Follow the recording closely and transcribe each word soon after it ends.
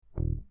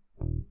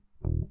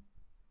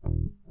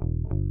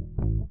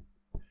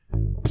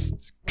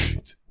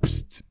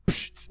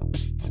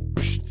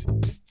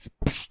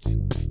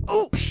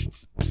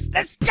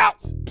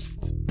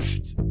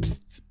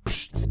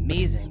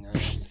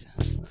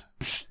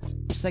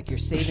It's like you're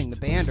saving the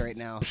band right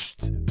now.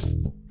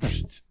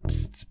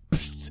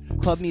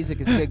 Club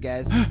music is good,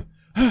 guys.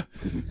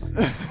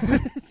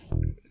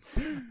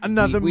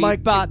 Another We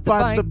mic bought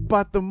the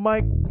bought the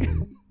mic.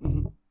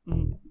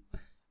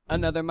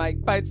 Another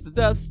mic bites the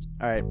dust.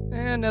 All right.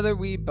 Another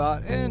we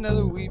bought.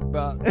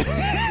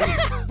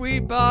 we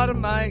bought a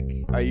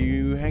mic. Are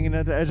you hanging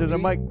at the edge of the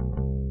mic?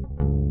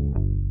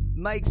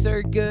 Mics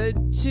are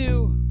good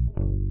too.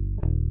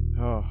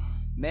 Oh.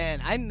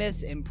 Man, I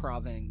miss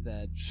improving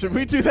the. Should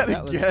we do that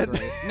was again?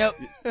 great. Nope,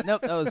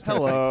 that was perfect.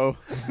 Hello.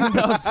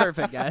 That was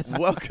perfect, guys.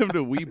 Welcome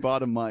to We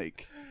Bought a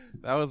Mic.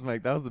 That was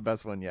the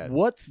best one yet.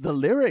 What's the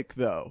lyric,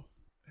 though?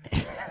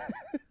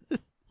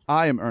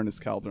 I am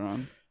Ernest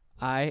Calderon.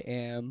 I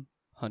am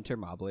Hunter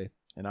Mobley.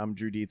 And I'm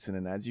Drew Dietzen,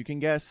 and as you can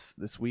guess,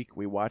 this week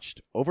we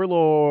watched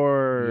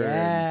Overlord.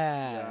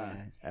 Yeah.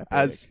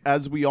 Epic.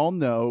 As we all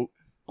know,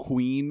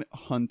 Queen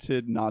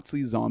hunted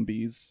Nazi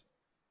zombies,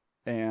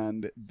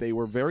 and they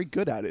were very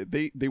good at it.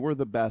 They were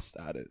the best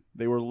at it.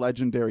 They were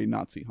legendary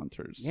Nazi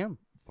hunters. Yeah.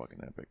 Fucking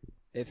epic.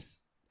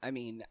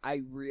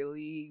 I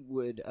really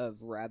would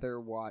have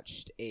rather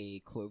watched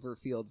a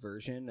Cloverfield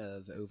version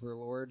of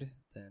Overlord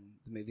than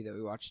the movie that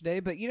we watched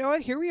today. But you know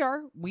what? Here we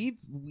are. We've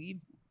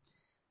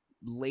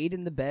laid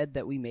in the bed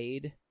that we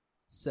made.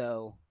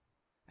 So,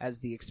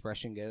 as the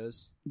expression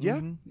goes.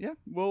 Yeah, yeah.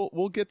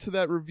 We'll get to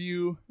that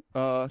review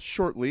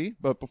shortly,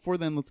 but before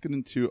then, let's get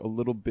into a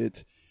little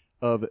bit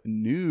of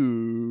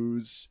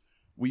news.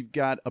 We've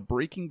got a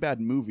Breaking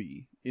Bad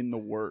movie in the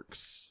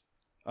works.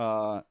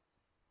 So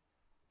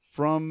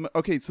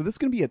this is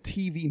gonna be a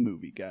TV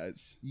movie,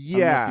 guys. I don't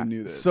know if you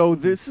knew this. So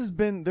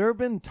there have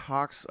been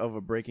talks of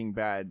a Breaking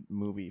Bad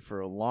movie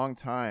for a long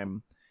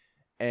time,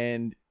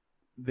 and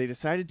they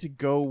decided to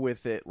go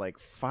with it like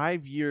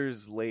 5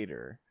 years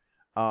later.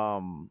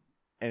 And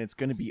it's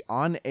going to be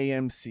on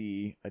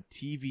AMC, a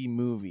TV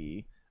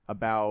movie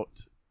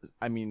about,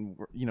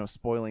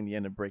 spoiling the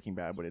end of Breaking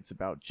Bad, but it's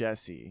about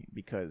Jesse,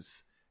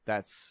 because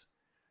that's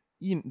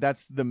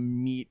the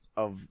meat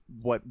of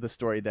what the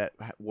story that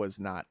was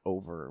not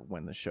over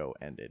when the show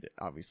ended.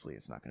 Obviously,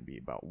 it's not going to be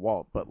about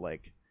Walt, but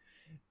like,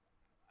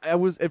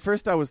 at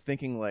first I was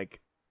thinking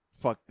like,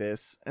 fuck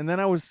this, and then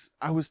I was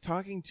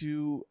talking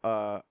to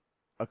a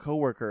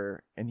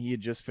coworker, and he had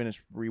just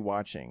finished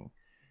rewatching,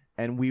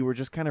 and we were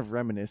just kind of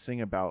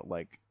reminiscing about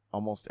like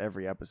almost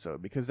every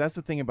episode, because that's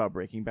the thing about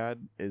Breaking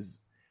Bad is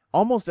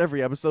almost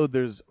every episode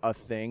there's a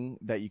thing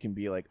that you can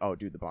be like, oh,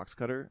 dude, the box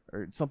cutter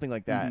or something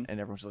like that,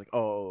 and everyone's just like,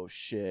 oh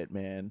shit,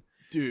 man,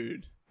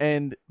 dude.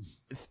 And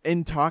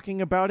in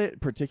talking about it,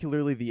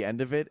 particularly the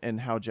end of it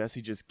and how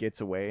Jesse just gets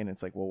away and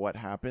it's like, well, what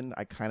happened?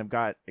 I kind of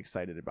got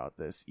excited about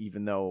this,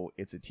 even though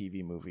it's a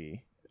TV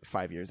movie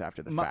 5 years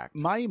after the fact.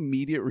 My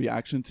immediate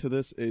reaction to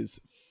this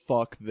is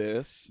fuck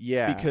this.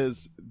 Yeah.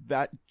 Because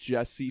that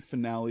Jesse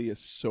finale is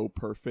so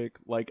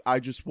perfect. Like,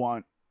 I just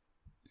want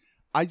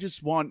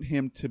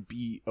him to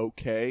be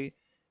okay.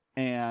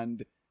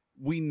 And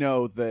we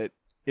know that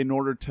in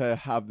order to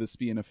have this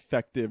be an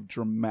effective,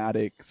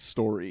 dramatic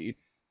story,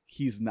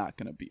 he's not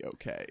going to be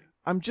okay.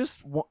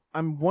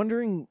 I'm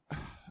wondering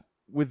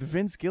with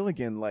Vince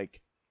Gilligan,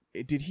 like,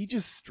 did he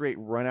just straight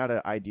run out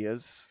of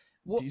ideas?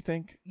 Well, do you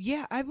think?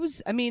 Yeah,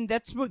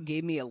 that's what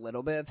gave me a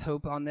little bit of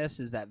hope on this,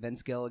 is that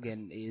Vince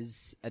Gilligan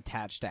is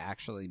attached to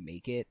actually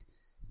make it,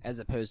 as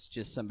opposed to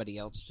just somebody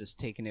else just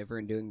taking over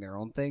and doing their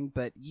own thing.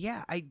 But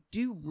yeah, I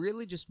do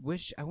really just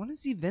wish, I want to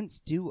see Vince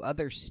do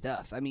other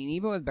stuff. I mean,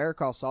 even with Better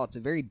Call Saul, it's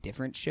a very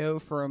different show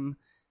from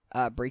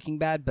Breaking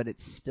Bad, but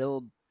it's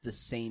still the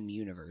same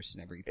universe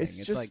and everything. It's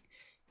just like,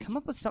 come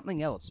up with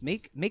something else.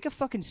 Make a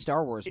fucking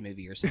Star Wars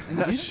movie or something.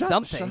 Do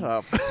something. Shut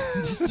up.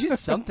 Just do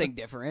something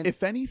different.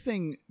 If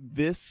anything,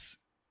 this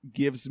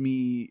gives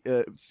me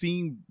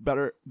seeing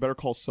Better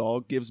Call Saul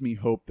gives me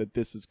hope that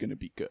this is going to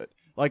be good.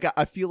 Like,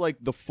 I feel like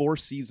the 4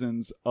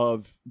 seasons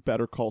of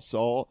Better Call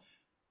Saul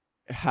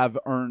have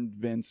earned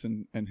Vince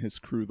and his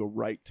crew the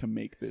right to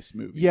make this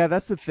movie. Yeah,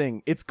 that's the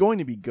thing. It's going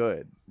to be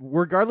good.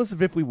 Regardless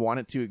of if we want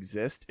it to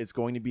exist, it's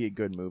going to be a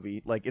good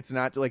movie. Like, it's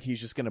not like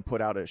he's just going to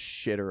put out a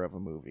shitter of a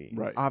movie.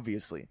 Right.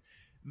 Obviously.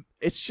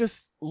 It's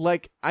just,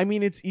 like, I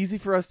mean, it's easy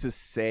for us to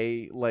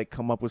say, like,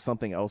 come up with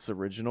something else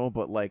original,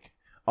 but, like,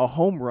 a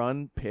home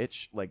run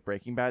pitch, like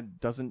Breaking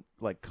Bad, doesn't,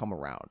 like, come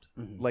around.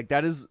 Mm-hmm. Like,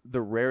 that is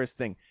the rarest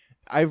thing.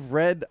 I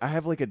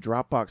have, like, a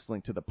Dropbox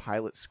link to the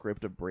pilot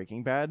script of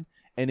Breaking Bad,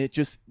 and it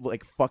just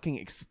like fucking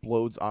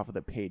explodes off of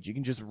the page. You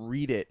can just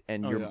read it,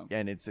 and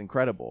and it's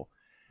incredible.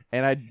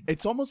 And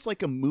it's almost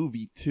like a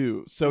movie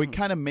too. So it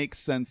kind of makes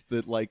sense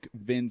that like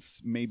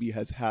Vince maybe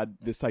has had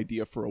this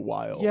idea for a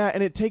while. Yeah,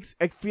 and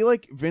I feel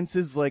like Vince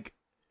is like,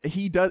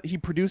 he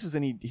produces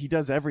and he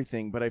does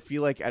everything, but I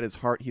feel like at his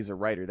heart he's a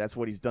writer. That's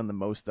what he's done the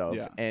most of.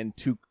 Yeah. And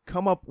to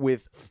come up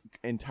with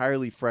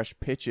entirely fresh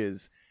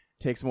pitches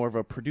takes more of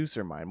a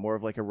producer mind, more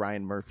of like a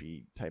Ryan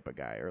Murphy type of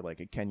guy, or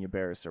like a Kenya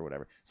Barris or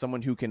whatever,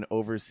 someone who can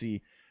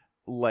oversee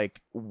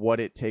like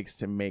what it takes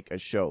to make a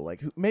show.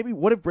 Like, maybe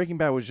what if Breaking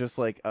Bad was just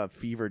like a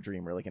fever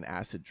dream or like an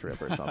acid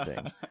trip or something?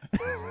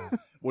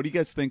 What do you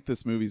guys think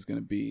this movie's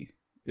gonna be?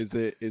 Is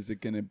it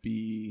gonna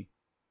be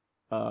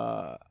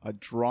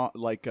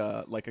like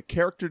a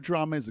character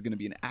drama? Is it going to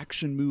be an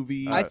action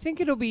movie? I think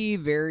it'll be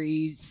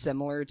very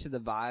similar to the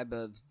vibe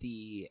of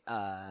the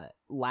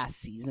last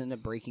season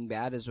of Breaking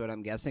Bad, is what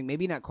I'm guessing.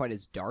 Maybe not quite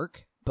as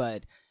dark,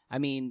 but I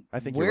mean, I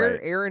think you're where right.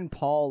 Aaron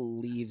Paul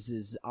leaves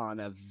is on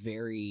a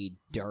very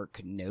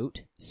dark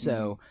note.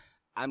 So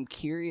I'm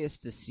curious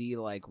to see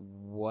like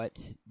what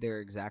they're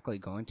exactly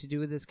going to do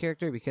with this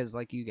character, because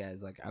like you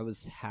guys, like I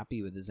was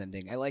happy with his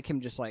ending. I like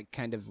him just like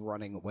kind of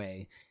running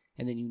away.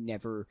 And then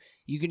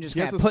you can just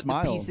He kind has of a put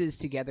smile. the pieces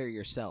together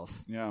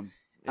yourself. Yeah.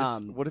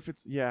 What if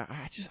it's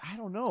I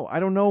don't know. I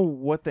don't know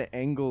what the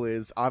angle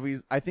is.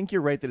 Obvious. I think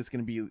you're right that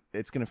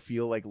it's gonna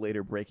feel like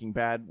later Breaking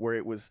Bad, where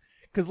it was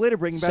because later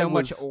Breaking Bad So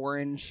was, much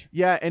orange.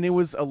 yeah, and it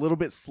was a little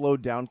bit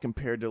slowed down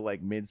compared to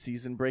like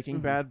mid-season Breaking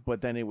Mhm. Bad,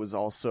 but then it was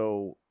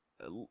also,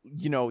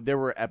 there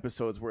were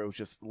episodes where it was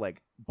just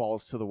like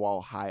balls to the wall,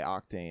 high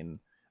octane.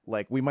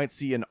 Like we might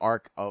see an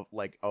arc of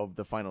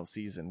the final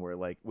season where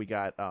like we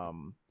got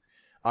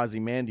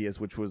Ozymandias,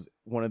 which was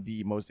one of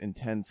the most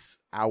intense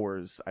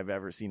hours I've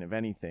ever seen of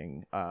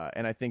anything.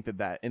 And I think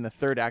that in the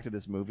third act of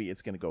this movie,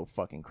 it's going to go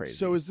fucking crazy.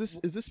 So is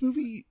this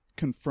movie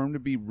confirmed to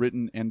be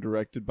written and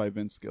directed by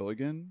Vince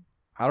Gilligan?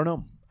 I don't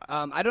know.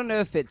 I don't know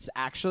if it's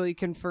actually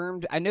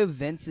confirmed. I know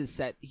Vince is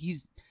set.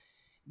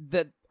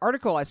 The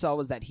article I saw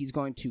was that he's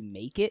going to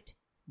make it,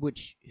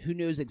 which who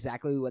knows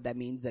exactly what that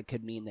means. That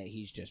could mean that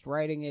he's just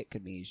writing it,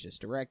 could mean he's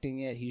just directing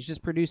it, he's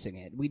just producing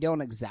it. We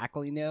don't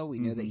exactly know. We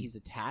know that he's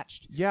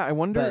attached. Yeah, I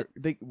wonder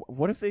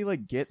what if they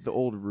like get the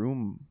old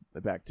room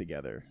back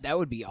together? That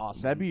would be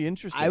awesome. That'd be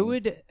interesting. I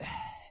would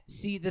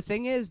see. The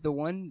thing is, the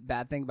one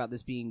bad thing about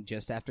this being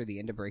just after the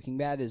end of Breaking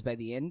Bad is by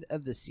the end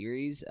of the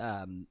series,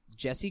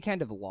 Jesse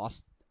kind of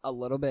lost a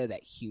little bit of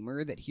that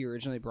humor that he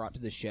originally brought to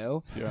the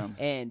show. Yeah.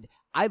 And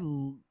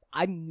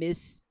I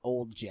miss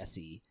old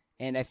Jesse,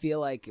 and I feel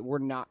like we're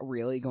not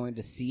really going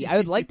to see. I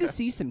would like to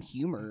see some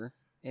humor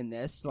in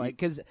this, like,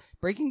 because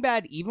Breaking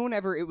Bad, even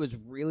whenever it was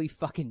really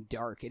fucking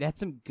dark, it had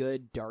some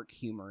good dark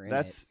humor in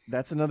it.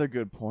 That's another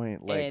good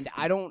point. Like, And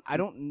I don't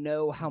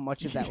know how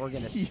much of that we're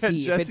gonna Yeah, see.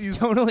 If Jesse's- it's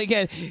totally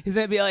good, he's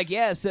gonna be like,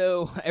 yeah,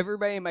 so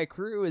everybody in my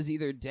crew is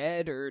either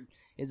dead or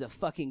is a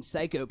fucking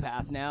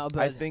psychopath now.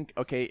 But I think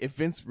if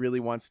Vince really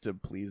wants to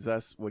please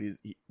us,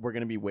 we're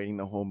gonna be waiting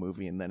the whole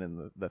movie, and then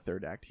in the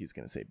third act, he's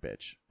gonna say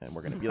 "bitch," and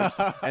we're gonna be like,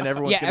 and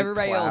everyone's yeah, gonna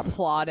everybody clap. will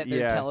applaud at their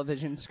Yeah.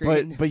 television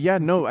screen. But yeah,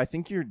 no, I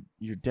think you're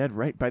dead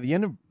right. By the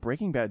end of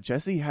Breaking Bad,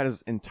 Jesse had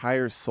his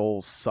entire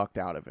soul sucked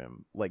out of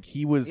him. Like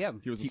he was Yeah.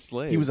 He was a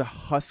slave. He was a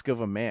husk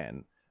of a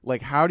man.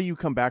 Like how do you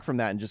come back from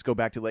that and just go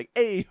back to like,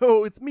 hey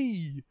ho, it's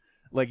me?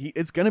 Like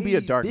it's gonna be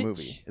a Hey, dark bitch.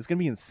 movie. It's gonna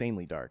be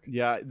insanely dark.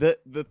 Yeah,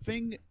 the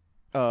thing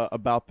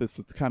about this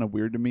that's kind of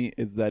weird to me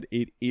is that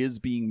it is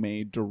being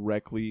made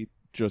directly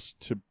just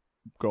to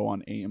go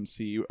on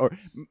AMC, or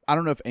I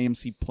don't know if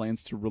AMC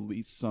plans to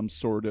release some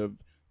sort of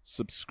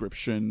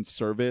subscription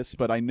service,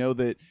 but I know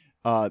that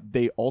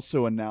they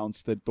also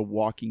announced that The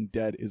Walking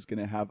Dead is going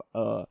to have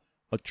a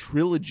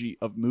trilogy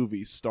of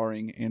movies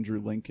starring Andrew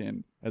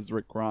Lincoln as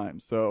Rick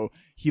Grimes. So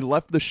he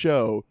left the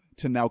show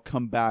to now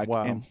come back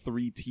Wow. in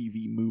 3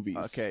 TV movies.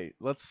 Okay,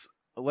 let's.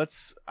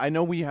 I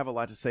know we have a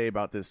lot to say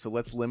about this, so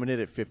let's limit it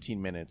at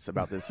 15 minutes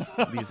about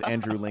these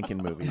Andrew Lincoln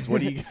movies.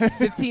 What do you?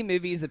 15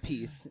 movies a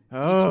piece.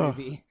 Oh. Each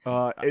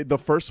movie. The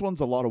first one's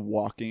a lot of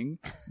walking.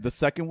 The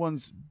second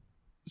one's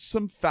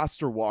some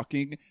faster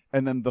walking,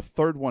 and then the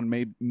third one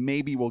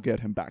maybe we'll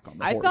get him back on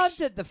the I horse. thought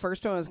that the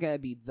first one was gonna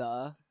be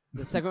the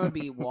second one would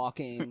be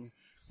walking,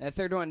 and the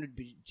third one would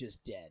be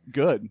just dead.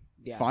 Good.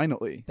 Yeah.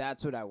 Finally,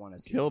 That's what I want to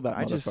see. kill that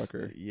I just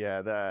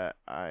motherfucker. that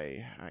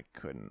I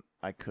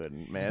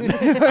couldn't, man.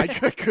 I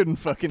couldn't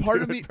fucking. Part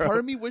do of me, it, bro. part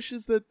of me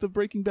wishes that the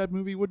Breaking Bad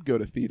movie would go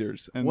to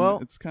theaters, and Well,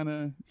 it's kind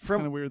of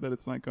from- weird that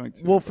it's not going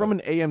to. Well, but- from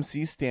an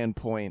AMC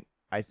standpoint,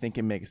 I think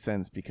it makes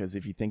sense because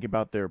if you think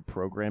about their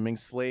programming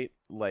slate,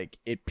 like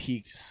it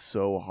peaked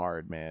so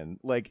hard, man.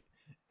 Like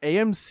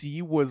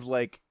AMC was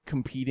like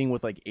competing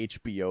with like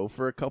HBO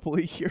for a couple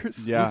of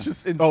years. yeah. which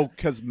is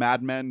Because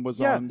Mad Men was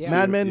on. Yeah.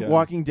 Mad too. Men, Yeah.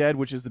 Walking Dead,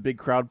 which is the big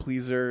crowd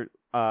pleaser,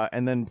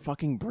 and then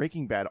fucking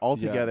Breaking Bad all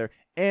Yeah. together,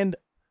 and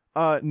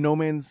No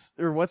Man's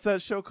or what's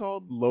that show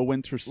called? Low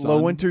Winter Sun.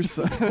 Low Winter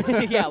Sun.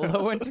 yeah,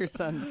 Low Winter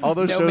Sun. All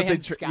those no shows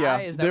Man's they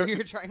Sky. Is that they're- what you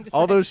were trying to say?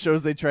 all those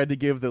shows they tried to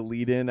give the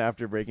lead in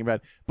after Breaking Bad.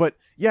 But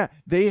yeah,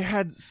 they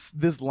had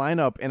this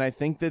lineup, and I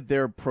think that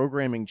their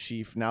programming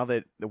chief, now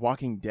that The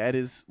Walking Dead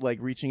is like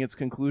reaching its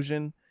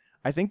conclusion,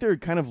 I think they're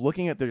kind of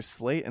looking at their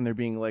slate and they're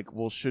being like,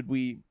 well, should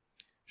we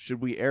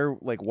air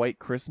like White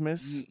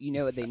Christmas? You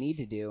know what they need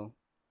to do?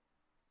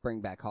 Bring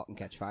back *Halt and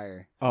Catch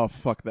Fire*. Oh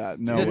fuck that!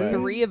 No the way.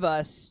 three of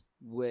us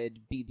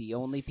would be the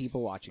only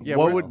people watching. Yeah, this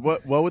what show.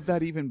 would what would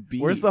that even be?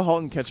 Where's the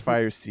 *Halt and Catch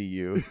Fire*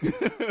 CU?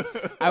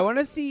 I want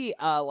to see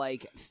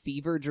like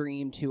fever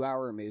dream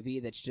 2-hour movie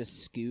that's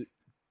just Scoot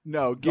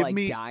No, give like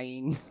me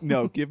dying.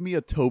 no, give me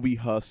a Toby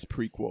Huss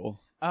prequel.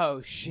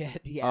 Oh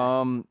shit!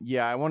 Yeah.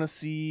 Yeah, I want to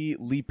see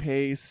Lee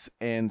Pace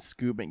and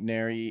Scoot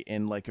McNairy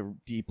in like a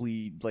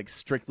deeply, like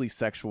strictly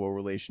sexual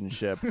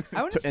relationship,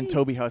 I want to see. and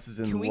Toby Huss is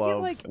in can we get,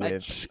 love like,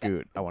 with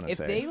Scoot. I want to if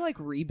say they like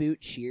reboot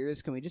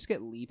Cheers, can we just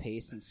get Lee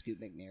Pace and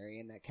Scoot McNairy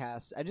in that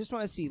cast? I just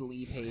want to see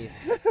Lee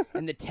Pace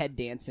in the Ted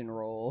Danson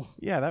role.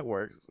 yeah, that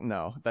works.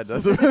 No, that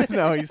doesn't.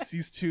 No,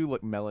 he's too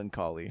like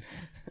melancholy.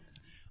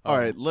 All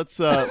right, let's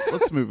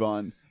move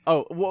on.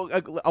 Oh, well,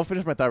 I'll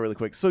finish my thought really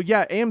quick. So,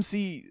 yeah,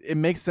 AMC, it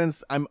makes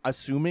sense. I'm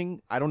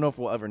assuming, I don't know if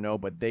we'll ever know,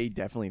 but they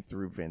definitely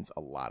threw Vince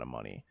a lot of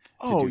money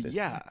to Oh, do this.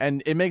 yeah.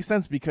 And it makes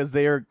sense because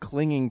they are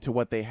clinging to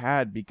what they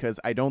had, because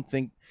I don't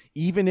think,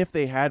 even if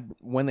they had,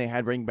 when they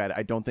had Breaking Bad,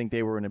 I don't think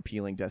they were an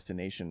appealing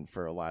destination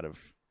for a lot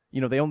of,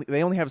 they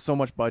only have so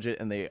much budget,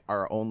 and they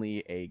are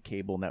only a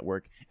cable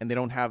network, and they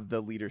don't have the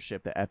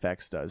leadership that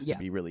FX does to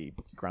be really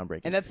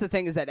groundbreaking. And that's the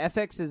thing, is that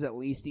FX is, at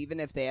least,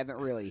 even if they haven't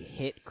really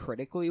hit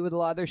critically with a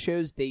lot of their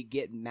shows, they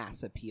get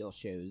mass appeal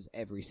shows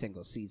every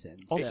single season.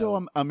 Also,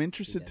 So, I'm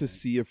interested to doesn't.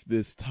 see if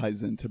this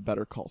ties into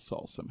Better Call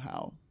Saul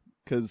somehow,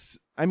 because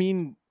I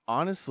mean,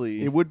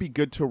 honestly, it would be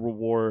good to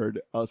reward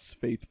us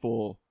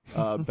faithful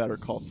Better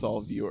Call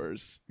Saul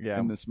viewers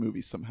in this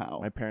movie somehow.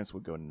 my parents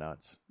would go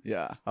nuts.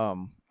 Yeah,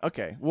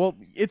 Okay. Well,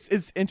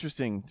 it's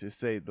interesting to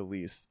say the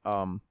least.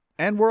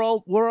 and we're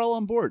all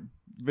on board.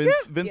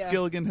 Vince Yeah.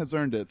 Gilligan has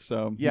earned it,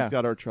 so Yeah. he's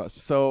got our trust.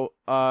 So,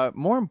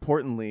 more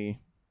importantly,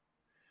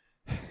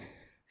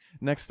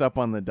 next up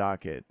on the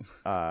docket,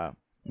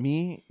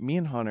 me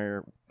and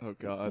Hunter Oh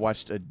God,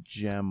 watched a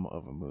gem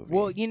of a movie.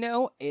 well,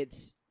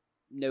 it's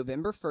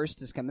November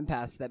 1st is coming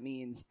past. That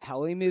means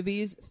Halloween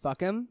movies, fuck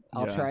them.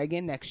 I'll Yeah. try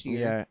again next year.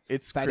 yeah,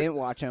 If I didn't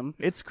watch them.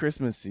 it's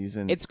Christmas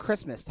season. It's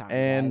Christmas time,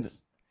 And-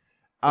 guys.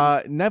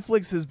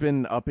 Netflix has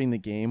been upping the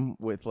game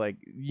with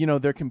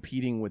they're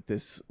competing with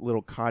this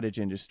little cottage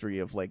industry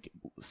of like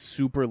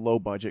super low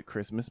budget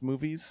Christmas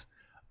movies.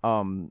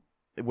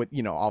 With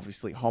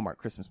obviously Hallmark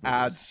Christmas movies.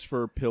 ads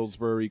for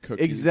Pillsbury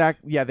cookies.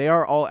 Exactly. Yeah, they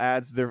are all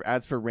ads. They're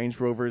ads for Range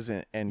Rovers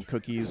and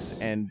cookies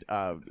and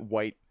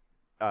white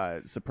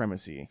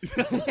supremacy.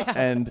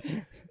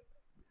 And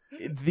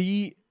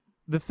the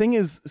thing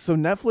is, so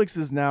Netflix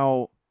is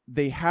now,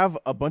 they have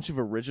a bunch of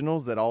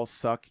originals that all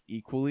suck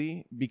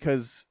equally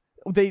because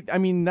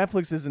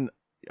Netflix isn't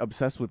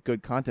obsessed with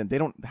good content. They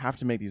don't have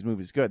to make these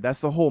movies good.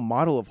 That's the whole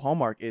model of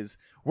Hallmark, is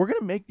we're going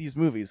to make these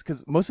movies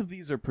because most of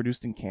these are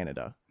produced in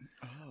Canada.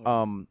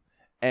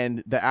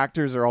 And the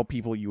actors are all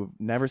people you have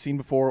never seen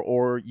before,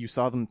 or you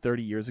saw them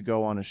 30 years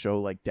ago on a show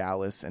like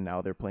Dallas, and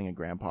now they're playing a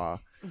grandpa.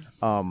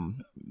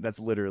 That's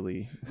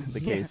literally the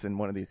case in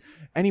one of these.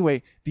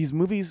 Anyway, these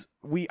movies,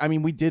 we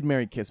did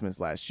Merry Christmas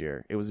last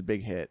year. It was a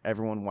big hit.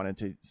 Everyone wanted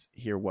to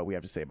hear what we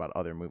have to say about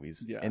other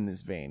movies in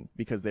this vein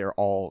because they're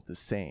all the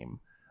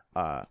same.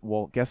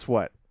 Well, guess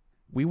what?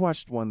 We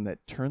watched one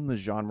that turned the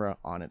genre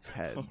on its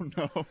head. Oh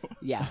no.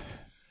 Yeah.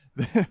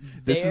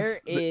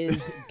 This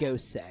is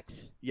ghost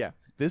sex. Yeah.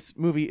 This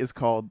movie is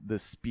called The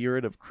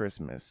Spirit of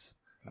Christmas.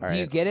 All Do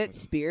you right. get it?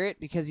 Spirit?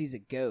 Because he's a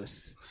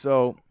ghost.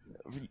 So,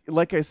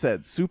 like I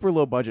said, super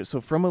low budget.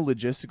 So from a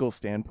logistical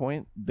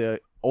standpoint, the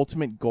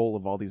ultimate goal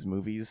of all these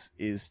movies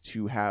is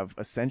to have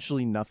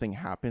essentially nothing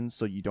happen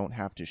so you don't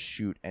have to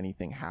shoot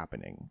anything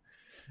happening.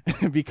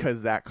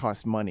 Because that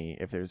costs money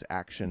if there's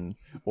action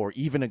or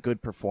even a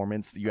good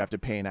performance. You have to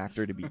pay an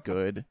actor to be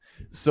good.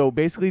 So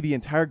basically the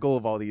entire goal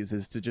of all these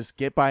is to just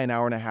get by an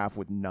hour and a half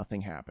with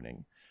nothing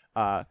happening.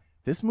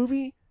 This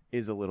movie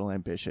is a little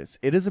ambitious.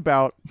 It is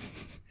about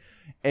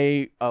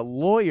a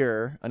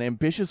lawyer, an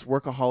ambitious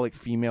workaholic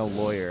female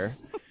lawyer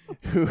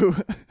who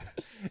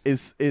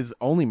is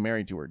only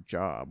married to her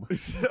job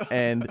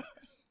and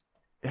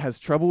has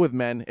trouble with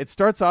men. It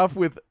starts off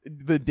with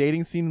the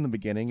dating scene in the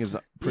beginning is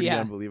pretty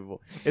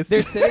unbelievable.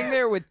 They're sitting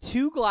there with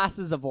 2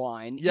 glasses of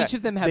wine. Yeah, Each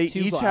of them have they 2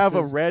 each glasses. have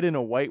a red and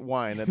a white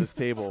wine at this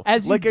table.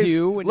 As you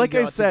do when you like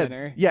go I out to said,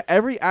 dinner. yeah,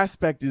 every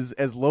aspect is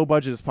as low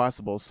budget as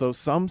possible. So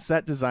some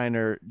set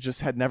designer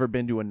just had never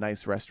been to a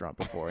nice restaurant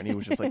before, and he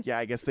was just like, "Yeah,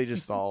 I guess they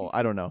just all,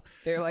 I don't know."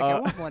 They're like, I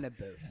want one of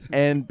both.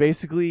 And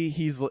basically,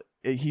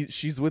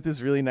 she's with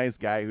this really nice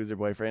guy who's her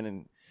boyfriend,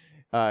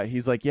 and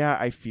he's like, "Yeah,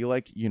 I feel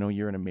like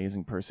you're an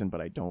amazing person, but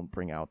I don't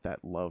bring out that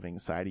loving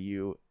side of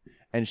you."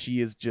 And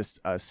she is just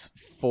a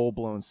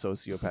full-blown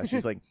sociopath.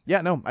 She's like,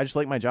 "Yeah, no, I just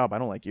like my job. I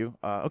don't like you.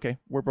 Okay,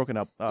 we're broken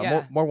up.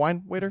 Yeah. More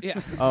wine, waiter." Yeah.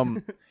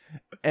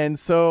 And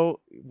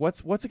so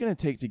what's it going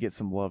to take to get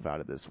some love out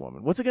of this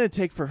woman? What's it going to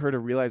take for her to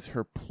realize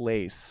her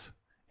place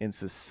in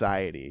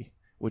society,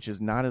 which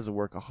is not as a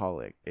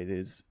workaholic, it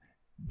is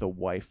the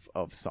wife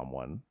of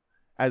someone.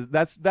 As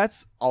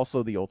that's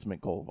also the ultimate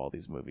goal of all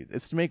these movies.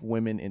 It's to make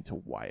women into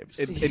wives.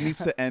 It needs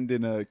to end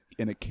in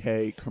a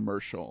K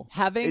commercial.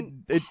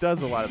 It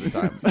does a lot of the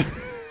time.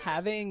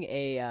 Having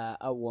a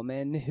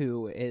woman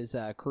who is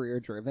career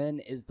driven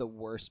is the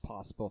worst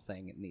possible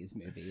thing in these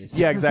movies.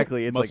 Yeah,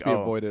 exactly. It's Must like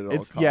be avoided at all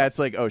it's costs.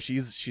 like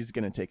she's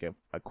gonna take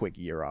a quick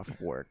year off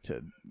of work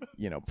to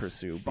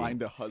pursue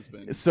Find a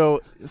husband. So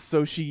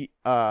she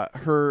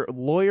her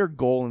lawyer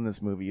goal in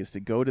this movie is to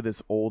go to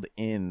this old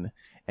inn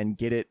and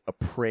get it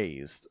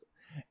appraised.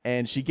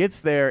 And she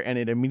gets there, and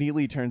it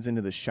immediately turns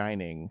into The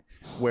Shining,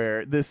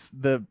 where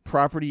the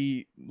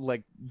property,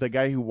 like the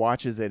guy who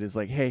watches it is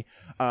like, "Hey,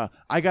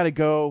 I gotta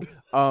go.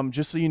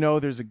 Just so you know,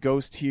 there's a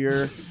ghost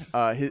here.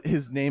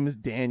 His name is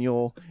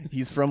Daniel.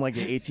 He's from like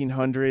the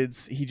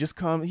 1800s.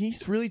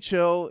 He's really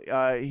chill.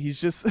 He's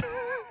just."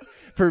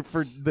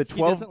 For the 12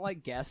 He doesn't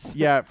like guests.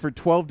 Yeah, for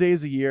 12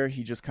 days a year,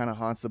 he just kind of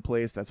haunts the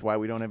place. That's why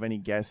we don't have any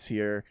guests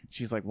here.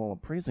 She's like, well,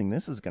 appraising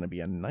this is going to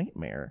be a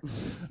nightmare.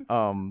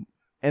 And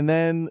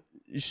then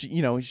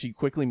she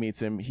quickly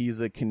meets him. He's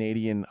a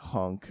Canadian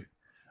hunk.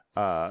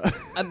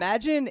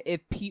 Imagine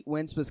if Pete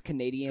Wentz was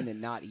Canadian and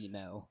not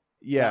emo.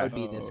 Yeah, That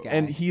would be this guy.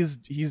 and he's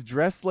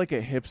dressed like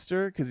a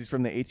hipster because he's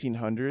from the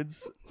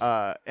 1800s.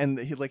 And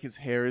his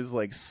hair is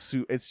like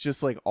it's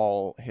just like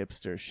all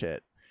hipster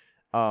shit.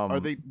 Are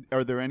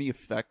there any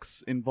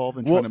effects involved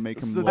in trying to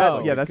make him look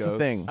like that's ghosts? the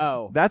thing.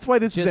 Oh. That's why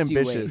this is Just you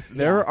ambitious. wait.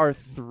 There Yeah. are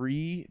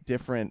 3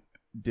 different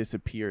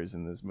disappears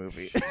in this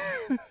movie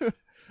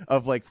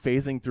of like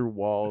phasing through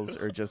walls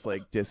or just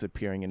like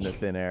disappearing into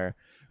thin air.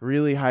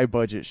 Really high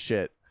budget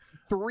shit.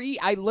 3,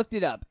 I looked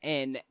it up,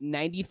 and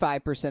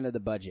 95% of the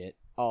budget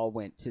all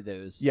went to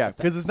those. Yeah, because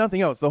effects. there's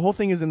nothing else. The whole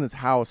thing is in this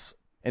house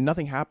and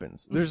nothing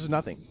happens. There's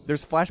nothing.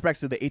 There's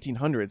flashbacks to the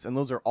 1800s, and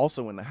those are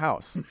also in the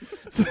house.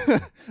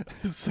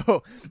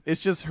 So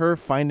it's just her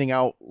finding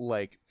out,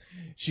 like,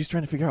 she's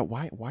trying to figure out,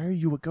 why are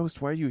you a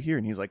ghost? Why are you here?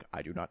 And he's like,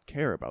 I do not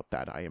care about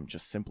that. I am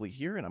just simply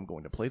here, and I'm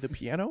going to play the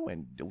piano,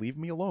 and leave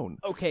me alone.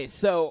 Okay,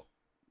 so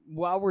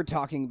while we're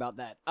talking about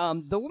that,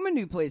 the woman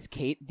who plays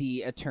Kate,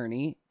 the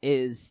attorney,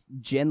 is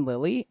Jen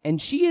Lilly,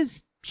 and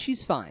she's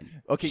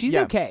fine. Okay, she's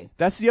yeah. okay.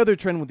 That's the other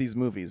trend with these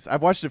movies.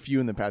 I've watched a few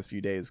in the past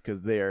few days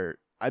because they're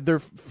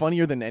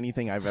funnier than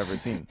anything I've ever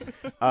seen.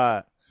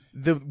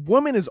 The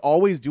woman is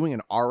always doing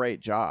an all right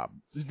job.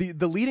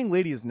 The leading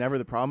lady is never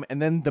the problem, and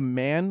then the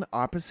man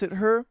opposite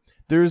her,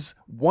 there's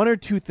 1 or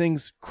 2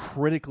 things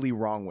critically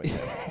wrong with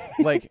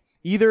him. Like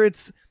either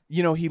it's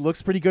he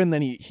looks pretty good, and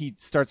then he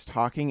starts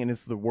talking, and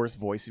it's the worst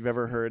voice you've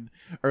ever heard,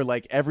 or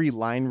like every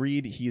line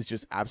read he's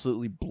just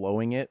absolutely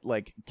blowing it,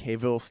 like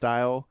Cavill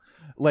style.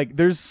 Like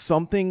there's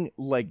something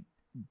like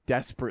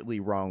desperately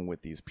wrong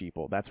with these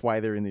people. That's why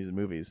they're in these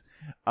movies.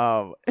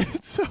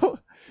 So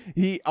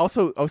he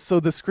also so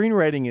the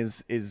screenwriting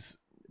is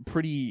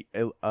pretty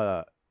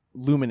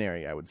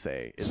luminary, I would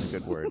say, is a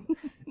good word.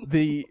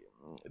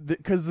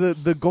 Because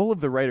the goal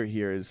of the writer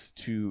here is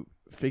to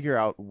figure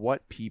out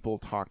what people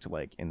talked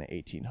like in the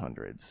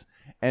 1800s,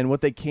 and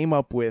what they came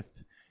up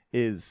with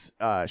is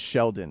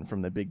Sheldon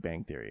from The Big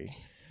Bang Theory.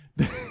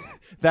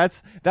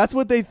 That's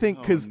what they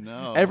think, because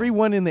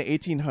everyone in the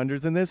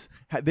 1800s in this,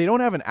 they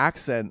don't have an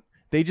accent.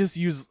 They just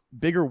use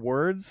bigger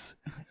words,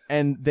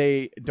 and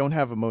they don't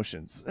have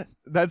emotions.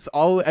 That's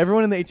all.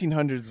 Everyone in the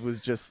 1800s was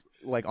just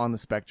like on the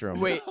spectrum.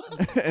 Wait.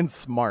 And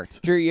smart.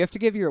 Drew, you have to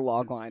give your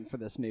log line for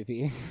this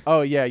movie.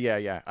 Oh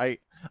yeah.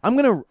 I'm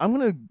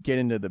gonna get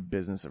into the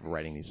business of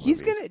writing these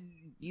movies.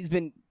 He's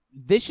been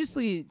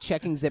viciously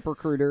checking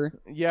ZipRecruiter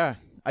Yeah.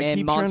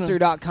 and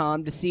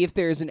Monster.com to see if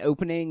there's an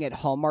opening at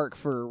Hallmark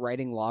for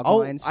writing log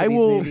lines for these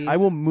movies. I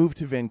will move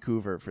to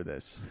Vancouver for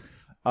this.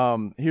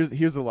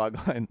 Here's the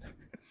log line.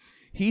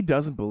 He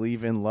doesn't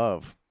believe in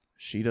love.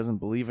 She doesn't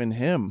believe in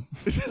him.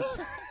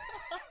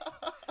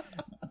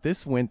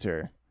 This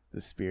winter,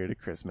 the spirit of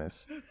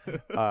Christmas.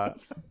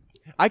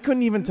 I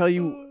couldn't even tell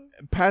you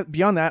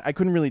beyond that. I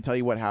couldn't really tell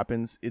you what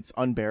happens. It's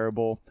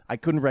unbearable. I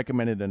couldn't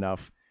recommend it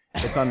enough.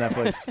 It's on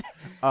Netflix.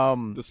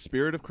 The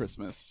Spirit of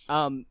Christmas.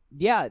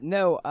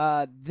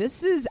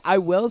 This is, I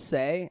will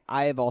say,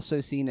 I have also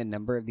seen a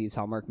number of these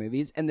Hallmark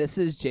movies, and this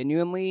is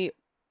genuinely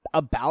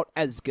about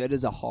as good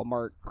as a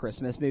Hallmark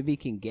Christmas movie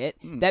can get.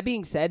 That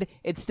being said,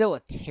 it's still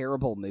a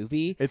terrible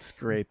movie. It's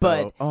great, But-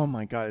 though. Oh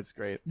my god, it's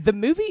great. The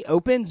movie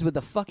opens with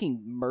a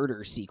fucking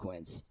murder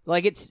sequence.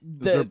 Like, it's Is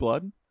there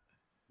blood?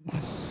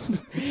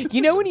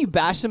 You know when you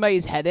bash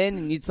somebody's head in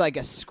and it's like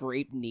a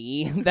scraped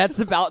knee?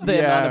 That's about the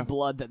Yeah. amount of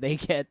blood that they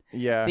get.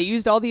 Yeah. They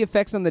used all the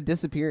effects on the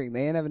disappearing.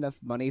 They didn't have enough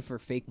money for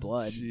fake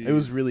blood. It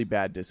was really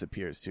bad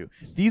disappears too.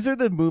 These are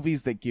the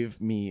movies that give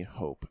me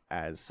hope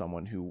as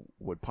someone who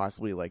would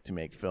possibly like to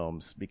make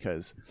films,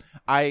 because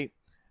I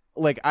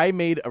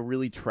made a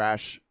really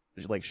trash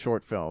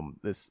short film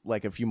this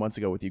a few months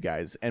ago with you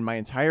guys, and my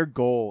entire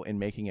goal in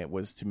making it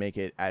was to make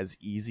it as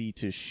easy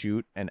to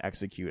shoot and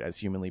execute as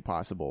humanly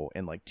possible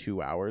in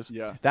 2 hours.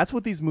 Yeah. That's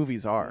what these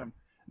movies are.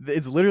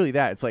 It's literally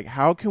that. It's like,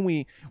 how can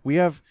we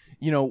have,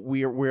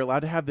 we're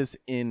allowed to have this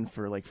in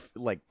for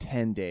like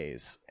 10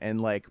 days,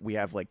 and we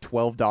have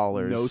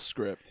 $12. No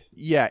script.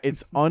 Yeah,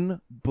 it's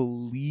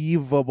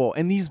unbelievable.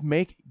 And these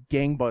make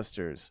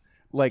gangbusters.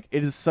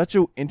 It is such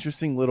an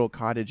interesting little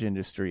cottage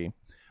industry.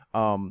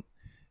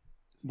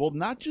 Well,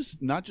 not just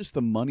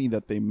the money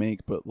that they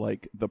make, but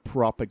the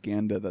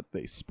propaganda that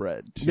they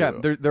spread too. Yeah,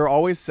 they're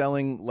always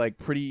selling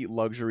pretty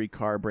luxury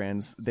car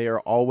brands. They are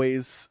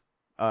always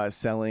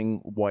selling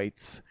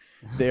whites.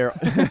 They're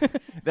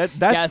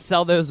that's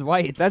Sell those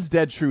whites. That's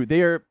dead true.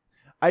 They are.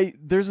 I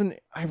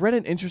read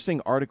an interesting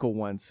article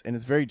once, and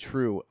it's very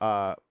true.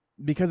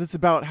 because it's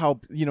about how,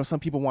 some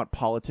people want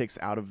politics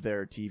out of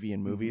their TV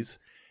and movies.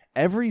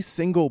 Every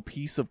single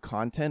piece of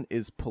content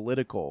is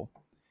political.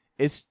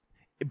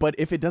 But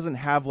if it doesn't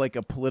have like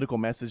a political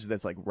message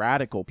that's like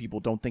radical, people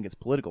don't think it's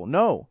political.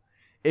 No.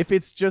 If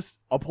it's just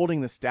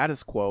upholding the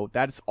status quo,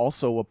 that's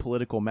also a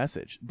political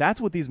message.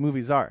 That's what these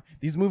movies are.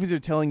 These movies are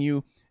telling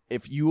you,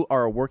 if you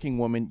are a working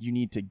woman, you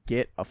need to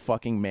get a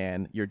fucking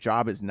man. Your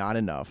job is not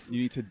enough.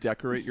 You need to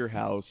decorate your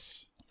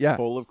house Yeah.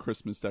 full of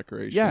Christmas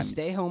decorations. Yeah.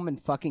 Stay home and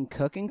fucking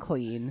cook and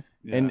clean.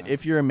 Yeah. And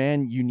if you're a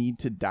man, you need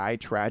to die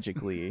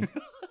tragically.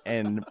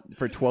 And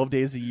for 12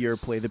 days a year,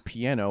 play the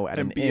piano at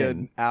and an be inn.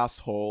 an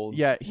asshole.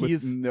 Yeah, with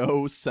he's-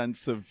 no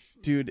sense of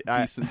Dude,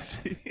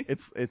 decency.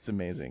 it's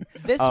amazing.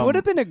 This would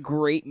have been a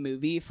great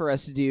movie for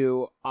us to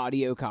do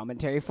audio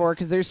commentary for,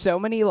 because there's so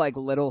many like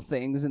little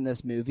things in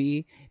this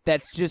movie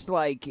that's just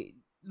like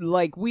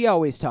we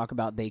always talk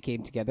about They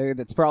Came Together.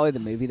 That's probably the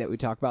movie that we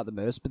talk about the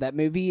most, but that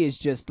movie is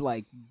just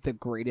like the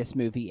greatest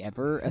movie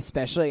ever,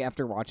 especially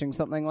after watching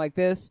something like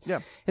this. Yeah.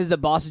 Because the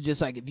boss is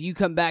just like, if you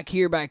come back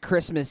here by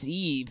Christmas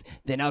Eve,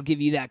 then I'll give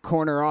you that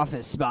corner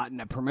office spot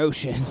and a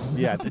promotion.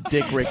 Yeah, the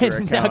Dick Ricker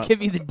And account. I'll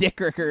give you the Dick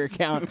Ricker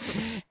account.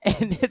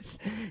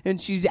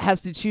 and she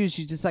has to choose.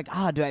 She's just like,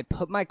 do I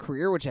put my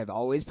career, which I've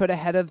always put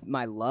ahead of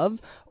my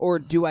love, or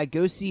do I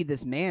go see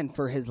this man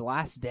for his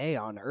last day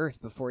on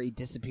Earth before he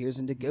disappears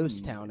into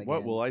Ghost Town again?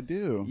 What will I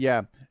do?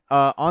 Yeah.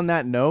 On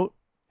that note,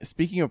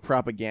 speaking of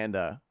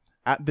propaganda,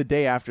 the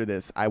day after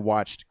this, I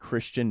watched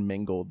Christian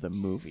Mingle, the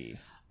movie.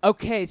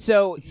 Okay,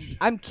 so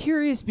I'm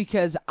curious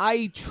because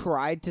I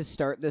tried to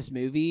start this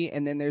movie,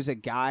 and then there's a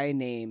guy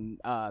named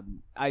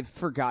I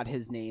forgot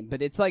his name,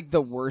 but it's like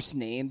the worst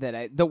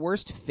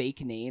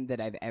fake name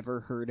that I've ever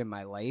heard in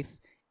my life.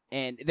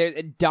 And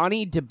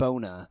Donnie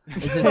DeBona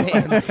is his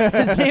name.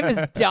 His name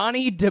is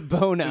Donnie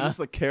DeBona. Is this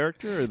the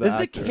character or the This is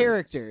a actor?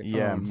 character.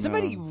 Yeah.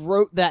 Somebody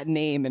wrote that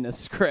name in a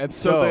script.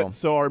 So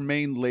our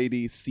main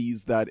lady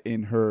sees that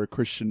in her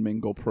Christian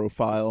Mingle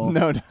profile.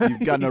 No.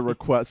 You've gotten a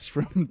request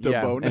from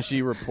Yeah, DeBona. and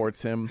she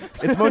reports him.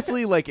 It's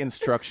mostly like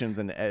instructions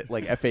and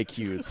like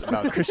FAQs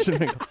about Christian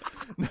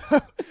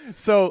Mingle.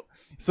 So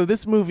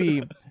this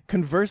movie,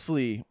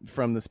 conversely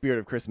from The Spirit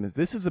of Christmas,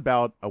 this is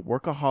about a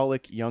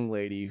workaholic young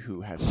lady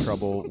who has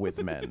trouble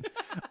with men.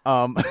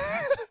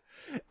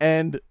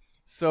 And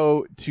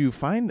so to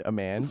find a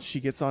man, she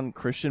gets on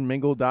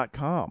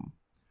christianmingle.com,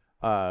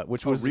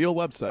 which was a real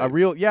website. a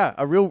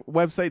real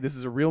website. This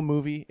is a real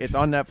movie. It's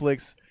on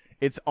Netflix.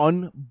 It's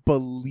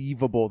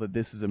unbelievable that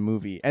this is a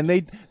movie. And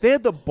they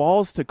had the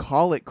balls to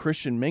call it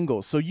Christian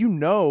Mingle. So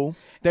that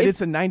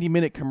it's a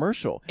 90-minute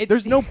commercial.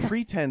 There's no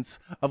pretense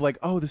of like,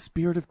 oh, the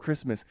spirit of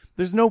Christmas.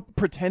 There's no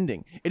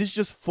pretending. It is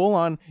just full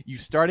on. You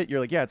start it, you're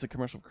like, yeah, it's a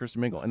commercial for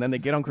Christian Mingle. And then they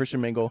get on Christian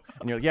Mingle,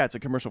 and you're like, yeah, it's a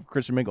commercial for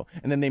Christian Mingle.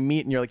 And then they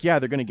meet, and you're like, yeah,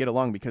 they're going to get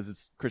along because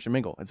it's Christian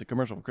Mingle. It's a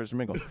commercial for Christian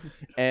Mingle.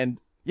 And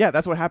yeah,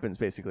 that's what happens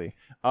basically.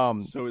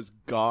 So is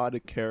God a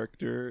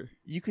character?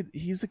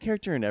 He's a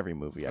character in every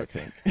movie, I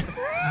think.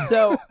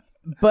 So,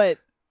 but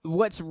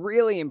what's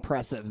really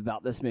impressive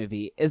about this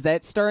movie is that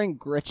it's starring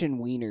Gretchen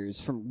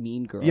Wieners from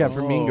Mean Girls. Yeah,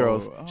 for Mean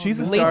Girls. She's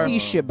a star. Lacey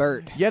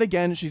Chabert. Yet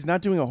again, she's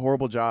not doing a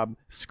horrible job.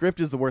 Script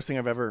is the worst thing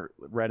I've ever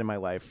read in my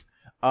life.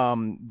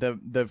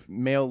 The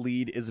male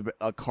lead is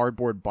a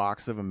cardboard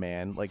box of a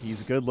man. Like,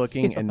 he's good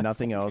looking and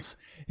nothing else.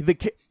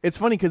 It's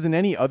funny because in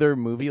any other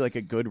movie, like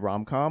a good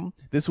rom-com,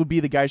 this would be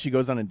the guy she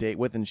goes on a date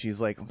with, and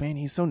she's like, man,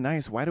 he's so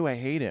nice. Why do I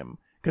hate him?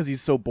 Because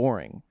he's so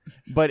boring.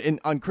 But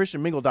on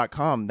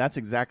ChristianMingle.com, that's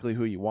exactly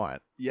who you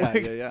want. Yeah,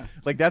 Like- yeah.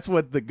 Like, that's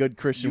what the good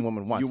Christian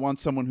woman wants. You want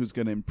someone who's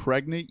going to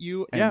impregnate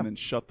you and Yeah. then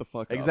shut the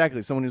fuck up.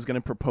 Exactly. Someone who's going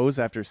to propose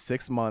after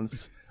 6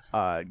 months,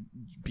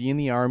 be in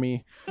the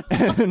army,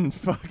 and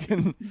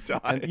fucking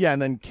Die.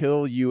 and then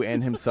kill you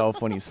and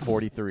himself when he's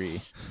 43.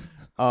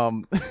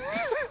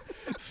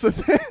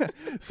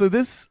 So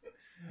this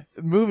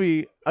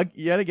movie,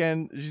 yet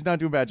again, she's not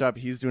doing a bad job.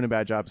 He's doing a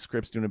bad job.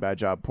 Script's doing a bad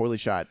job. Poorly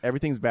shot.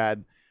 Everything's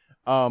bad.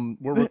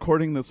 We're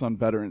recording this on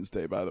Veterans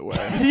Day, by the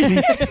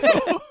way.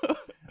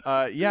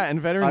 Yeah, and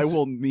veterans. I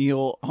will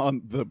kneel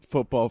on the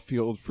football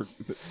field for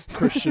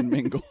Christian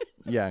Mingle.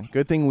 Yeah,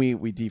 good thing we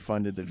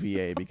defunded the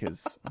VA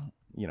because,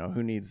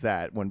 who needs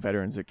that when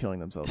veterans are killing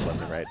themselves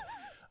left and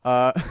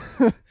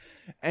right.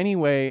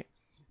 Anyway,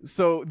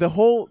 so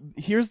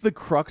here's the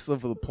crux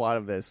of the plot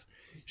of this.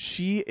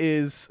 She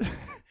is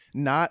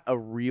not a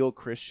real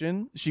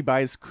Christian. She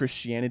buys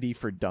Christianity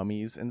for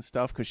Dummies and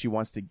stuff because she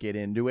wants to get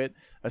into it,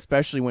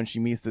 especially when she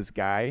meets this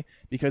guy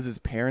because his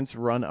parents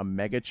run a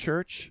mega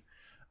church.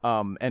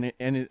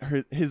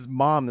 His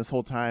mom this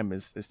whole time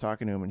is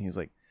talking to him,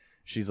 and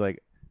she's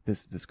like,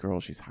 this girl,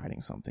 she's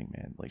hiding something,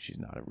 man. Like, she's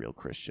not a real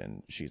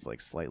Christian. She's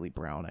like slightly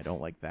brown. I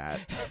don't like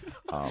that.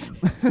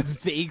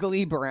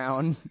 Vaguely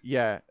brown.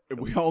 Yeah,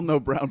 We all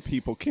know brown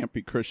people can't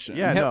be Christian.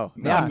 yeah, no,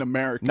 Not in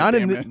America. not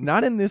in damn it.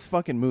 not in this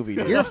fucking movie.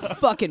 dude. You're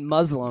fucking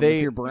Muslim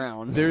if you're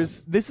brown.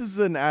 This is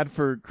an ad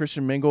for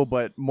Christian Mingle,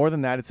 but more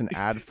than that, it's an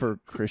ad for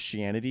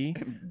Christianity.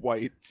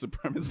 white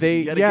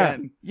supremacy. Yet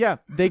again.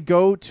 They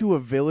go to a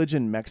village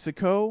in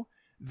Mexico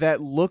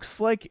that looks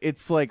like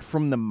it's like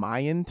from the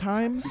Mayan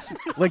times.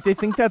 Like they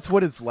think that's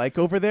what it's like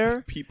over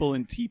there. People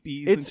in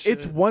teepees. and shit.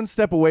 It's one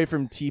step away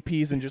from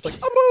teepees and just like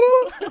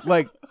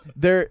like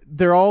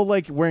they're all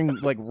like wearing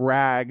like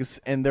rags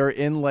and they're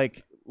in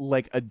like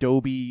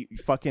adobe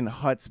fucking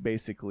huts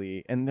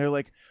basically, and they're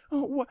like,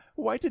 oh,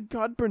 why did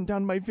God burn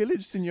down my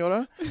village,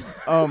 Senora?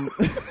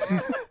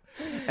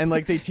 And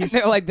like they teach,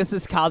 they're like, this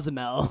is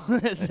Cozumel.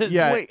 This is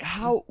Yeah. Wait,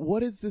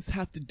 what does this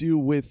have to do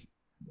with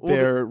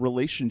their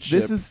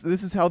relationship? this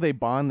is how they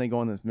bond. They go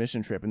on this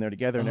mission trip and they're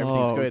together and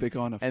everything's good. They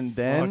go on a and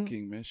then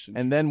fucking mission.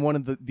 And then one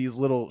of these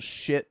little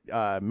shit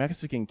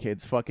Mexican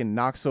kids fucking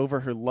knocks over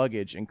her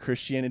luggage and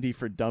Christianity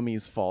for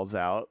Dummies falls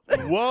out.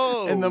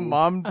 Whoa! And the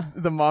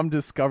mom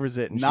discovers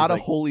it and Not she's a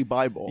like, holy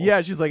Bible.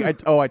 yeah, she's like,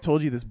 I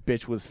told you this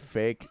bitch was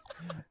fake.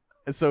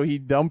 So he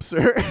dumps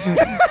her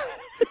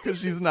because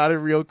she's not a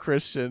real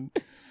Christian.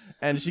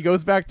 And she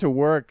goes back to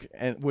work,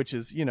 and which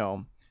is,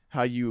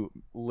 how you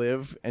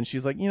live. And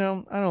she's like, I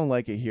don't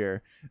like it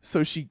here.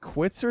 So she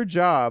quits her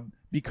job,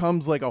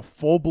 becomes like a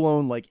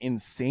full-blown, like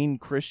insane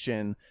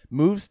Christian,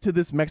 moves to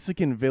this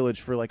Mexican village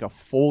for like a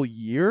full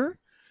year.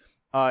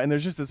 And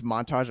there's just this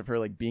montage of her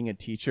like being a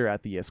teacher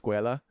at the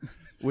escuela,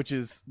 which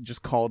is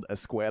just called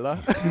escuela.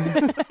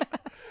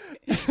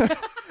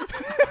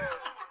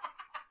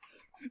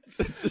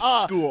 It's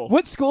just school.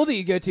 What school do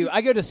you go to?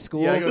 I go to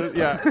school.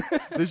 Yeah,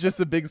 there's just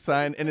a big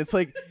sign, and it's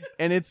like,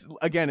 and it's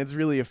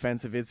really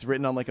offensive. It's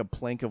written on like a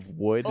plank of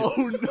wood,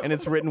 and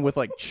it's written with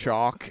like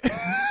chalk,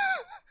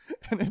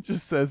 and it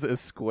just says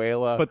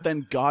escuela. But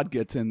then God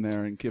gets in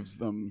there and gives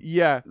them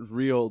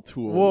real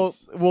Well,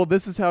 tools.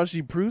 this is how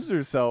she proves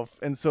herself.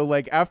 And so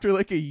like after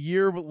like a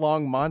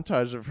year-long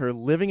montage of her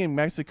living in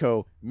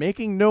Mexico,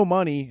 making no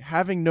money,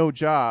 having no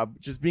job,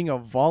 just being a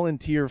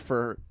volunteer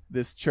for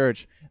this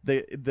church,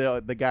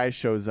 the guy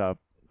shows up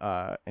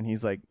and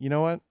he's like, you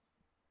know what?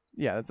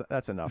 Yeah,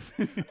 that's enough.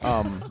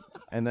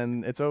 And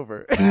then it's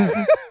over.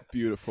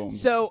 Beautiful.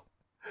 So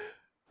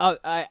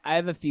I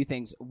have a few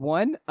things.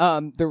 One,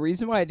 the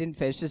reason why I didn't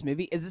finish this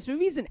movie is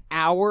an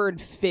hour and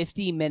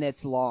 50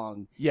 minutes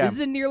long. Yeah. This is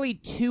a nearly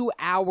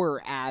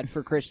 2-hour ad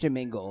for Christian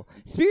Mingle.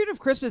 Spirit of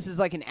Christmas is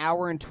like an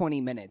hour and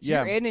 20 minutes.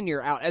 Yeah. You're in and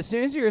you're out. As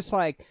soon as you're just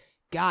like,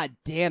 God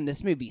damn,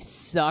 this movie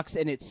sucks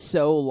and it's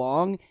so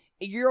long,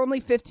 you're only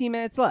 15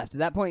 minutes left. At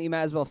that point, you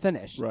might as well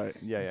finish. Right.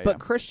 Yeah. But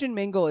Christian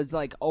Mingle is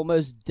like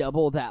almost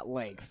double that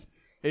length.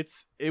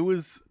 It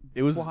was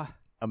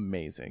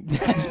amazing.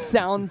 That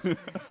sounds...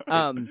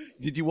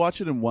 Did you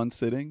watch it in one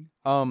sitting?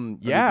 Yeah. Or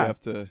did you have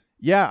to...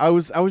 Yeah, I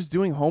was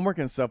doing homework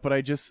and stuff, but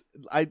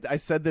I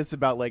said this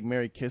about like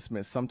Merry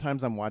Christmas.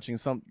 Sometimes I'm watching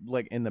some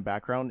like in the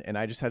background and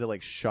I just had to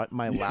like shut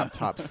my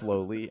laptop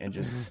slowly and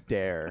just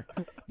stare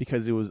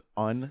because it was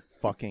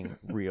unfucking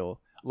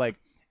real. Like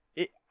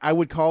I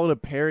would call it a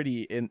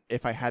parody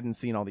if I hadn't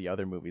seen all the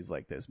other movies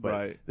like this,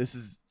 but this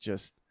is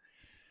just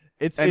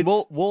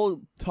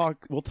we'll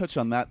touch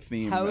on that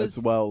theme as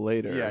well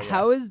later. Yeah.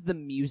 How is the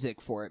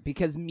music for it?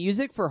 Because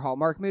music for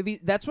Hallmark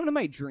movies, that's one of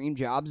my dream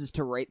jobs, is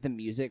to write the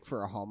music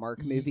for a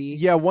Hallmark movie.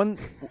 Yeah,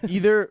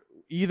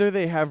 either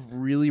they have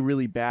really,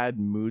 really bad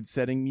mood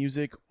setting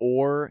music,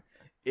 or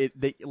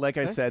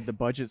I said, the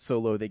budget's so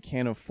low they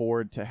can't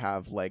afford to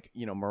have like,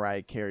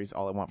 Mariah Carey's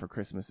All I Want for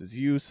Christmas Is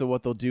You. So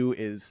what they'll do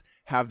is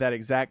have that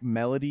exact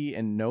melody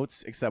and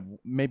notes, except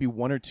maybe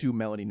one or two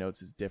melody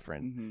notes is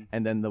different. Mm-hmm.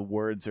 And then the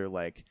words are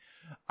like,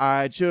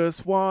 I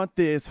just want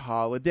this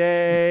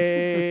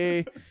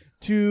holiday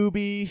to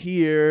be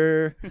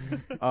here.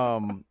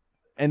 And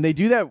they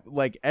do that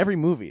like every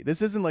movie.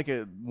 This isn't like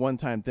a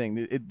one-time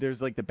thing.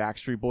 There's like the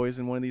Backstreet Boys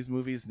in one of these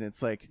movies, and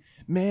it's like,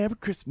 Merry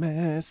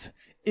Christmas,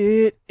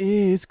 it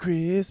is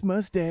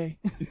Christmas Day.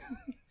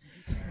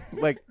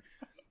 Like,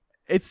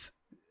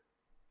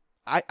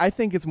 I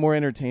think it's more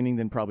entertaining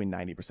than probably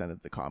 90%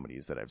 of the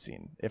comedies that I've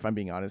seen, if I'm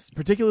being honest.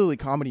 Particularly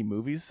comedy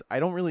movies.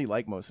 I don't really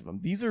like most of them.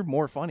 These are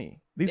more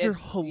funny. These are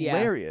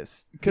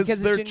hilarious.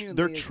 Because they're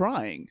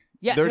trying.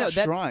 Yeah, they're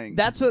trying.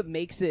 That's what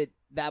makes it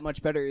that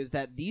much better, is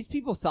that these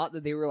people thought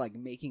that they were like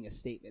making a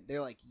statement. They're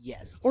like,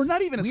 yes, or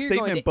not even a we're statement,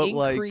 going to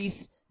but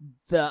increase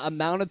the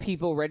amount of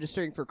people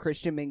registering for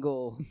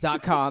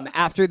ChristianMingle.com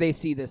after they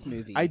see this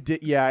movie. I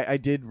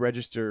did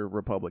register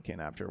Republican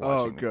after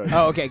watching. Oh, good.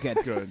 Oh, okay, good.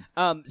 Good.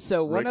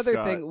 So one Rick other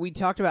Scott. thing we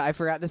talked about, I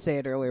forgot to say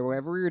it earlier.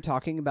 Whenever we were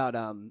talking about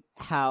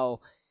how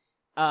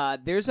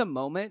there's a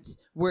moment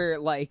where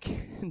like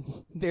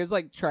there's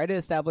like try to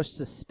establish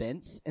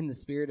suspense in the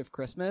spirit of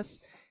Christmas,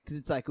 because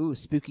it's like, ooh,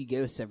 spooky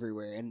ghosts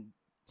everywhere, and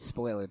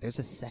spoiler, there's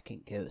a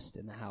second ghost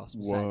in the house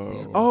besides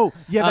Daniel. Oh,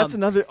 yeah, that's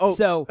another. Oh,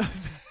 so,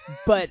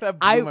 but That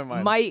blew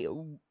my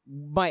mind.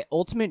 my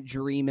ultimate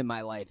dream in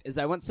my life is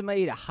I want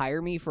somebody to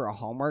hire me for a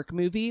Hallmark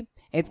movie, and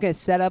it's gonna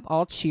set up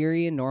all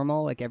cheery and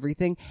normal, like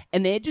everything,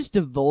 and then it just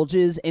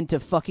divulges into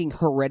fucking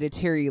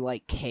Hereditary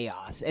like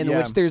chaos, in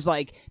which there's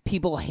like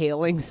people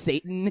hailing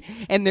Satan,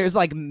 and there's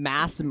like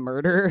mass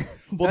murder.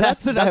 Well,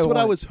 that's what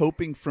I was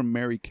hoping from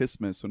Merry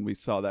Christmas when we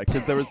saw that,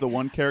 because there was the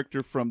one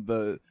character from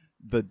the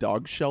the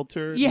dog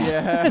shelter.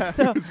 Yeah.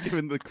 So He was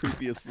giving the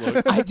creepiest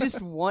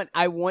looks.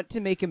 I want to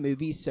make a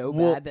movie so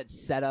Well- bad that's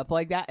set up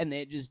like that, and then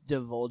it just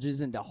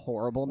divulges into Well,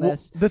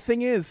 horribleness. the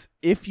thing is,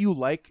 if you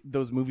like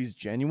those movies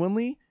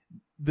genuinely,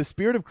 The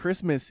Spirit of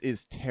Christmas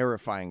is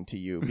terrifying to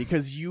you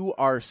because you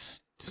are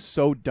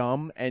so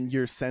dumb and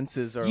your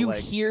senses are You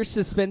like. hear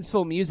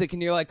suspenseful music,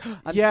 and you're like,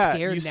 I'm Yeah,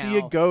 scared you now. see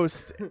a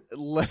ghost,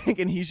 like,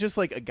 and he's just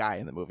like a guy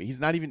in the movie. He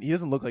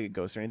doesn't look like a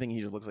ghost or anything. He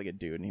just looks like a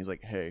dude, and he's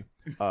like, "Hey,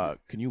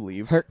 can you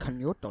leave?" Can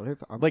you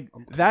deliver? Like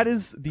that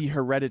is the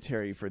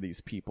hereditary for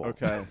these people.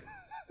 Okay.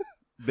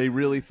 They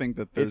really think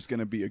that there's It's- going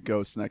to be a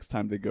ghost next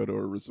time they go to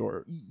a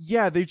resort.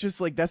 Yeah, they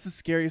just like that's the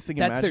scariest thing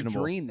That's their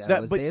imaginable. dream, though.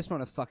 That- is but they just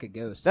want to fuck a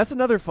ghost. that's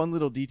another fun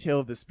little detail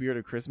of The Spirit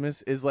of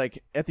Christmas is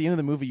like at the end of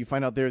the movie you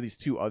find out there are these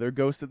two other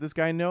ghosts that this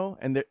guy know,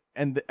 and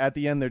at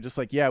the end they're just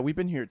like, yeah, we've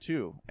been here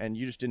too, and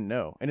you just didn't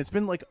know. And it's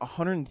been like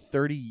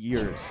 130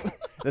 years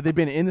that they've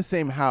been in the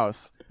same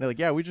house. They're like,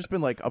 yeah, we've just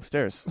been like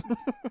upstairs.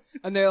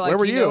 And they're like, Where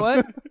were you know you?"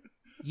 what?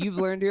 You've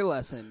learned your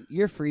lesson.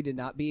 You're free to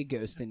not be a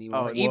ghost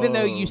anymore. Oh, Even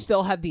though whoa. you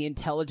still have the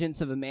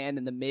intelligence of a man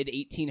in the mid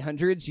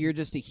 1800s, you're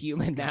just a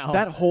human now.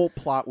 That whole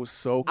plot was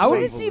so. I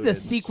want to see the convoluted.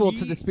 sequel to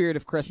He- The Spirit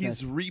of Christmas.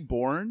 He's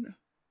reborn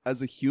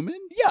as a human?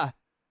 Yeah.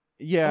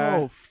 Yeah.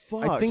 Oh,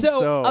 fuck. I think So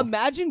so.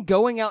 imagine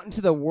going out into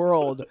the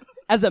world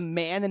as a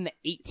man in the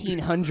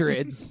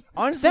 1800s.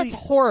 honestly, That's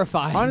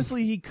horrifying.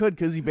 honestly, he could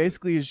because he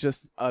basically is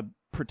just a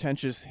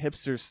pretentious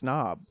hipster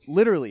snob.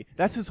 Literally,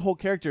 that's his whole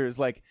character. Is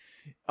like,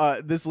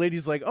 this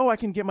lady's like, "Oh, I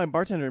can get my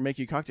bartender to make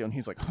you a cocktail," and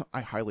he's like,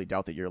 "I highly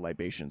doubt that your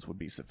libations would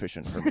be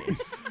sufficient for me."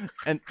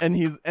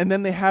 and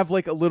then they have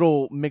like a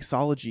little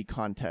mixology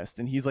contest,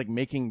 and he's like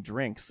making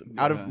drinks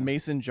out Yeah. of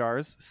mason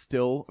jars.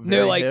 Still, They're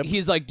very like, hip.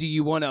 he's like, do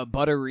you want a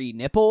buttery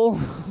nipple?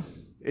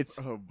 It's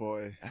Oh,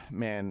 boy.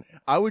 man.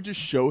 I would just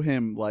show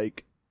him,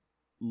 like,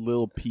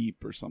 Lil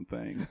Peep or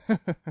something.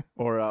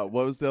 Or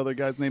what was the other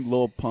guy's name?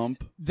 Lil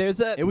Pump?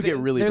 It would get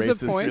really there's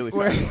racist a point really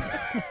where,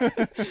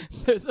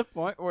 fast. There's a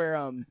point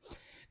where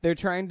they're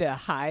trying to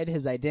hide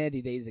his identity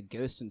that he's a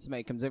ghost, and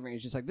somebody comes over and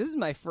he's just like, "This is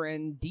my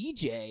friend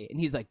DJ," and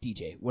he's like,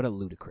 "DJ, what a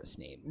ludicrous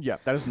name." Yeah,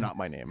 that is not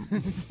my name.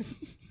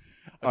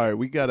 All right,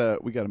 we gotta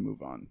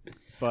move on.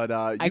 But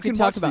you could can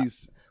talk watch about-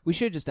 these. We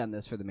should have just done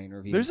this for the main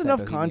review. There's instead enough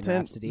of Bohemian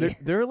content. Rhapsody.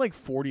 There are like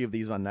 40 of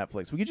these on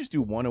Netflix. We could just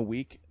do one a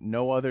week.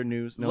 No other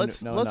news. No.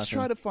 let's nothing.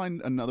 try to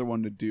find another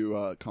one to do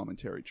a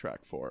commentary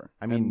track for.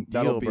 I mean, And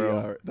that'll deal, be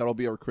bro. that'll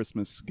be our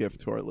Christmas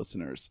gift to our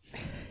listeners.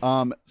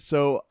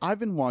 So I've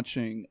been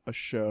watching a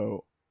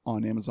show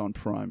on Amazon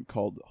Prime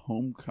called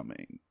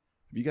Homecoming.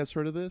 Have you guys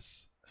heard of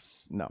this?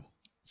 No.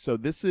 So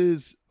this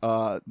is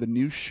the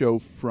new show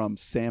from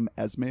Sam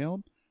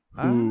Esmail,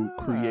 who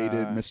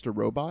created Mr.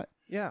 Robot.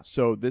 Yeah.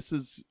 So this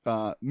is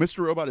Mr.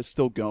 Robot is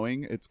still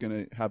going. It's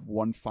going to have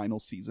one final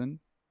season.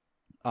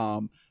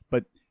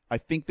 But I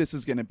think this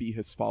is going to be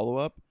his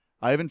follow-up.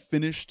 I haven't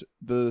finished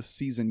the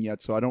season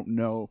yet, so I don't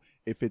know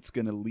if it's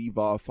going to leave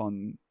off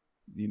on,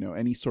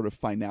 any sort of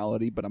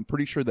finality, but I'm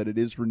pretty sure that it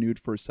is renewed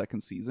for a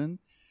second season.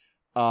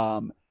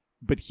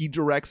 But he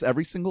directs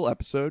every single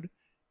episode,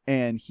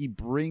 and he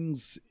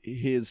brings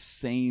his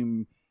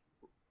same,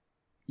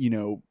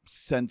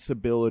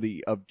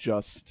 sensibility of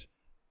just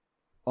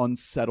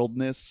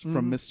unsettledness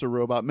from Mr.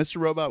 Robot. Mr.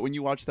 Robot, when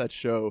you watch that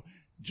show,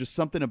 just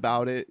something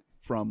about it,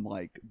 from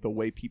like the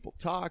way people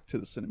talk to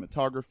the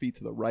cinematography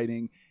to the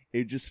writing,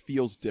 it just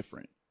feels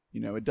different.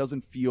 It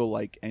doesn't feel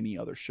like any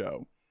other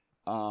show.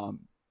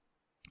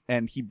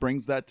 And he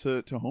brings that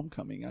to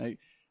Homecoming.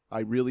 I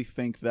really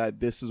think that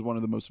this is one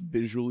of the most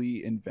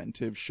visually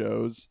inventive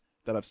shows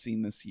that I've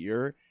seen this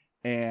year.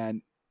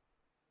 And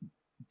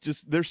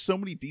just there's so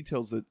many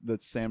details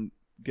that Sam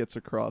gets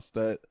across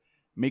that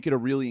make it a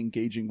really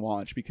engaging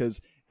watch, because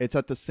it's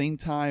at the same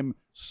time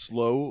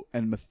slow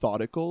and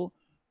methodical,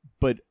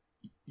 but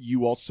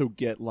you also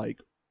get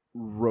like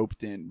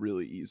roped in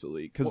really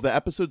easily because the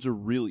episodes are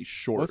really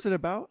short. What's it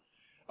about?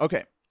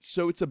 Okay,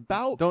 so it's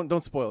about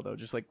Don't spoil though.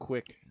 Just like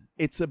quick.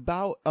 it's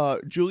about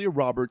Julia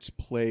Roberts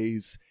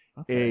plays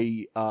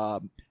a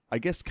I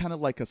guess kind of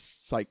like a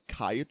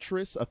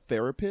psychiatrist, a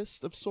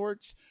therapist of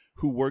sorts,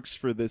 who works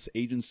for this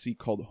agency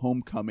called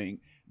Homecoming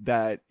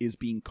that is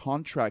being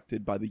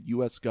contracted by the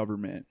U.S.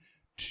 government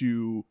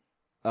to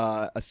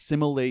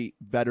assimilate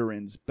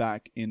veterans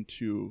back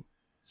into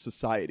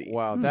society.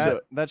 Wow, So-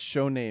 that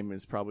show name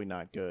is probably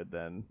not good.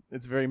 Then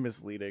it's very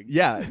misleading.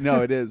 Yeah,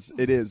 no, it is.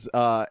 It is.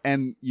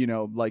 And,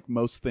 like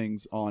most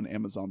things on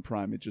Amazon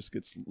Prime, it just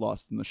gets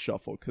lost in the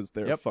shuffle because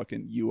their Yep.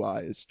 fucking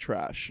UI is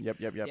trash. Yep.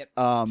 Yep.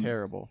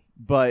 Terrible.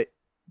 But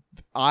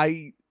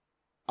I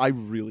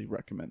really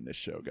recommend this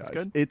show, guys.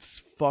 good?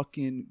 It's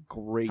fucking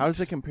great. How does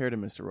it compare to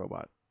Mr.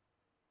 Robot?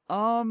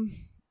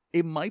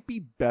 It might be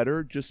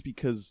better just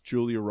because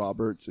Julia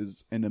Roberts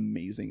is an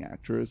amazing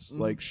actress.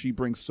 Like, she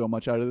brings so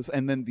much out of this.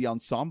 And then the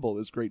ensemble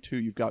is great, too.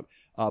 You've got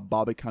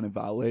Bobby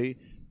Cannavale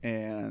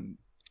and...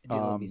 I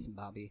do love me some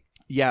Bobby.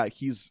 Yeah,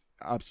 he's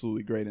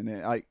absolutely great in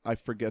it. I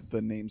forget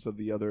the names of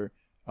the other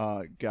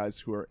guys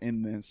who are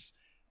in this.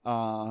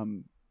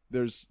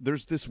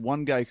 there's this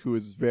one guy who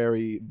is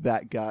very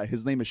that guy.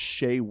 His name is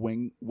Shea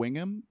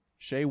Wingham.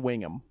 Shea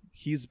Wingham.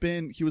 He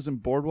was in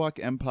Boardwalk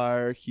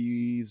Empire.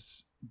 He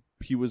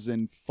was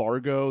in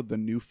Fargo, the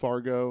new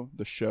Fargo,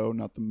 the show,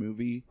 not the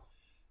movie.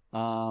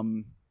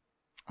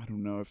 I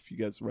don't know if you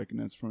guys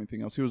recognize from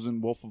anything else. He was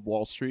in Wolf of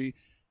Wall Street,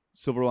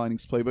 Silver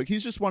Linings Playbook.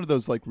 He's just one of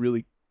those like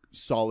really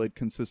solid,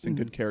 consistent,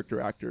 good character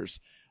actors.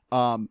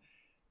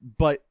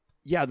 But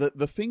yeah,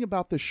 the thing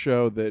about the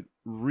show that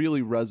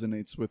really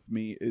resonates with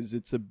me is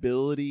its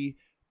ability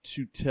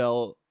to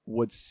tell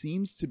what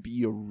seems to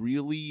be a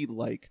really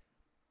like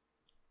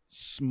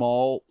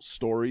small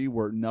story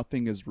where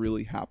nothing is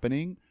really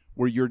happening,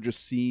 where you're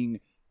just seeing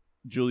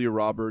Julia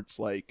Roberts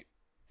like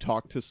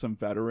talk to some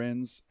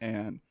veterans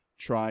and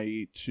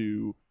try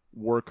to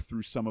work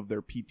through some of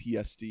their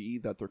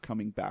PTSD that they're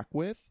coming back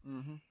with.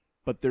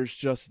 But there's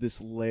just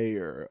this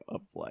layer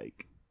of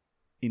like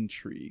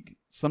intrigue.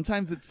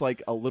 Sometimes it's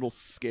like a little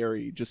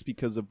scary just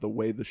because of the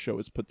way the show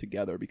is put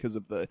together, because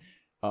of the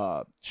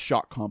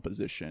shot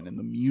composition and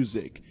the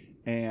music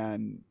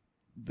and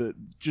the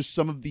just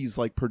some of these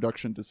like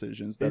production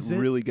decisions that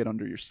really get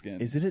under your skin.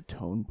 Is it a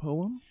tone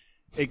poem?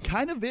 It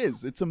kind of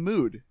is. It's a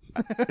mood.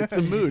 It's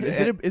a mood. Is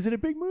it a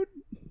big mood?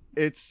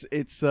 It's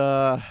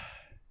a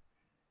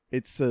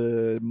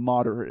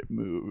moderate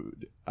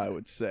mood, I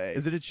would say.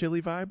 Is it a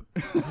chilly vibe?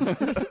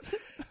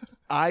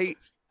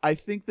 I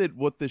think that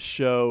what the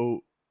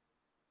show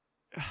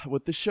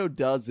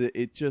does,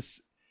 it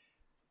just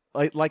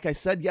like I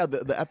said, yeah,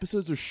 the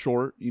episodes are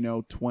short,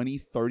 20,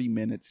 30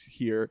 minutes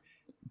here,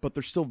 but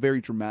they're still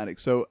very dramatic.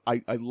 So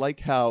I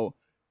like how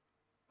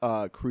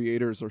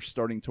creators are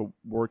starting to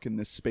work in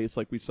this space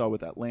like we saw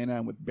with Atlanta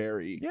and with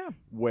Barry. Yeah.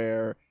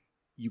 Where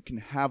you can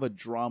have a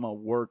drama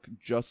work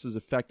just as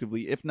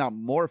effectively, if not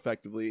more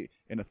effectively,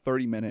 in a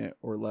 30-minute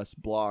or less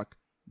block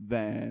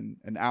than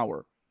an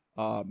hour.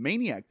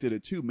 Maniac did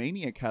it too.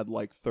 Maniac had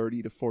like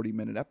 30 to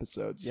 40-minute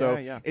episodes. So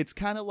it's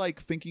kind of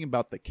like thinking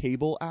about the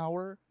cable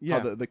hour. Yeah.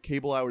 How the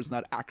cable hour is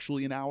not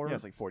actually an hour. Yeah,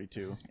 it's like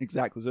 42.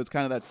 Exactly. So it's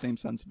kind of that same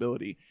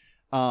sensibility.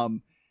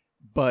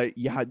 But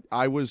yeah,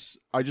 I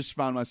just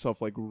found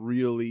myself like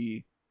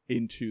really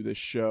into this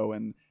show,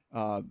 and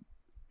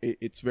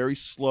it's very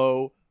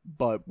slow,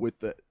 but with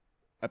the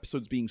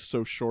episodes being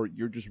so short,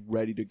 you're just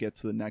ready to get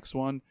to the next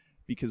one,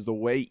 because the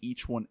way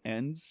each one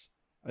ends,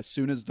 as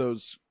soon as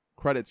those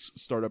credits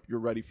start up, you're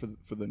ready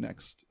for the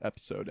next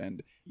episode.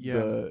 And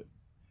the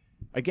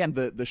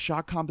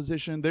shot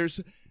composition, there's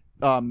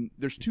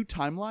two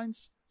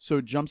timelines, so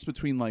it jumps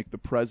between like the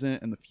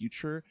present and the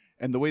future,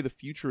 and the way the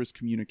future is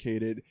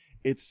communicated,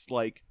 it's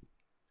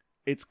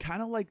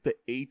kind of like the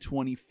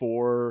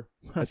A24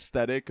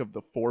 aesthetic of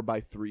the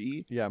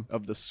 4x3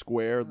 of the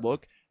square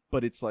look,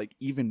 but it's like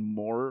even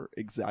more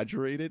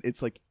exaggerated.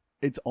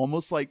 It's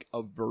almost like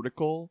a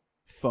vertical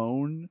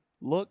phone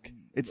look.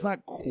 It's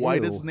not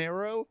quite as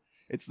narrow.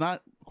 It's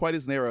not quite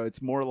as narrow.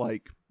 It's more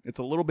like it's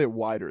a little bit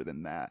wider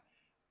than that.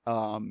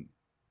 And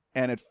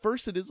at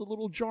first it is a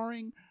little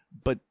jarring,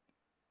 but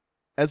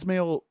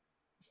Esmail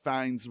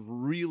finds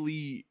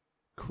really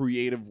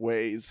creative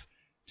ways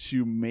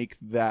to make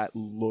that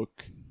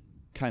look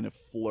kind of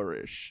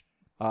flourish.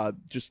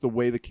 Just the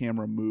way the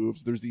camera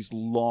moves. There's these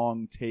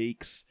long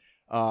takes.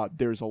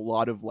 There's a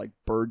lot of like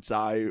bird's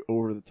eye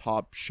over the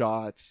top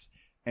shots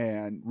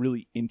and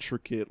really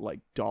intricate like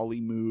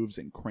dolly moves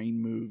and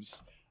crane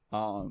moves.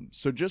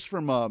 So just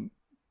from a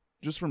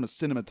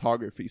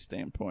cinematography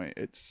standpoint,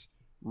 it's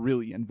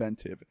really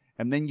inventive.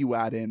 And then you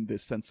add in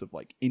this sense of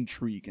like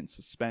intrigue and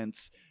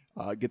suspense.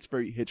 It gets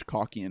very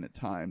Hitchcockian at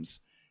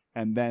times.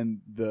 And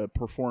then the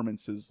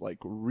performance is like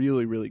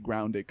really, really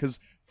grounded. Because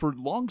for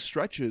long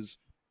stretches,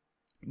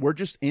 we're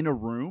just in a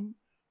room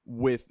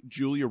with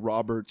Julia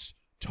Roberts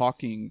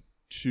talking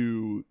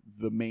to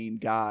the main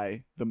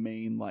guy, the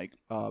main like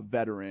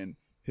veteran.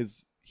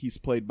 He's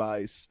played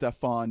by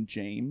Stephan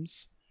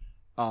James,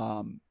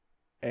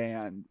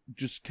 and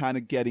just kind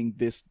of getting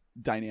this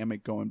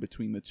dynamic going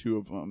between the two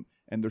of them.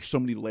 And there's so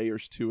many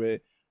layers to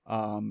it.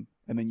 And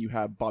then you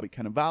have Bobby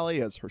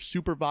Cannavale as her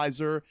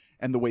supervisor,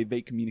 and the way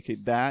they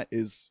communicate that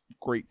is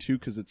great too,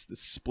 because it's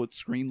this split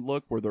screen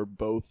look where they're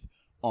both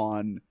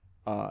on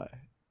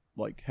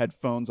like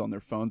headphones on their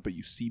phones, but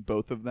you see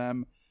both of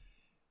them.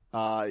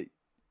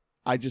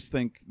 I just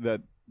think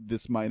that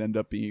this might end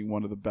up being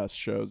one of the best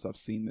shows I've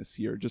seen this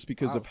year, just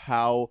because of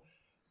how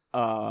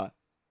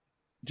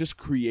just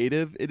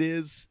creative it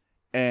is,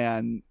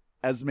 and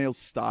Esmail's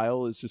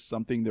style is just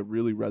something that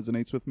really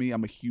resonates with me.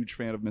 I'm a huge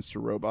fan of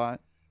Mr. Robot,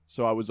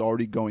 so I was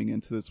already going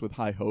into this with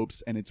high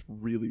hopes, and it's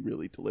really,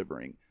 really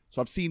delivering. So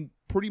I've seen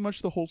pretty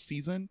much the whole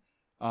season.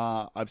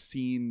 I've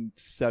seen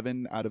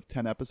 7 out of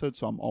 10 episodes,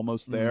 so I'm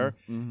almost there.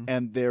 Mm-hmm.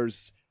 And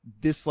there's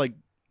this like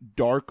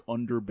dark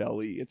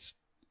underbelly. It's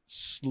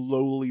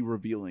slowly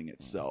revealing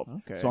itself.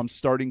 Okay. So I'm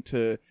starting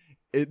to...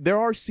 there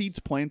are seeds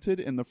planted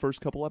in the first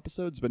couple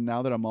episodes, but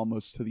now that I'm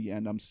almost to the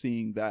end, I'm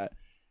seeing that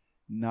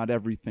not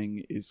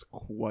everything is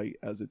quite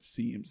as it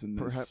seems in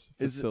this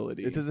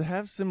facility. Does it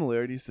have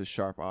similarities to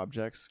Sharp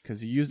Objects?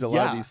 Because you used a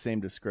lot of these same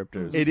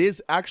descriptors. It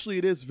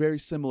is very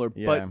similar.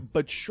 Yeah.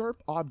 But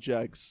Sharp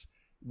Objects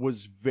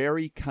was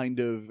very kind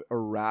of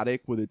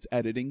erratic with its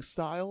editing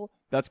style.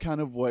 That's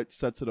kind of what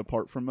sets it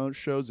apart from most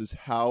shows, is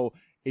how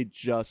it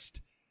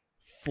just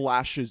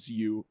flashes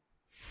you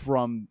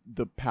from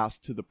the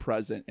past to the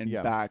present and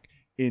back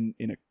in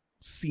a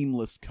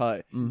seamless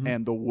cut,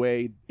 and the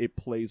way it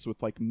plays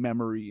with like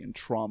memory and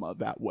trauma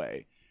that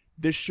way.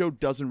 This show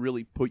doesn't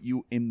really put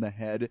you in the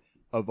head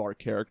of our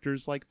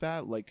characters like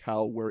that, like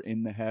how we're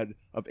in the head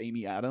of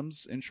Amy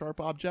Adams in Sharp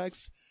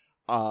Objects.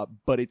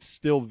 But it's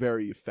still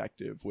very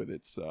effective with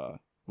its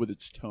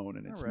tone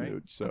and its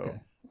mood. So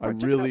I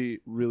really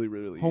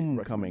Homecoming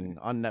recommend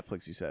it. on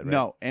Netflix, you said, right?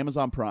 No,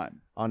 Amazon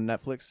Prime. On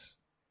Netflix?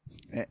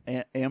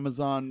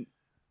 Amazon.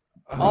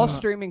 All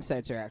streaming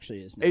sites are actually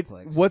is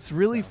Netflix. What's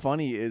really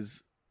funny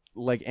is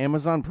like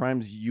Amazon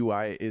Prime's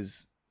UI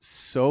is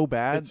so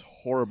bad. It's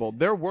horrible.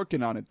 They're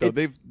working on it though.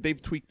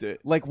 They've tweaked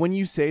it. Like when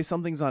you say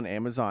something's on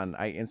Amazon,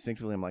 I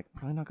instinctively am like,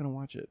 probably not gonna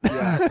watch it.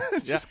 Yeah,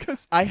 just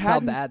because I how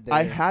hadn't bad their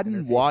I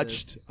hadn't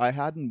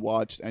interface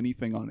watched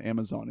anything on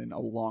Amazon in a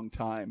long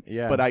time.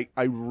 Yeah. But I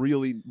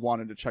really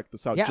wanted to check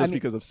this out Yeah, just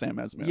because of Sam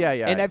Esmail. Yeah,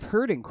 yeah. And I've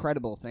heard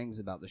incredible things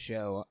about the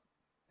show.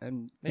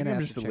 Maybe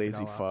I'm just a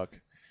lazy fuck.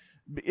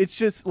 It's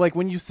just like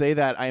when you say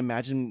that, I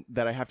imagine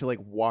that I have to like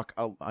walk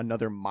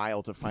another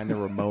mile to find the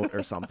remote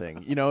or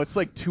something. You know, it's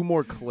like 2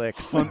 more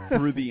clicks Hunt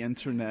through the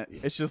internet.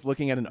 It's just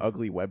looking at an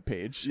ugly web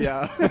page.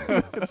 Yeah.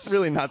 It's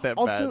really not that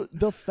Also, bad.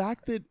 the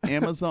fact that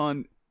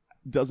Amazon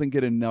doesn't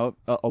get enough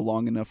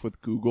along enough with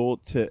Google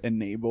to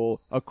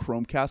enable a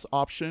Chromecast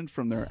option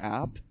from their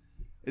app,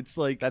 it's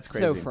like That's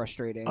crazy. So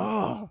frustrating.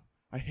 oh,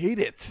 I hate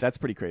it. That's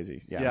pretty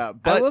crazy. Yeah. Yeah,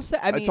 but I will say,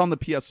 I mean, it's on the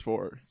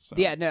PS4. So.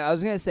 Yeah, no, I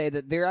was gonna say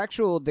that their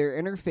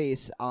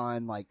interface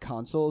on like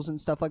consoles and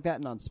stuff like that,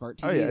 and on smart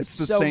TVs, Oh yeah, it's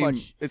the so same.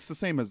 much. It's the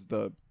same as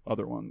the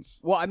other ones.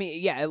 Well, I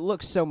mean, yeah, it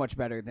looks so much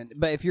better than.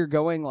 But if you're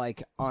going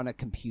like on a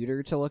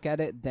computer to look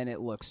at it, then it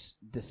looks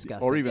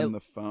disgusting. Or even It- the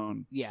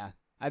phone. Yeah,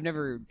 I've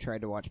never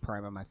tried to watch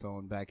Prime on my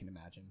phone, but I can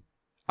imagine.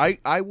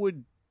 I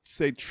would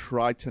say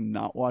try to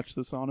not watch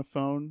this on a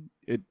phone.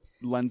 It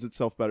lends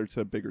itself better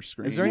to a bigger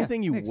screen. Is there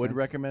anything you would makes sense.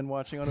 recommend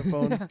watching on a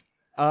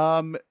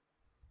phone?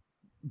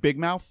 Big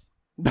Mouth,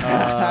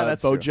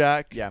 That's true.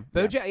 BoJack. Yeah.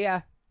 BoJack,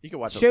 yeah, You can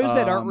watch shows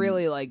that aren't um,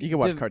 really like You can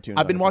watch div- cartoons.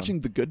 I've on been a phone.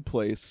 watching The Good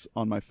Place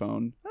on my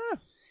phone,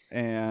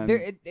 and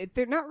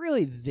They're not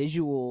really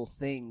visual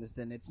things.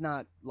 Then it's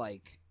not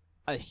like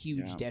a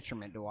huge Yeah.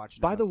 detriment to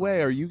watch. by the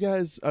way, are you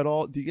guys at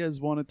all? Do you guys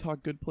want to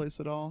talk Good Place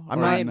at all? I'm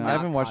Or not, am I not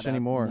haven't watched caught any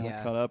up. more. Not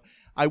Yeah. caught up.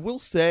 I will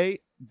say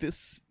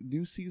this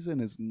new season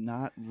is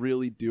not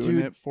really doing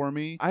Dude, it for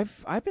me.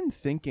 I've been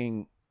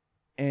thinking,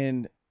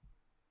 and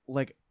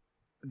like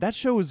that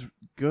show is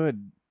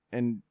good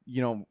and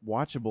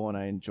watchable, and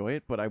I enjoy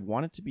it, but I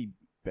want it to be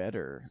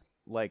better.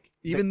 Like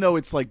Even though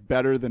it's like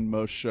better than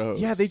most shows.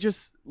 yeah, they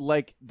just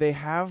like they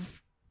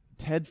have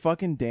Ted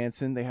fucking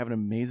Danson. They have an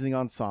amazing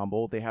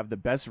ensemble. They have the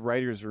best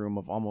writers' room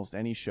of almost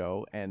any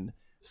show, and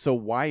so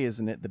why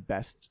isn't it the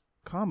best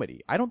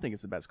comedy? I don't think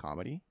it's the best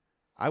comedy.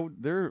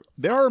 there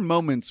are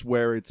moments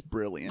where it's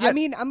brilliant. I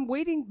mean, I'm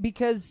waiting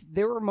because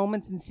there were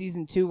moments in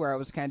season 2 where I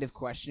was kind of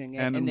questioning it,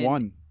 and in then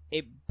one.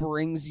 it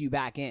brings you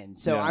back in.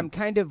 So Yeah. I'm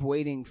kind of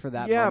waiting for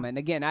that Yeah. moment.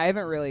 Again, I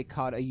haven't really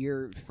caught a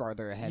year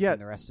farther ahead Yeah, than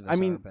the rest of us. I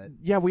mean, are, but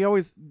yeah,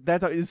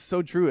 that is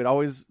so true. It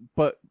always,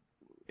 but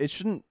it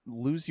shouldn't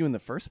lose you in the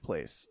first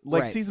place.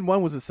 Like Right. season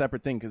 1 was a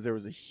separate thing because there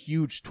was a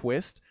huge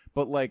twist,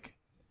 but like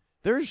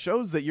there are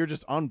shows that you're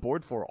just on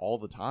board for all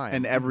the time,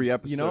 And every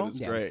episode is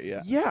Yeah. great.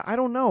 Yeah. Yeah, I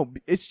don't know.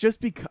 It's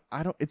just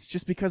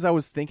because I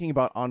was thinking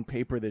about on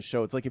paper this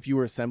show. It's like if you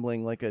were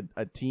assembling like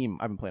a team.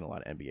 I've been playing a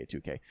lot of NBA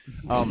 2K.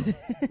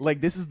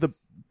 Like this is the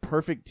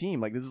perfect team.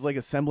 Like this is like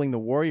assembling the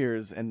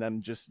Warriors and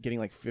them just getting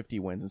like 50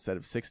 wins instead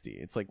of 60.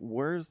 It's like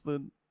where's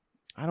the?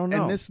 I don't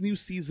know. And this new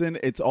season,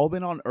 it's all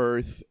been on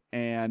Earth,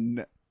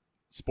 and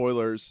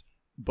spoilers,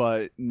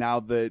 but now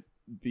that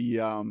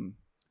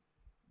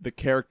the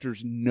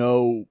characters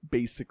know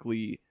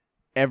basically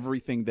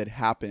everything that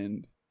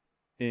happened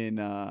in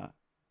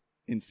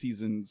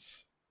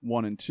seasons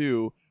 1 and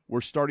 2,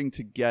 we're starting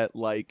to get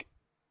like,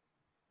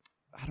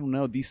 I don't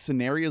know, these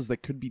scenarios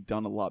that could be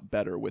done a lot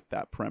better with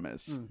that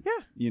premise.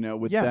 Yeah.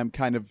 With Yeah. them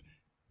kind of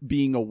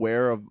being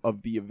aware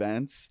of the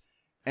events.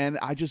 And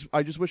I just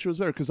wish it was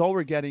better, because all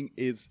we're getting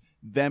is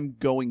them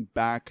going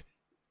back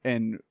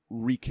and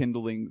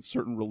rekindling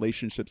certain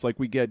relationships. Like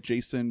we get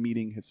Jason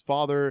meeting his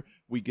father,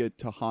 we get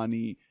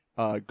Tahani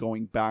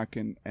going back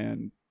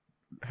and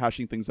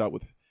hashing things out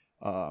with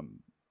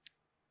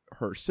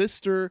her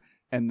sister,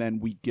 and then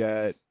we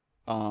get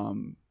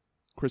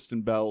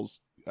Kristen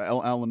Bell's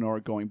Eleanor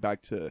going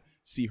back to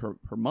see her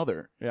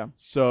mother. Yeah.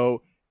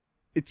 So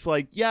it's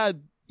like, yeah,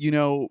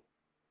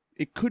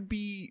 it could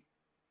be.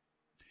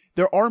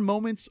 There are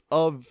moments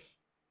of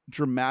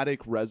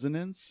dramatic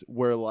resonance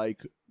where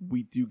like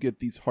we do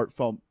get these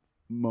heartfelt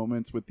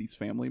moments with these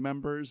family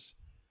members,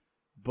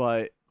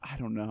 but I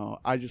don't know.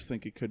 I just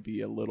think it could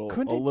be a little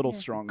Couldn't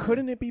stronger.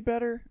 Couldn't it be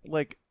better?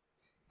 Like,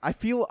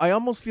 I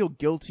almost feel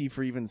guilty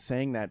for even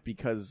saying that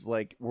because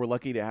like we're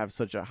lucky to have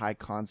such a high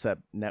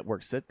concept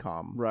network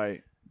sitcom,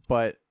 Right.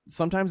 but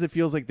sometimes it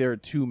feels like there are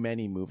too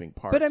many moving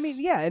parts. But I mean,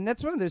 yeah, and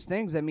that's one of those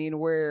things. I mean,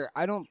 where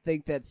I don't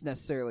think that's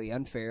necessarily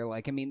unfair.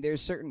 Like, I mean,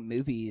 there's certain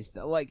movies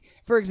that, like,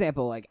 for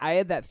example, like I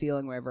had that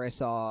feeling whenever I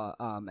saw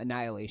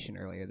Annihilation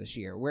earlier this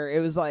year, where it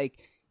was like,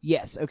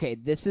 yes, okay,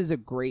 this is a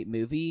great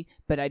movie,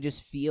 but I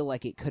just feel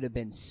like it could have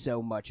been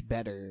so much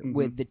better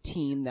with the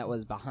team that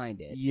was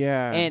behind it.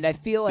 Yeah, And I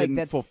feel like Didn't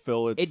that's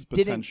fulfill its it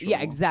didn't. potential.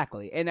 Yeah,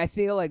 exactly. And I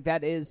feel like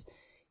that is,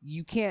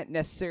 you can't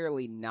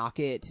necessarily knock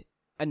it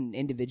on an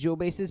individual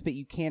basis, but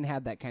you can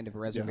have that kind of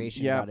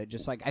reservation Yeah. about it.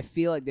 Just like I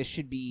feel like this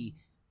should be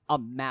a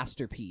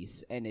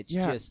masterpiece, and it's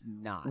Yeah. just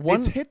not.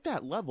 One- It's hit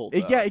that level. Though.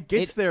 it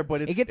gets It- there,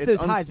 but it's it gets it's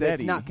those highs, but it's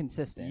unsteady. not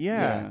consistent.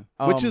 Yeah,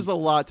 Which is a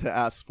lot to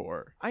ask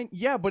for.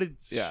 but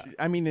it's Yeah.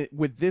 I mean,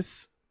 with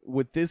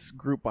this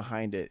group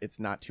behind it, it's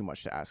not too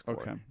much to ask for.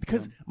 Okay.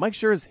 Because Mike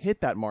Schur has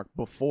hit that mark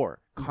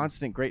before.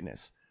 Constant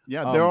greatness.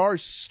 Yeah, there are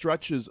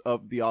stretches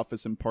of The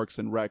Office and Parks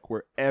and Rec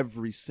where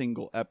every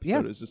single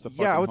episode is just a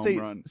fucking Yeah, I would home say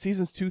run.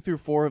 seasons 2 through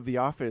 4 of The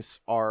Office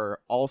are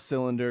all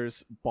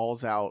cylinders,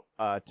 balls out,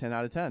 10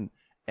 out of 10.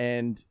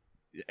 And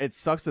it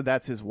sucks that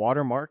that's his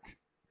watermark.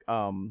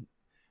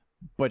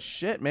 But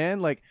shit,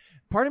 man, like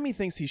part of me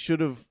thinks he should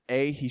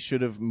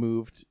have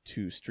moved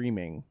to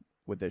streaming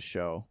with this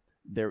show.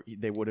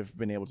 They would have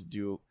been able to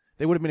do.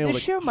 They would have been able The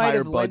to. show might higher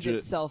have lent budget.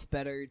 itself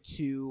better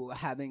to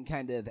having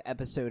kind of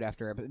episode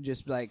after episode,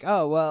 just like,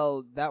 oh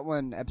well, that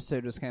one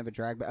episode was kind of a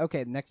drag, but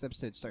okay, the next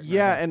episode starts.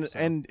 Yeah,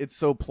 and it's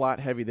so plot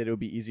heavy that it would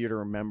be easier to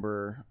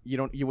remember. You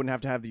wouldn't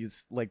have to have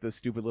these like the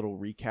stupid little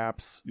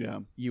recaps. Yeah.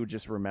 You would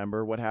just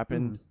remember what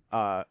happened.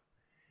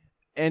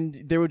 And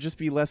there would just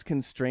be less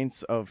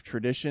constraints of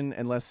tradition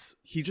and less.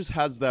 He just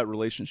has that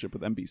relationship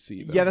with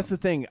NBC. Though. Yeah, that's the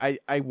thing.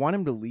 I want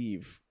him to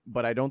leave,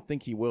 but I don't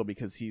think he will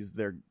because he's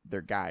their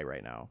guy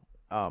right now.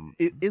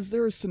 Is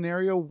there a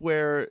scenario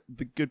where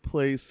The Good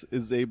Place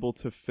is able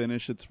to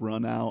finish its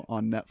run out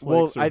on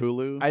Netflix or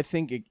Hulu? I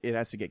think it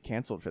has to get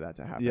canceled for that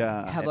to happen.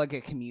 Yeah. have like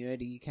a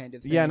community kind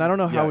of thing. Yeah, and I don't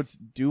know how Yeah. it's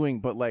doing,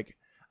 but like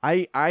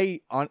I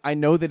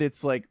know that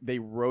it's like they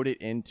wrote it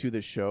into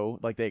the show,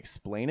 like they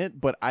explain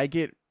it, but I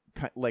get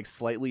like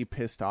slightly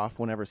pissed off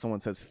whenever someone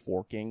says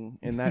forking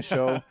in that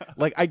show.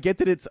 Like I get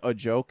that it's a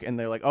joke and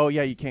they're like, "Oh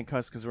yeah, you can't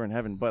cuss because we're in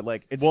heaven," but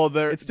like it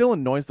still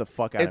annoys the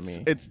fuck out of me.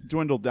 It's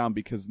dwindled down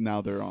because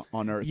now they're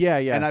on Earth. Yeah.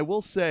 And I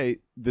will say,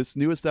 this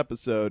newest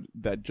episode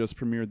that just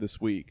premiered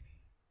this week,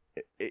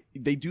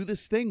 they do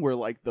this thing where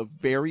like the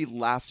very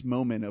last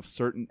moment of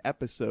certain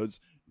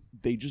episodes,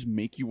 they just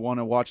make you want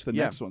to watch the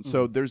next one.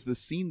 So there's this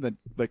scene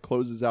that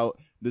closes out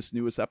this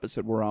newest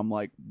episode where I'm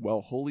like,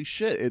 well, holy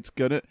shit, it's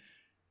gonna.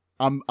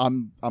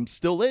 I'm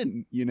still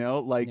in,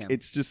 like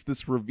it's just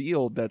this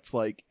reveal that's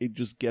like it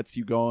just gets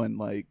you going,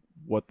 like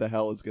what the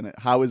hell is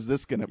how is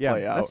this gonna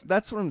play out?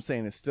 That's what I'm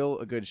saying. It's still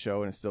a good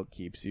show and it still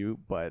keeps you,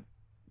 but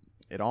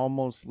it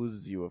almost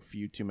loses you a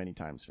few too many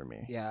times for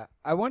me. Yeah,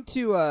 I want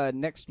to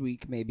next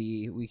week.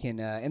 Maybe we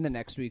can in the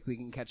next week we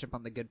can catch up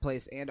on The Good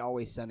Place and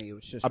Always Sunny,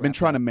 which just I've been wrapped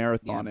trying to up.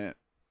 marathon it.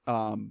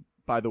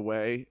 By the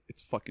way,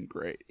 it's fucking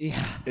great.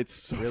 Yeah, It's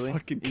so Really?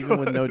 fucking good. Even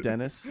with no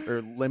Dennis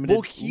or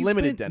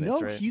limited Dennis,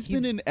 no, right? he's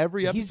been in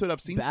every he's episode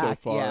I've seen so back,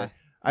 far. yeah.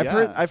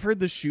 I've heard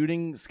the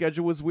shooting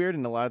schedule was weird,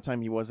 and a lot of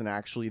time he wasn't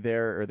actually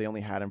there, or they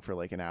only had him for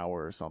like an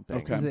hour or something.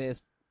 Okay. They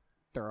just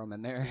throw him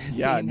in there.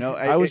 Yeah, Scene. no,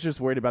 I was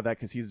just worried about that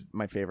because he's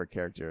my favorite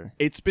character.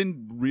 it's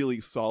been really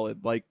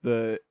solid. Like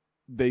they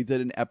did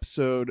an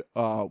episode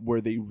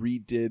where they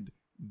redid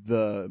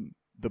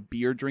the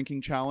beer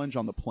drinking challenge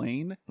on the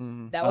plane.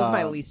 That was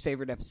my Uh, least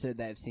favorite episode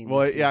that I've seen.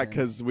 Well, this yeah, season.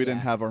 because we didn't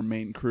Yeah. have our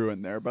main crew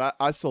in there, but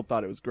I still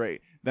thought it was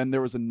great. Then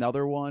there was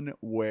another one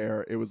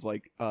where it was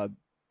like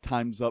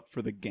time's up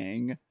for the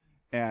gang,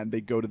 and they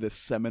go to this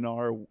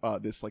seminar,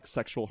 this like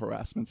sexual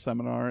harassment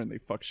seminar, and they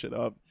fuck shit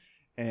up.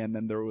 And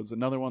then there was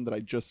another one that I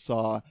just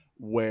saw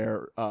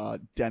where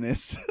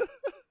Dennis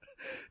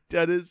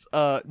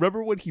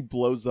remember when he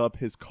blows up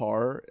his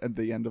car at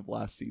the end of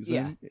last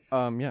season?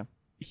 Yeah.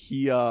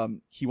 He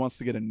wants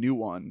to get a new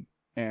one,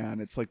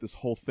 and it's like this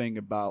whole thing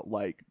about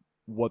like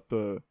what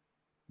the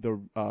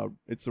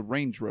it's a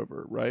Range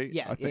Rover, right?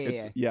 Yeah, I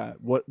think yeah.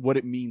 what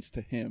it means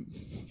to him,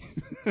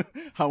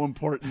 how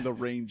important the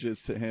range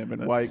is to him,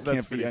 and why it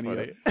That's can't be pretty any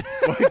funny.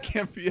 why it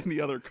can't be any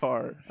other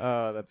car.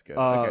 Oh, that's good.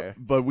 Okay.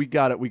 But we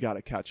got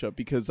to catch up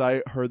because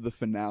I heard the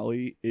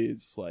finale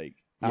is like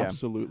Yeah.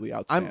 absolutely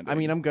outstanding.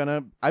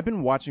 I've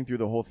been watching through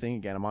the whole thing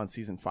again. I'm on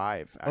season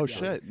 5. Oh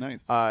actually. shit,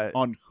 nice.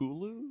 On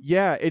Hulu?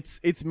 Yeah,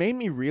 it's made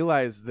me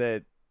realize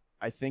that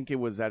I think it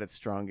was at its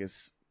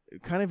strongest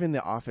kind of in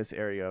the Office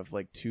area of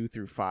like 2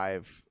 through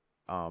 5.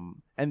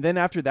 And then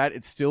after that,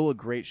 it's still a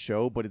great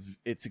show, but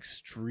it's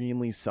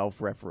extremely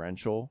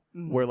self-referential,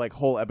 where like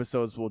whole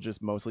episodes will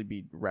just mostly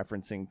be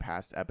referencing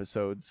past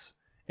episodes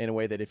in a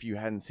way that if you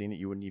hadn't seen it,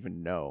 you wouldn't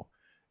even know.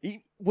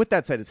 with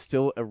that said, it's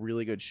still a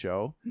really good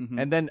show. Mhm.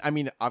 And then, I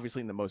mean, obviously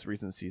in the most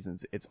recent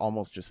seasons, it's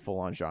almost just full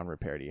on genre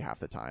parody half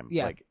the time.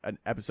 Yeah. Like an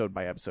episode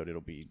by episode,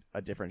 it'll be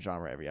a different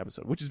genre every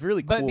episode, which is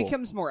really But cool. it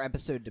becomes more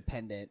episode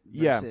dependent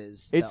Yeah,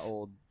 versus it's- the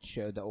old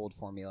show, the old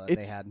formula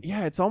it's they had.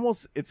 yeah, it's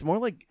almost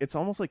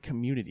like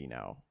Community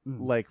now.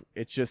 Mm. Like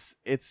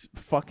it's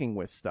fucking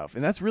with stuff,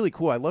 and that's really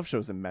cool. I love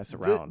shows that mess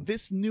around.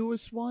 This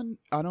newest one,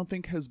 I don't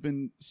think has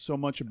been so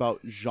much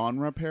about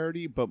genre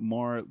parody, but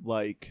more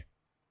like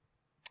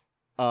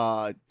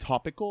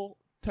topical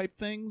type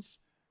things.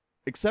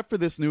 Except for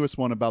this newest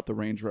one about the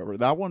Range Rover,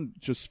 that one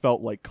just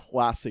felt like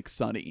classic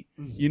Sunny.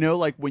 You know,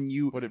 like when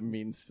you What it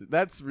means,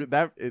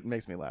 that it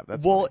makes me laugh.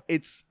 That's well,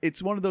 funny.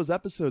 it's one of those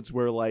episodes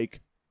where like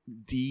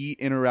Dee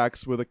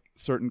interacts with a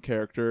certain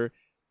character,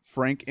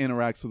 Frank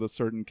interacts with a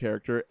certain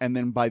character, and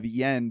then by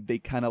the end they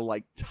kind of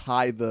like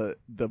tie the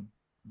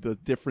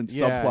different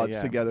Yeah, subplots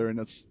yeah. together in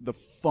the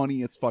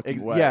funniest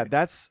fucking way. Yeah,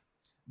 that's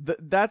the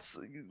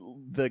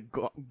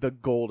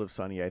gold of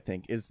Sunny. I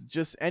think is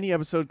just any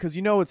episode, because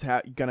you know it's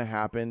gonna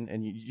happen,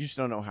 and you just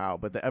don't know how.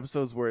 But the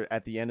episodes where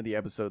at the end of the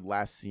episode,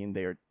 last scene,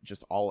 they are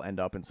just all end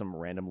up in some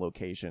random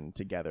location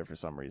together for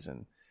some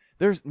reason.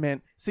 There's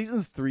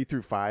seasons 3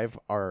 through 5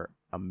 are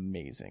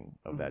amazing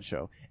of that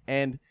show,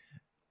 and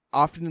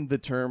often the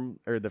term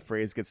or the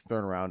phrase gets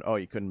thrown around. Oh,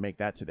 you couldn't make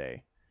that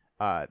today.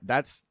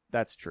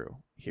 That's true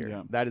here.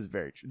 Yeah. That is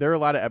very true. There are a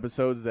lot of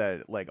episodes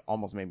that like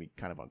almost made me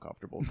kind of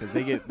uncomfortable because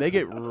they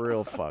get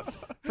real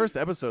fucked. First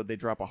episode, they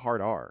drop a hard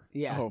R.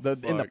 Yeah. Oh,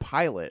 In the fuck.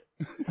 pilot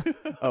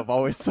of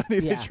Always Sunny,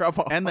 Yeah. they drop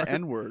a and hard. the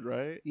N word,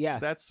 right? Yeah.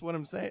 That's what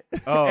I'm saying.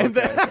 Oh, And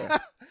okay, then- okay.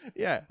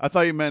 yeah. I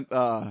thought you meant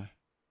retarded.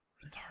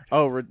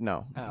 Oh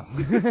no. Oh.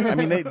 I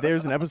mean,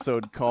 there's an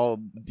episode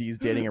called "Dee's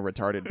dating a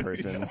retarded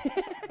person,"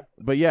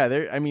 but yeah,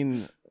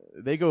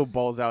 they go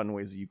balls out in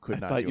ways that you could I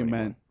not. thought do you anymore.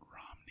 meant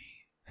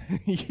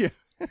Romney. Yeah.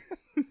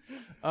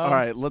 All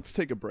right, let's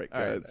take a break,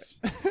 all right, guys.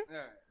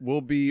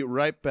 We'll be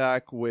right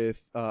back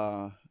with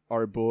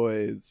our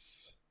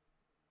boys.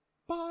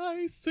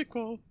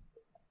 Bicycle.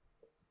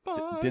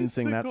 Didn't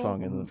sing that Bicycle.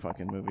 song in the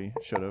fucking movie.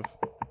 Should have.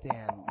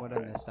 Damn, what a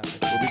missed We'll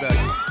opportunity. be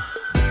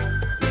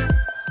back.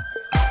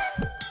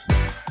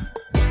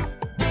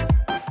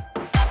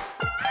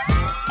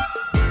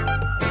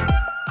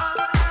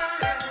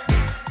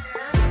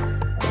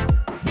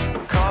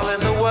 Calling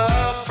the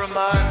world from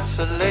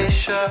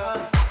isolation.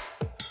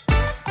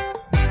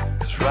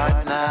 'Cause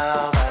right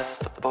now that's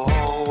the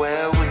ball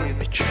where we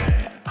be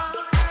trained.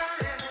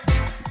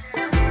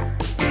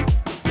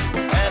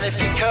 And if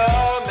you're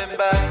coming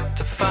back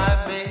to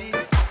find me,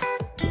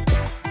 you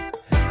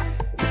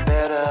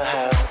better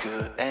have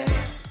good aim.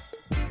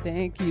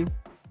 Thank you.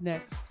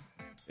 Next.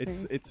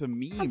 It's a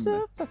meme. I'm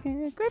so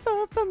fucking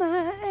grateful for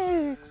my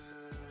ex.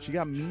 She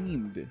got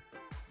memed.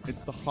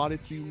 It's the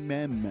hottest new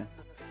meme.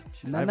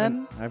 I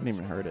haven't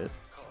even heard it.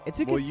 It's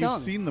a Well, good you've song.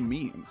 seen the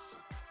memes.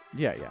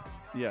 Yeah.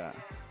 Yeah.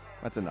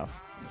 That's enough.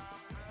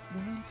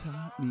 One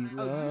taught me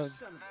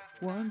love.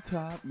 One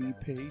taught me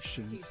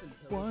patience.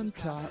 One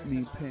taught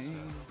me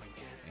pain.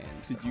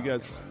 Did you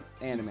guys-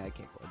 Anime I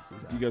can't go and see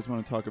Do you guys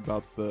want to talk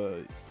about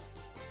the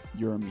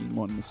 "You're a Mean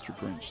One, Mr.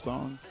 Grinch"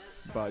 song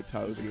by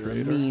Tyler the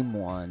Creator? meme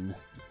one?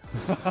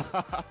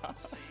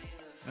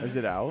 Is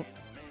it out?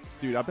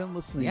 Dude, I've been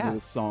listening Yeah. to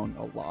this song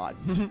a lot.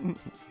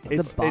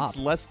 It's a bop. it's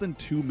less than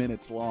 2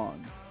 minutes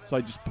long, so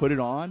I just put it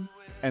on,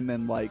 and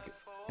then like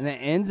And then it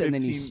ends, and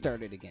then you 15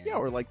 start it again.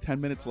 or like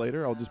 10 minutes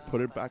later, I'll just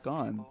put it back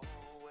on.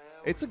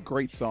 It's a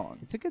great song.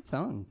 It's a good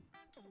song.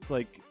 It's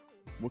like,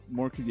 what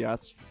more could you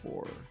ask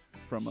for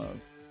from a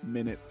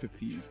minute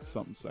 50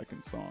 something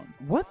second song?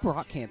 What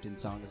Brockhampton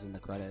song is in the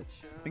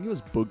credits? I think it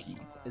was Boogie.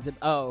 Is it?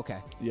 Oh, okay.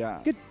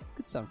 Yeah. Good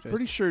song choice.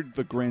 Pretty sure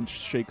the Grinch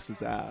shakes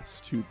his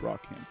ass to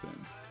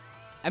Brockhampton.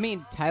 I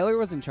mean, Tyler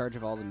was in charge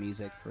of all the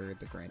music for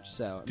The Grinch,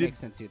 so it Did- makes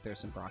sense that there's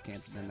some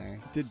Brockhampton in there.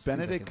 Did Seems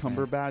Benedict like a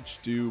fan.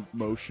 Cumberbatch do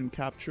motion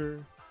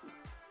capture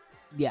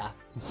Yeah.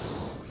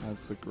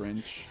 as the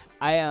Grinch?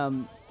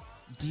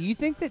 Do you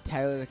think that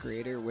Tyler the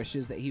Creator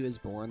wishes that he was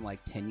born like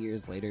 10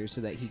 years later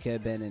so that he could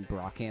have been in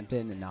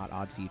Brockhampton and not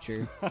Odd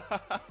Future?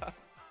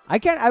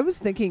 I was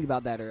thinking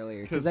about that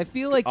earlier because I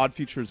feel like Odd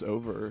Future's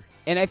over.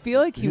 And I feel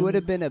like he would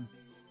have been a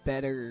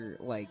better,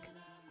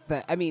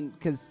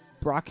 because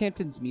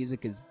Brockhampton's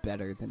music is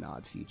better than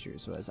Odd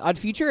Future's was. Odd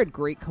Future had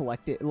great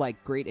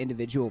great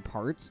individual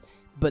parts,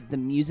 but the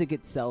music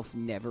itself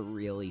never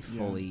really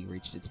fully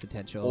reached its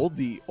potential.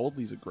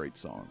 Oldie's a great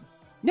song.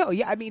 No,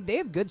 yeah, I mean, they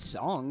have good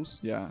songs,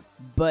 Yeah.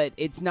 but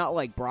it's not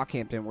like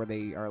Brockhampton where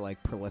they are,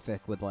 like,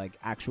 prolific with, like,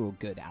 actual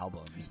good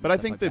albums. and But I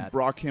stuff think like that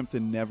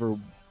Brockhampton never...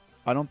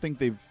 I don't think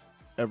they've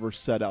ever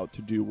set out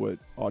to do what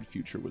Odd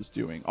Future was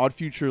doing. Odd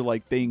Future,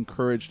 like, they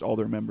encouraged all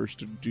their members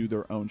to do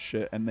their own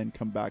shit and then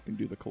come back and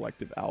do the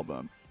collective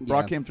album. Yeah.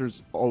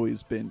 Brockhampton's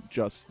always been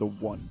just the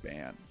one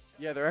band.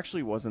 Yeah, there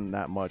actually wasn't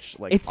that much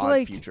like It's Odd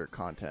like- Future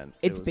content.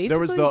 it's It was-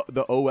 basically- There was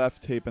the OF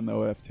tape and the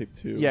OF tape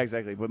 2. Yeah,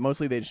 exactly. But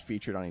mostly they just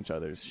featured on each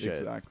other's shit.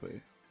 Exactly.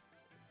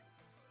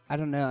 I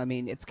don't know. I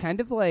mean, it's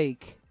kind of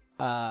like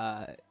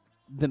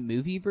the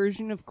movie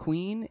version of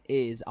Queen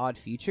is Odd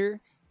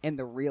Future, and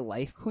the real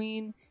life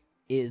Queen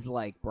is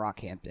like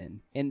Brockhampton,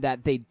 in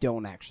that they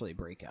don't actually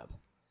break up,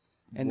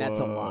 and that's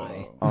a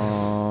lie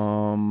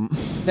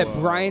that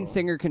Bryan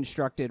Singer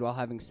constructed while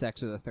having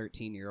sex with a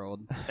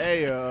 13-year-old.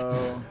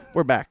 Ayo.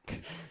 We're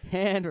back.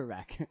 And we're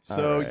back.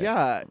 So All right.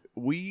 yeah,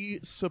 we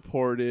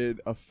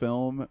supported a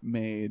film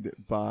made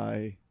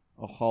by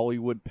a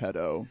Hollywood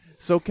pedo.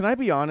 So can I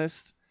be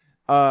honest?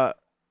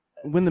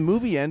 When the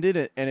movie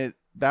ended and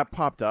that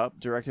popped up,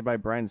 directed by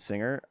Bryan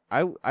Singer,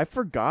 I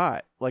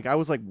forgot. Like I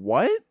was like,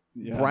 what?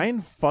 Yeah.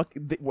 Brian,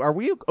 are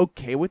we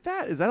okay with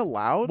that? Is that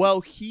allowed?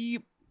 Well, he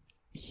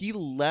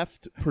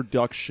left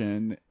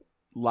production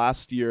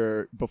last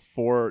year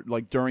before,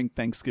 like during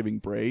Thanksgiving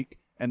break,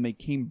 and they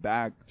came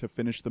back to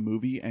finish the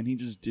movie, and he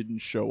just didn't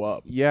show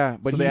up. yeah,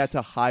 but so they had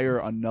to hire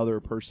another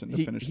person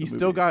to finish the he movie.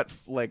 still got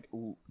like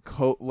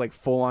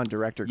full on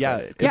director yeah,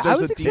 credit. 'cause Yeah, I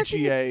there's was a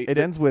expecting DGA. It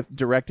ends with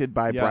directed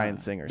by yeah, Bryan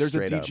Singer. There's a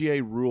straight up.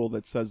 DGA rule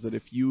that says that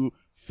if you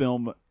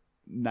film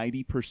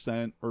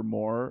 90% or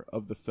more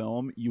of the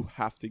film, you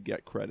have to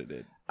get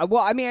credited.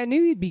 Well, I mean, I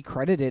knew he'd be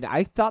credited.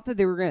 I thought that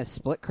they were going to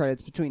split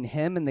credits between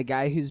him and the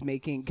guy who's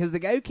making, because the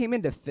guy who came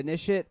in to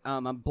finish it,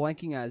 I'm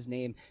blanking on his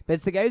name, but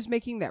it's the guy who's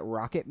making that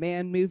Rocket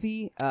Man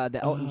movie, the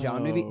Elton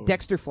John movie, Oh.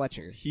 Dexter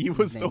Fletcher. He is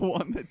was his the name.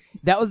 one that.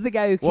 That was the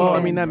guy who came Well, I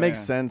in. mean that makes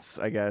man. sense,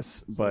 I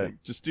guess, It's but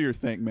like, just do your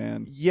thing,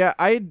 man. yeah,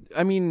 I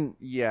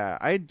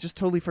had just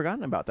totally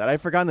forgotten about that.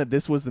 I'd forgotten that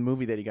this was the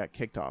movie that he got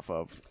kicked off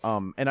of.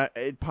 And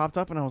it popped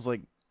up, and I was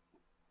like,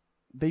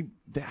 I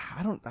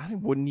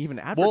wouldn't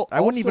even Well,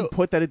 I wouldn't even also-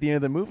 put that at the end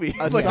of the movie.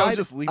 Like, I would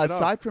just leave it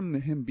aside up. from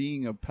him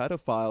being a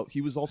pedophile, he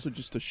was also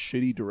just a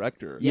shitty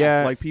director.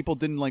 Yeah. like people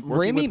didn't like working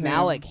Rami with him.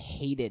 Malek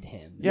hated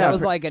him. Yeah, that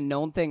was for- like a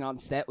known thing on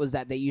set, was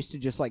that they used to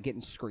just like get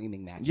in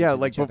screaming matches Yeah,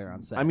 with like each other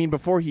on set. I mean,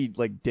 before he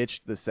like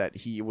ditched the set,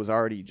 he was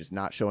already just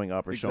not showing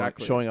up or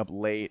Exactly. showing up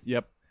late.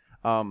 Yep.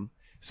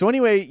 So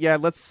anyway, yeah,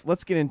 let's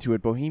get into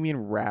it. Bohemian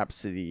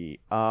Rhapsody.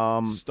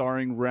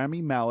 Starring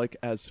Rami Malek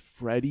as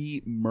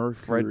Freddie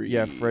Mercury.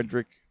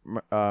 Frederick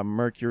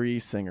Mercury,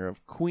 singer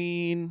of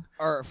Queen.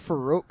 or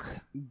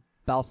Farouk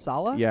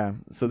Balsala. Yeah.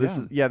 So this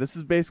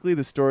is basically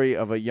the story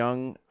of a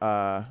young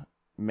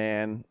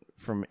man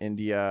from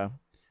India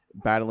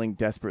battling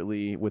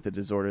desperately with a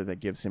disorder that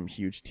gives him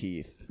huge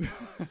teeth.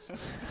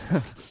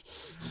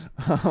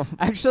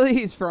 Actually,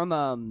 he's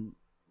from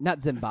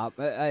not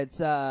Zimbabwe.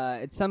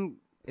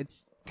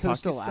 It's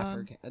coastal Pakistan?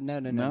 Africa. No.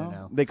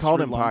 No? They called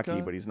Sri him Lanka?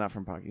 Paki, but he's not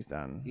from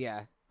Pakistan.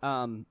 Yeah.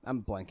 I'm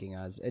blanking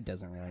on. It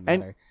doesn't really And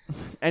matter.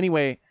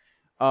 anyway,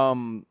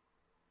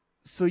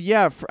 so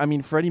yeah, I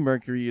mean, Freddie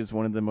Mercury is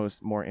one of the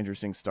more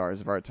interesting stars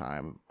of our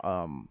time.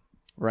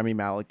 Rami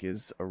Malek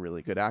is a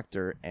really good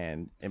actor,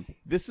 and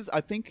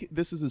I think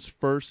this is his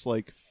first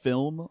like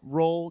film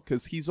role,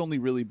 because he's only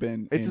really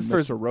been it's in his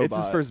first. Mr. Robot.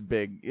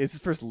 It's his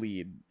first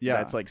lead. Yeah.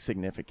 That's like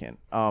significant.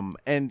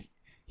 And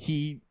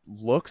he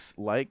looks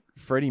like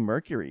Freddie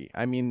Mercury.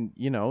 I mean,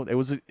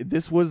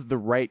 this was the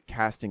right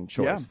casting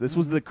choice. Yeah. This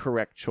was the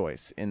correct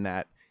choice in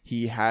that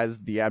he has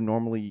the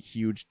abnormally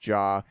huge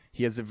jaw.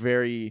 He has a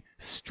very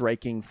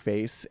striking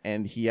face,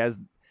 and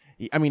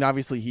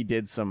obviously he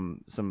did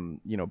some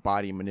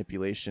body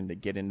manipulation to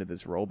get into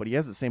this role, but he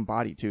has the same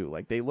body too.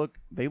 Like they look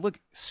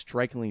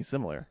strikingly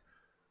similar.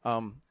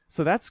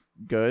 So that's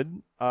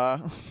good.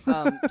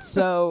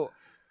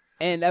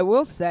 And I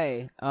will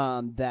say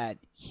that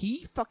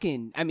he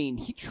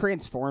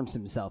transforms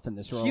himself in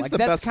this role. He's like, the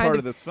that's best kind part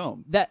of this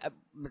film.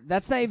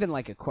 That's not even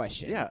like a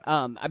question.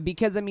 Yeah.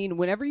 Because I mean,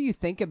 whenever you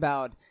think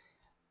about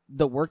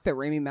the work that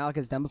Rami Malek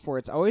has done before,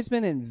 it's always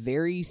been in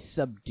very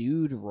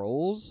subdued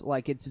roles.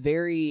 Like it's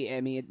very,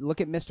 I mean, look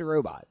at Mr.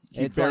 Robot.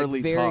 He It's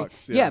barely like very,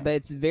 talks, yeah. but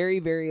it's very,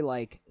 very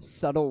like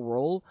subtle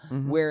role.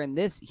 Where in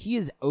this, he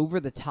is over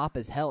the top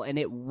as hell, and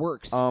it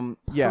works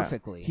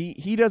perfectly.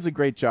 He does a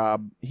great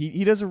job.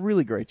 He does a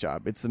really great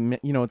job. It's a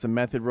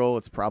method role.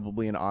 It's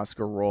probably an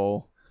Oscar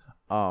role.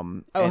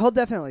 he'll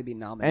definitely be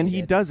nominated. And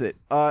he does it.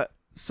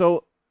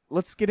 So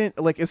let's get in.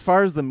 Like as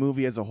far as the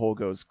movie as a whole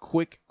goes,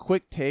 quick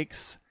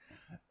takes.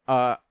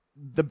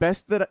 The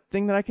best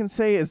thing that I can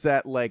say is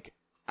that like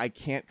I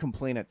can't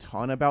complain a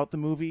ton about the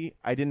movie.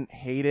 I didn't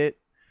hate it.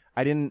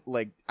 I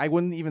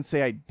wouldn't even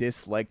say I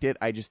disliked it.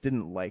 I just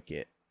didn't like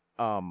it.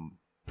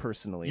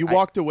 Personally, You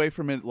walked away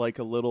from it like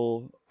a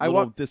little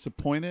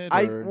disappointed.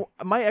 Or?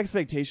 My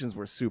expectations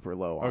were super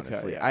low.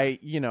 Honestly, Okay,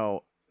 yeah.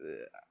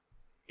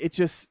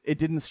 It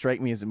didn't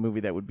strike me as a movie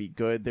that would be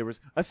good. There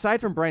was,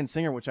 aside from Bryan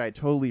Singer, which I had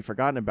totally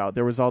forgotten about,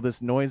 there was all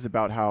this noise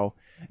about how,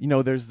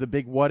 there's the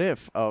big what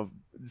if of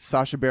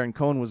Sacha Baron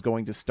Cohen was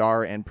going to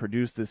star and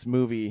produce this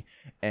movie,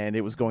 and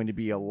it was going to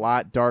be a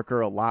lot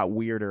darker, a lot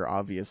weirder,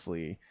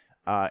 obviously.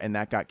 And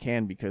that got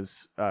canned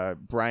because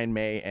Brian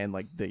May and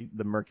like the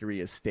Mercury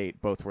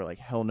estate both were like,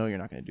 hell no, you're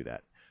not going to do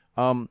that.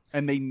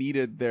 And they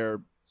needed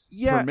their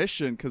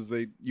permission, because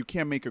you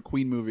can't make a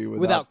Queen movie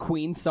without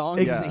Queen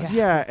songs.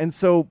 Yeah. And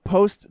so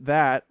post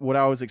that, what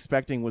I was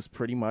expecting was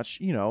pretty much,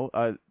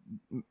 a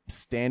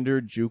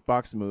standard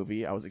jukebox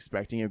movie. I was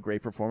expecting a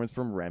great performance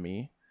from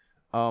Remy.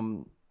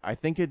 I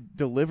think it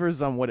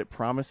delivers on what it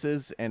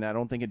promises, and I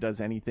don't think it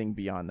does anything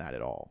beyond that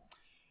at all.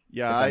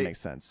 Yeah, if that makes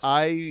sense.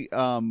 I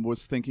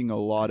was thinking a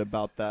lot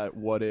about that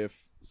what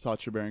if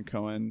Sacha Baron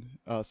Cohen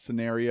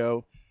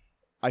scenario.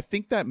 I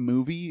think that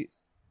movie,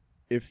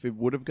 if it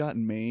would have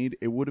gotten made,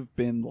 it would have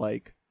been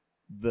like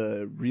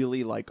the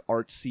really like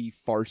artsy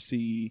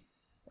fartsy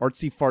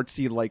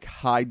like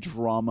high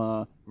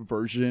drama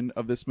version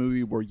of this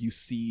movie where you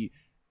see,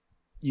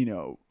 you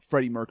know,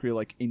 Freddie Mercury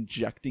like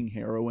injecting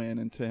heroin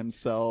into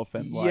himself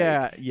and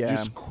like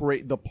just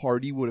the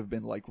party would have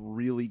been like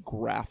really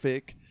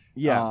graphic.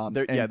 There'd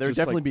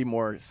definitely like, be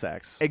more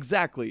sex.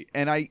 Exactly.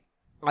 And I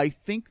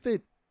think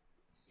that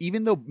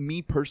even though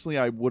me personally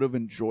I would have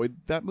enjoyed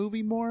that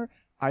movie more,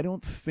 I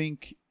don't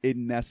think it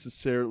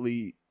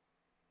necessarily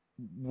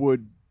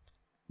would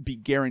be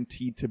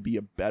guaranteed to be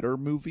a better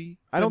movie.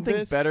 I don't think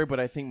this. better, but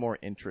I think more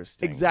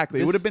interesting.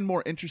 Exactly. It would have been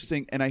more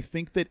interesting, and I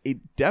think that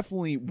it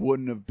definitely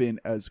wouldn't have been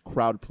as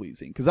crowd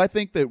pleasing. Because I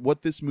think that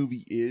what this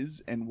movie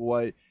is and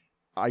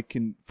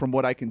from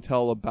what I can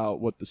tell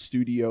about what the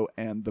studio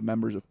and the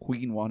members of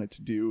Queen wanted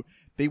to do,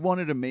 they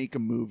wanted to make a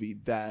movie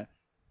that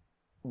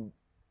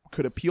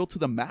could appeal to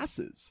the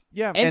masses.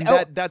 Yeah. And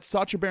that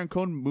Sacha Baron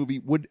Cohen movie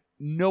would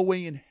no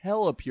way in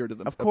hell appeal to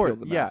the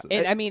masses.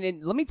 And I mean,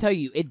 and let me tell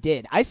you, it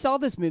did. I saw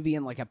this movie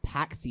in like a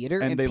packed theater,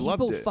 and they people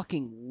loved it.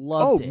 fucking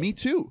loved it. Me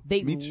too.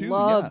 Me too.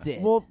 Loved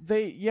it. Well,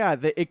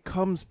 it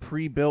comes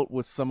pre-built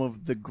with some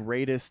of the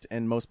greatest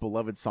and most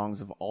beloved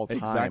songs of all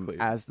time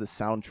as the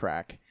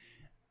soundtrack.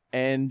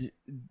 And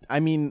I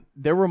mean,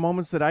 there were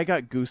moments that I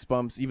got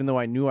goosebumps, even though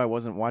I knew I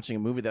wasn't watching a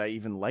movie that I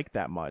even liked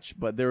that much.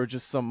 But there were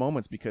just some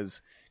moments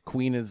because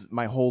Queen is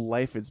my whole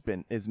life has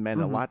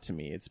meant a lot to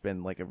me. It's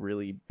been like a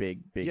really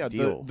big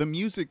deal. The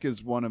music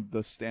is one of the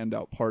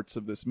standout parts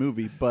of this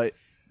movie, but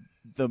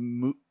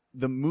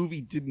the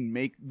movie didn't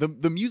make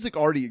the music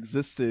already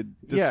existed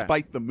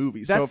despite the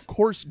movie. So of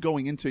course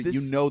going into it,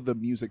 you know the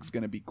music's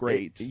going to be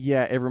great.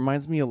 It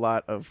reminds me a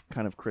lot of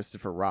kind of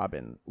Christopher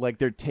Robin. Like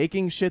they're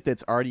taking shit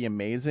that's already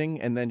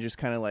amazing and then just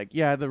kind of like,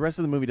 the rest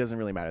of the movie doesn't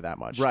really matter that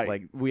much. Right.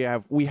 Like we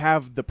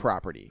have the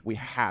property. We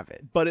have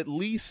it. But at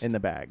least in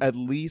the bag. At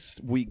least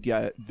we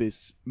get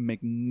this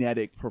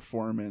magnetic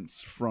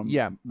performance from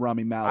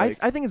Rami Malek.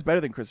 I think it's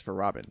better than Christopher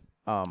Robin.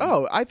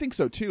 I think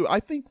so too. I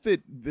think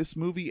that this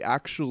movie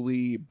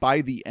actually,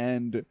 by the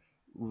end,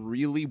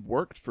 really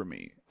worked for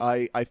me.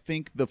 I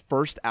think the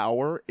first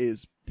hour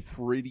is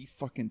pretty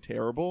fucking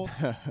terrible.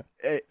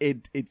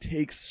 It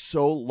takes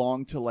so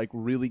long to like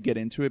really get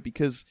into it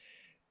because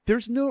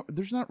there's not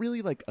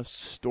really like a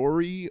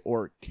story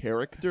or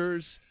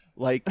characters.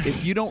 Like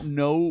if you don't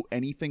know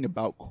anything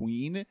about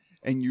Queen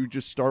and you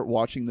just start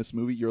watching this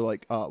movie, you're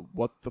like,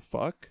 what the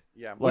fuck?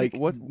 Yeah, like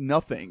what?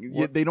 Nothing.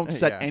 They don't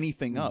set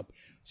anything up.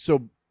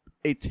 So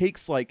it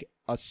takes like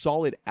a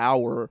solid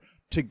hour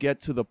to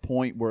get to the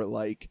point where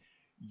like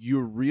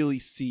you're really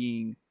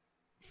seeing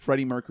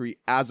Freddie Mercury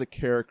as a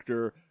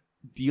character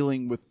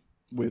dealing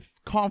with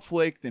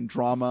conflict and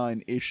drama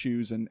and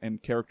issues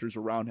and characters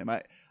around him.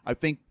 I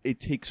think it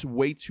takes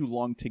way too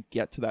long to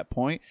get to that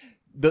point.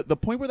 The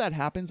point where that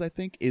happens, I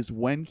think, is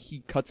when he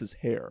cuts his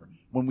hair.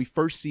 When we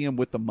first see him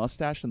with the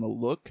mustache and the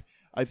look,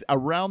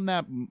 around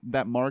that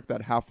mark,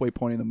 that halfway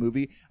point in the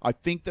movie, I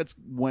think that's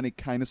when it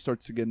kind of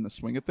starts to get in the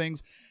swing of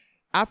things.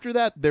 After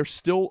that, there's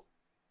still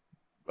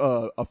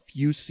a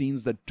few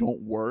scenes that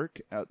don't work.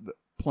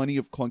 Plenty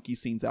of clunky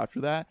scenes after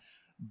that.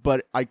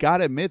 But I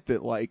gotta admit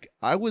that like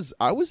I was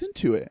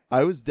into it.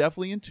 I was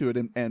definitely into it.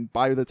 And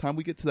by the time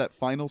we get to that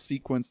final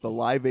sequence, the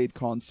Live Aid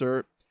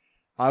concert,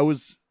 I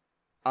was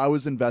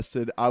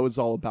invested. I was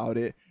all about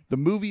it. The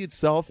movie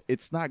itself,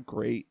 it's not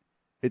great.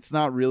 It's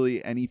not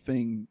really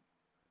anything,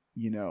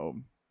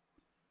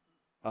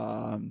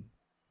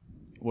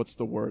 what's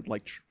the word?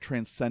 Like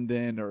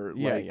transcendent or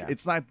like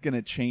it's not going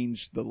to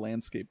change the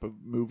landscape of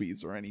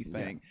movies or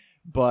anything.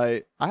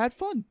 But I had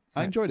fun.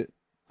 I enjoyed it.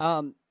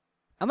 I'm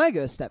going to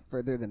go a step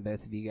further than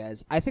both of you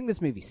guys. I think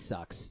this movie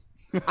sucks.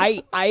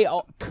 I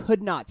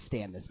could not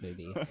stand this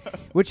movie,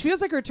 which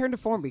feels like a return to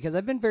form because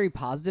I've been very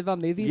positive on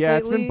movies lately.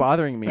 It's been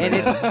bothering me.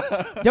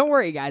 And don't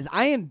worry, guys.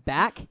 I am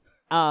back.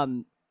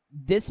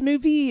 This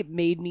movie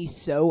made me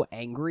so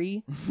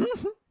angry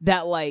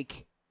that,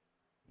 like,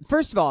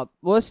 first of all,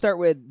 let's start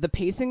with the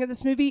pacing of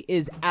this movie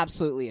is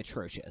absolutely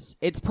atrocious.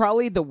 It's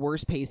probably the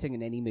worst pacing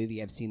in any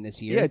movie I've seen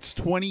this year. Yeah, it's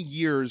 20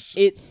 years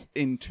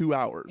in 2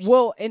 hours.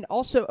 Well, and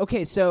also,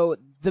 okay, so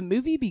the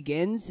movie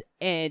begins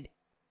and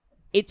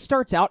it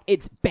starts out,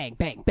 it's bang,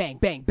 bang, bang,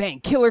 bang,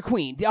 bang, Killer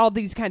Queen, all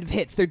these kind of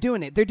hits. They're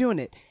doing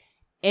it.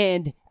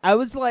 And I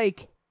was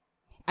like,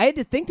 I had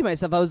to think to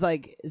myself, I was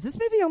like, is this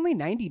movie only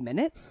 90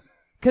 minutes?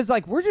 Because,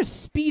 like, we're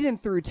just speeding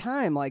through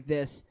time like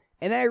this.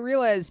 And then I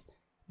realized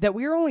that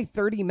we were only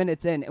 30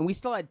 minutes in and we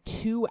still had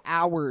 2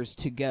 hours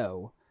to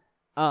go.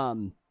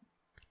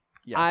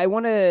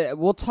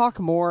 We'll talk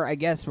more. I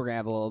guess we're going to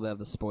have a little bit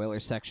of a spoiler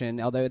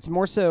section, although it's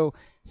more so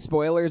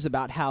spoilers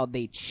about how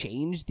they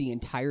changed the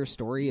entire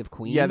story of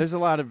Queen. Yeah, there's a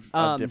lot of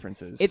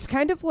differences. It's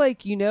kind of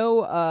like,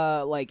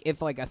 like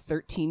if like a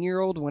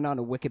 13-year-old went on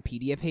a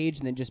Wikipedia page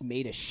and then just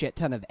made a shit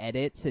ton of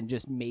edits and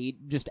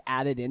just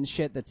added in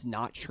shit that's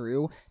not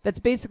true. That's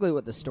basically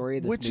what the story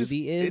of this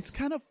movie is. It's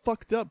kind of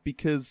fucked up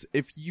because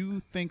if you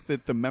think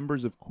that the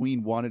members of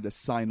Queen wanted to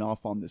sign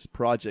off on this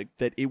project,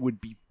 that it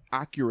would be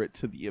accurate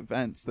to the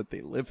events that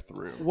they live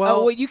through.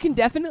 Well, you can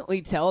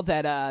definitely tell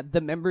that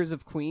the members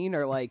of Queen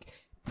are like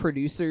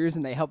producers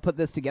and they help put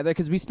this together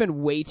because we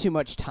spend way too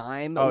much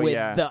time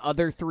with the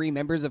other 3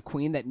 members of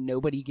Queen that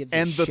nobody gives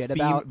a shit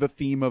about. The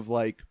theme of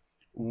like,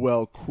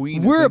 well,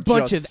 Queen we're isn't a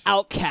bunch just... of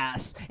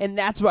outcasts, and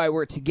that's why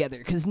we're together,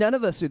 because none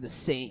of us are the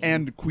same.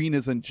 And Queen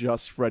isn't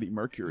just Freddie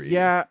Mercury.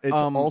 Yeah, it's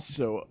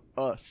also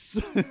us.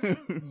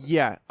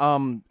 Yeah.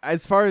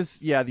 As far as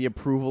the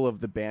approval of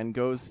the band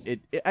goes,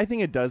 I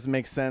think it does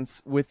make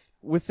sense with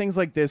things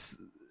like this.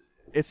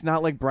 It's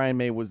not like Brian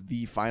May was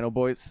the final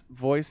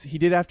voice. He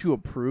did have to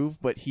approve,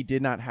 but he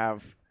did not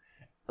have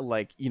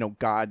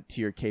God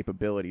tier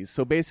capabilities.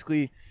 So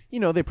basically,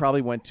 they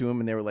probably went to him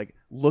and they were like,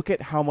 "Look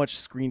at how much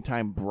screen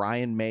time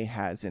Brian May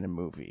has in a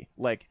movie.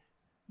 Like,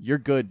 you're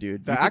good,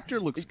 dude. The actor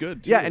looks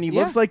good, too. Yeah, and he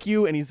looks like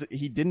you, and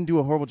he didn't do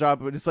a horrible job,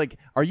 but it's like,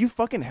 are you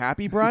fucking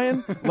happy,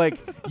 Brian? Like,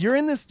 you're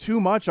in this too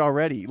much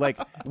already. Like,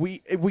 we're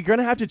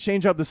gonna have to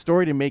change up the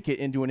story to make it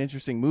into an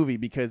interesting movie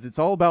because it's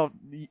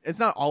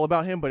not all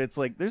about him, but it's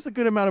like there's a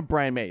good amount of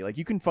Brian May. Like,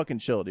 you can fucking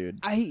chill, dude.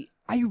 I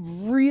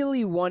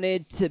really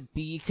wanted to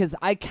be, because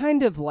I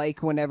kind of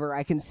like whenever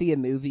I can see a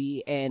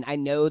movie and I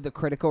know the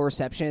critical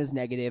reception is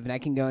negative and I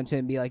can go into it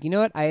and be like, you know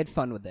what, I had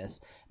fun with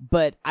this.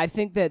 But I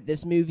think that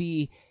this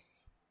movie,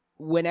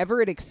 whenever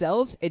it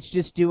excels, it's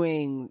just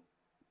doing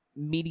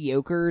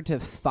mediocre to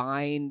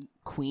fine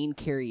Queen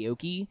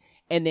karaoke,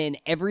 and then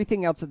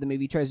everything else that the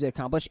movie tries to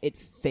accomplish, it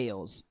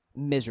fails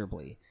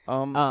miserably.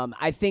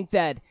 I think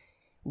that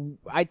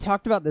I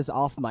talked about this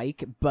off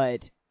mic,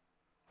 but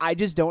I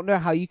just don't know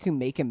how you can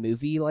make a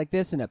movie like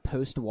this in a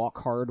post-Walk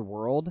Hard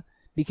world,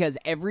 because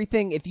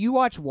everything, if you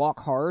watch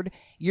Walk Hard,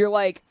 you're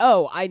like,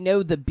 oh, I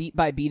know the beat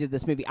by beat of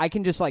this movie. I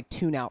can just like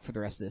tune out for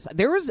the rest of this.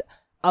 There was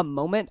a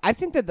moment, I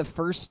think that the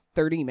first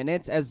 30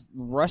 minutes, as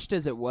rushed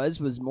as it was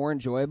more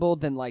enjoyable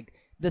than like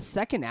the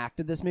second act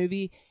of this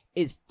movie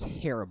is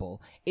terrible.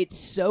 It's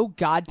so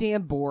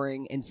goddamn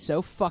boring and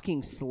so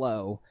fucking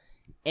slow,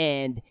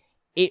 and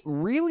it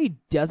really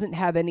doesn't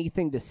have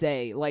anything to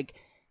say. Like,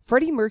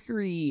 Freddie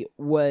Mercury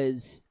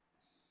was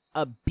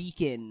a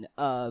beacon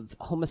of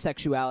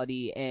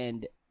homosexuality,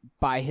 and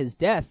by his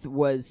death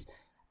was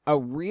a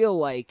real,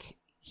 like,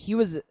 he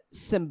was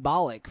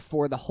symbolic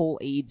for the whole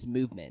AIDS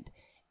movement.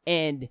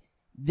 And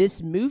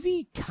this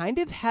movie kind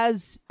of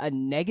has a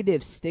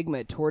negative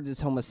stigma towards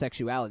his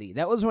homosexuality.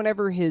 That was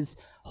whenever his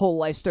whole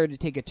life started to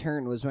take a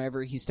turn, was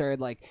whenever he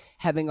started like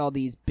having all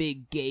these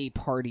big gay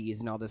parties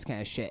and all this kind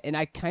of shit. And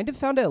I kind of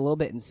found it a little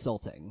bit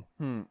insulting.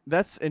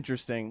 That's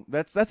interesting.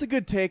 That's a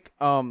good take.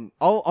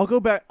 I'll go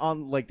back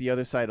on like the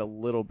other side a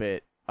little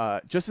bit.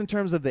 Just in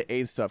terms of the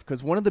AIDS stuff,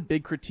 because one of the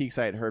big critiques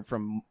I had heard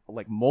from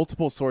like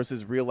multiple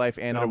sources, real life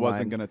and online, I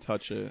wasn't gonna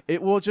touch it.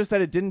 Just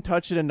that it didn't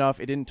touch it enough.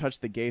 It didn't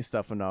touch the gay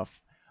stuff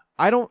enough.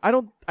 I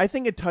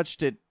think it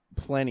touched it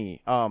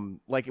plenty.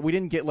 Like we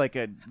didn't get like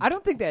a. I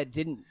don't think that it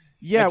didn't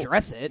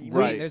address it.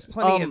 Right. There's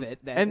plenty of it.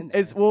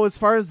 As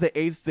far as the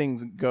AIDS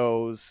thing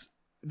goes,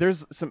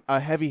 there's a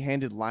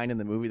heavy-handed line in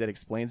the movie that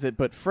explains it,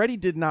 but Freddie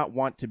did not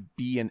want to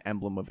be an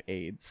emblem of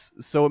AIDS,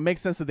 so it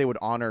makes sense that they would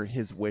honor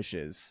his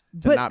wishes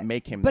to not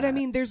make him But that. I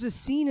mean, there's a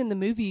scene in the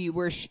movie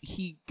where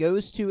he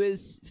goes to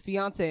his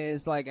fiance and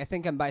is like, I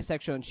think I'm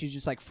bisexual, and she's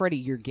just like, Freddie,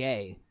 you're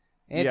gay.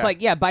 And it's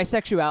like, yeah,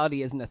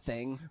 bisexuality isn't a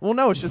thing. Well,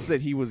 no, it's just that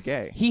he was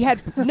gay. He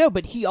had, no,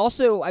 but he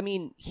also, I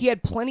mean, he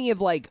had plenty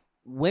of, like,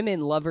 women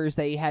lovers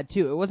that he had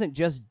too. It wasn't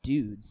just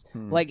dudes.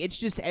 Like, it's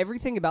just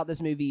everything about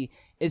this movie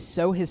is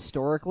so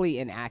historically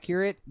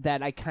inaccurate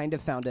that I kind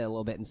of found it a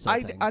little bit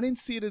insulting. I didn't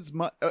see it as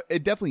much.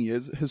 It definitely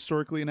is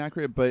historically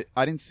inaccurate, but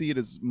I didn't see it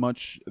as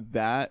much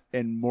that,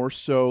 and more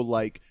so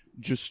like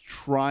just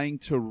trying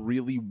to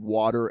really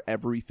water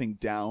everything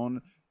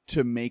down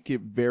to make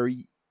it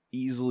very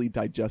easily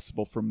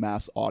digestible for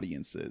mass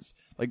audiences.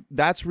 Like,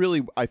 that's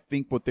really, I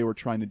think, what they were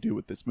trying to do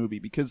with this movie.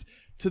 Because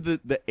to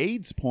the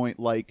AIDS point,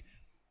 like,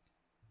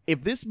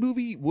 if this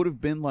movie would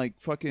have been like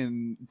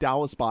fucking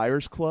Dallas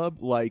Buyers Club,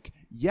 like,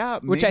 yeah,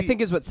 maybe, which I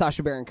think is what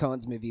Sacha Baron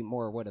Cohen's movie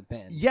more would have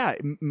been. Yeah,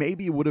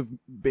 maybe it would have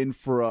been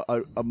for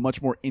a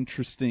much more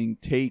interesting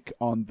take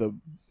on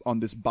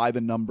this by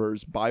the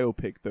numbers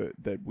biopic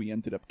that we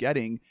ended up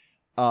getting.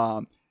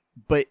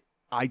 But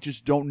I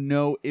just don't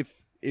know if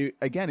it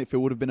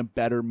would have been a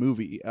better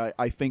movie.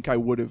 I think I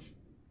would have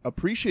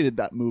appreciated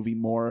that movie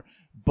more.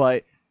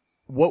 But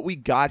what we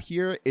got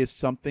here is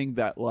something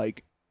that,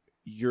 like,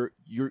 you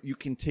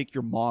can take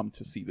your mom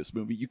to see this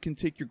movie. You can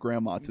take your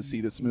grandma to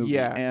see this movie.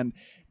 Yeah. And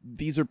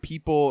these are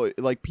people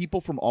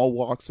from all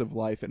walks of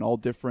life and all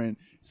different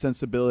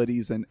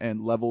sensibilities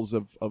and levels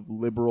of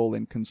liberal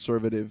and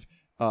conservative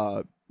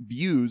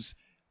views,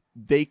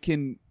 they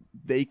can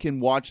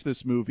watch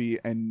this movie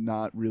and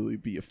not really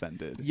be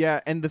offended.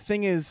 Yeah, and the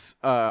thing is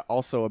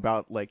also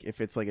about like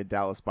if it's like a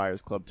Dallas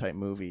Buyers Club type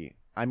movie.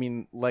 I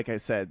mean, like I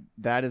said,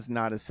 that is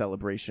not a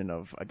celebration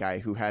of a guy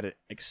who had an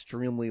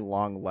extremely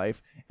long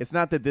life. It's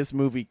not that this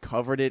movie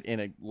covered it in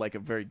a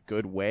very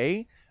good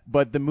way,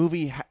 but the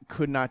movie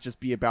could not just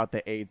be about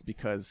the AIDS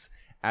because,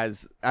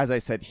 as I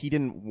said, he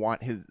didn't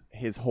want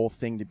his whole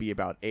thing to be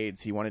about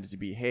AIDS. He wanted it to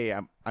be, hey,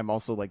 I'm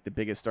also like the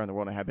biggest star in the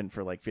world. I have been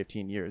for like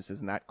 15 years.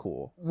 Isn't that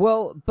cool?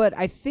 Well, but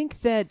I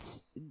think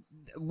that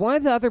one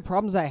of the other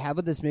problems I have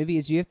with this movie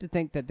is you have to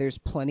think that there's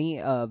plenty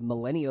of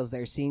millennials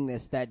that are seeing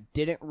this that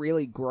didn't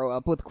really grow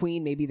up with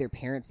Queen. Maybe their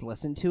parents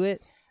listened to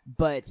it,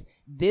 but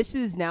this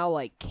is now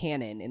like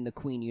canon in the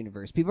Queen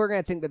universe. People are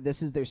going to think that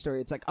this is their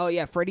story. It's like, oh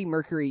yeah, Freddie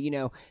Mercury, you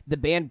know, the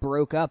band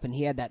broke up and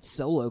he had that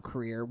solo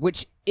career,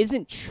 which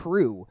isn't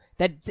true.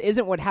 That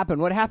isn't what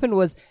happened. What happened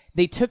was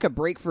they took a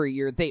break for a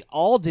year. They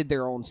all did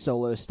their own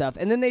solo stuff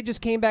and then they just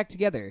came back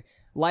together.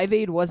 Live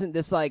Aid wasn't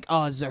this like,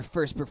 oh, this is our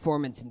first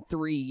performance in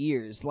 3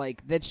 years.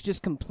 Like, that's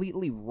just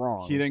completely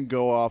wrong. He didn't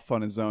go off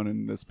on his own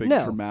in this big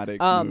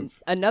dramatic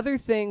move. Another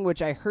thing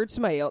which I heard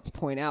somebody else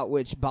point out,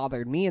 which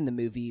bothered me in the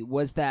movie,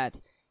 was that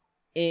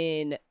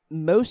in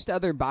most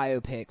other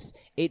biopics,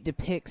 it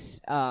depicts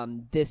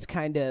this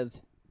kind of,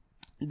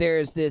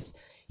 there's this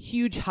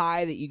huge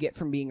high that you get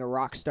from being a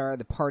rock star,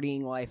 the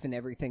partying life and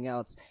everything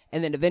else,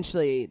 and then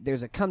eventually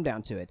there's a come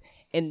down to it.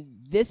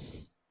 And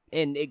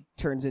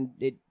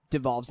it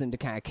devolves into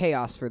kind of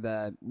chaos for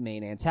the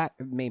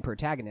main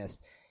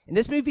protagonist. In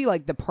this movie,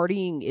 like, the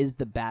partying is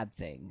the bad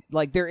thing.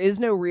 Like, there is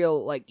no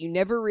real, like, you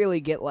never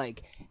really get,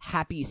 like,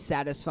 happy,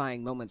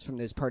 satisfying moments from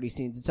those party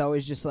scenes. It's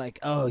always just like,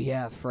 oh,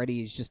 yeah,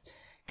 Freddie is just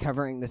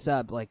covering this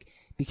up, like,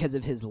 because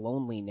of his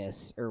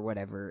loneliness or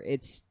whatever.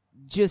 It's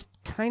just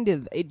kind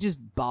of, it just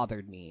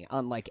bothered me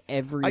on, like,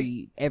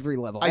 every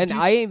level.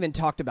 I even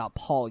talked about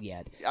Paul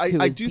yet,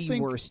 who is the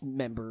worst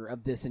member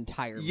of this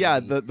entire movie. Yeah,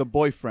 the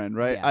boyfriend,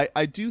 right? Yeah.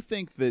 I do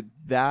think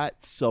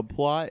that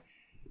subplot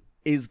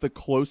is the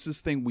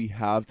closest thing we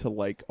have to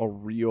like a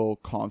real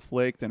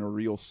conflict and a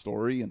real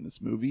story in this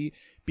movie,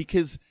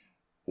 because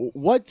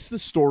what's the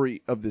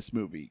story of this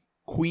movie?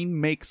 Queen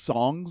makes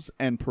songs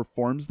and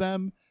performs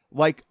them.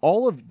 Like,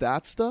 all of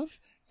that stuff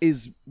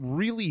is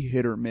really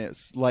hit or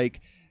miss.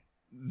 Like,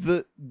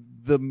 the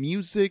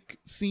music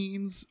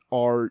scenes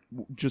are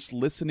just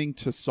listening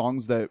to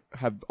songs that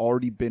have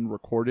already been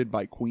recorded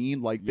by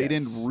Queen. Like, they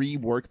didn't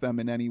rework them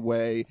in any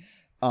way.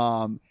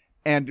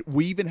 And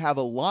we even have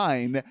a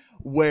line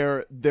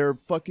where they're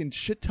fucking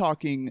shit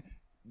talking,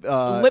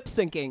 lip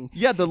syncing.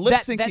 Yeah, the lip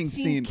syncing that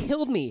scene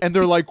killed me. And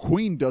they're like,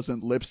 Queen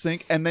doesn't lip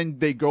sync, and then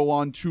they go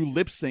on to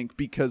lip sync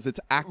because it's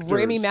actors.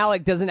 Rami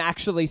Malek doesn't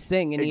actually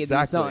sing any of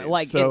these songs.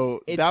 Like,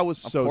 so it's that was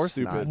so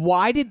stupid.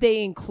 Why did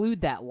they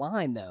include that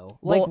line though?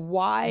 Like,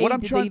 why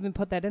did they even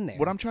put that in there?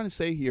 What I'm trying to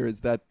say here is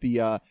that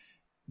the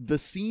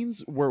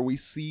scenes where we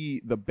see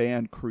the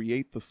band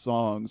create the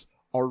songs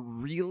are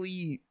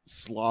really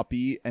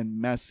sloppy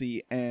and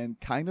messy and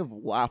kind of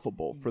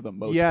laughable for the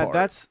most part. Yeah,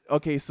 that's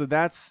okay. So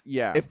that's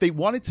If they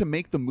wanted to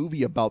make the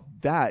movie about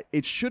that,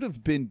 it should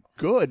have been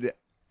good.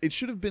 It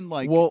should have been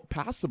like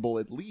passable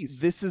at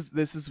least. This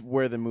is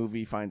where the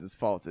movie finds its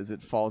faults. Is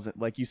it falls in,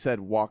 like you said,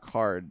 Walk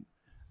Hard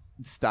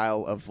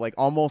style of like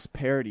almost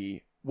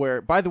parody.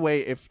 Where, by the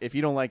way, if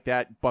you don't like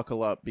that,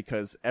 buckle up,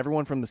 because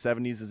everyone from the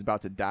 70s is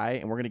about to die,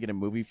 and we're going to get a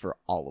movie for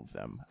all of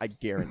them. I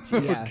guarantee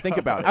you. Yeah. Think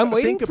about it. I'm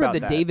waiting Think for about the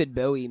that. David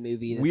Bowie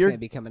movie that's going to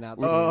be coming out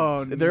soon.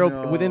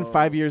 Oh, Within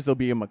 5 years, there'll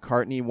be a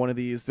McCartney, one of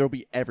these. There'll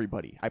be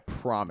everybody. I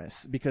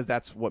promise. Because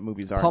that's what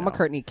movies are Paul now.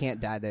 McCartney can't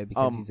die, though,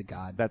 because he's a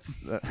god. That's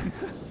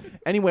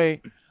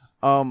anyway,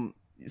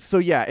 so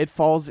yeah, it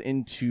falls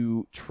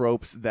into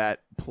tropes that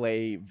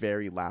play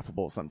very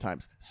laughable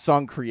sometimes.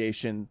 Song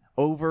creation,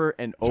 over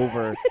and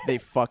over, they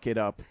fuck it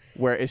up,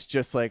 where it's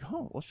just like,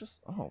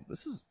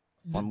 this is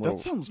fun little...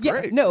 That sounds Yeah,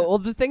 great. no, well,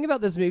 the thing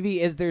about this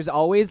movie is there's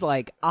always,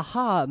 like,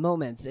 aha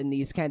moments in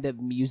these kind of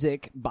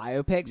music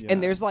biopics,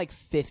 and there's, like,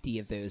 50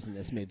 of those in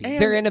this movie.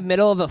 And- they're in the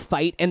middle of a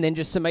fight, and then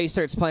just somebody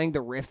starts playing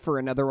the riff for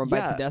Another One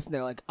Bites Yeah. the Dust, and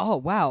they're like, oh,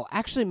 wow,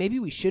 actually, maybe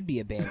we should be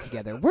a band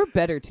together. We're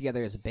better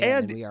together as a band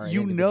And than we are as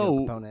you individual know-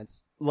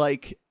 components.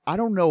 Like, I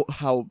don't know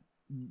how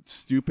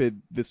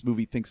stupid this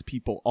movie thinks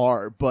people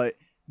are, but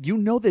you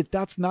know that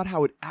that's not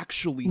how it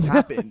actually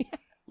happened.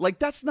 Like,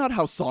 that's not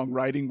how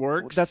songwriting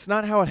works. That's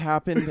not how it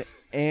happened,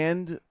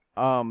 and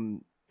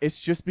it's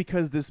just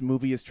because this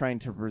movie is trying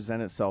to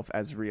present itself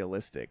as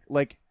realistic.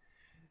 Like,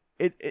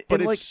 but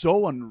and it's like,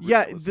 so yeah,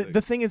 unrealistic.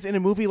 the thing is, in a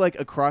movie like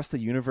Across the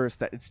Universe,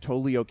 that it's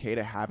totally okay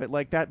to have it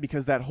like that,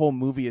 because that whole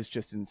movie is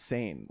just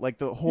insane. Like,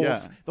 the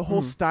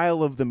whole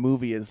style of the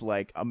movie is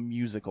like a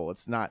musical.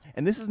 It's not,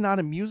 and this is not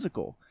a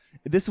musical.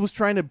 This was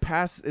trying to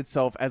pass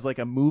itself as like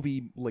a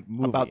movie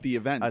about the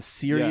event, a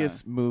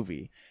serious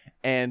movie,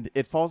 and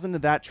it falls into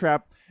that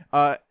trap.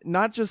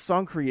 Not just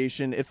song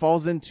creation, it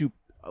falls into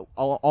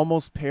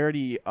almost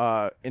parody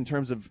in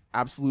terms of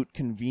absolute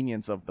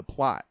convenience of the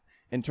plot.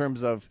 in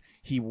terms of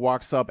he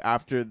walks up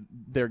after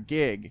their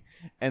gig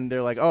and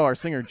they're like, oh, our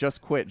singer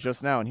just quit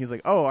just now, and he's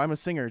like, oh, I'm a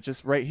singer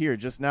just right here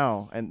just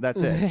now, and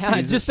that's it.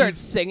 He just starts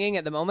singing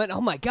at the moment.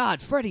 Oh my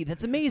God, Freddie,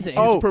 that's amazing.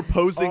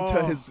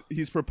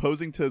 He's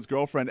proposing to his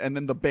girlfriend, and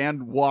then the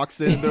band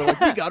walks in and they're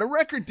like, we got a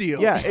record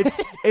deal. Yeah,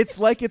 it's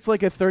like a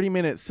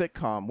 30-minute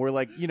sitcom where,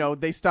 like, you know,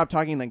 they stop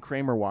talking and then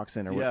Kramer walks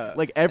in, or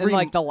like every and,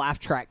 like, the laugh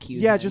track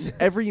cues. Yeah, just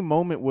every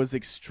moment was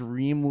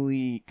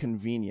extremely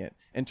convenient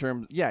in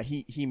terms. Yeah,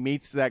 he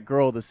meets that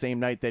girl the same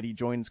night that he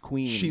joins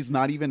Queen. She's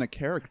not even a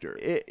character.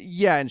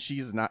 Yeah, and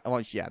she's not.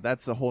 Well, yeah,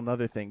 that's a whole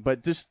nother thing.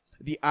 But just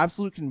the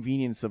absolute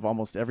convenience of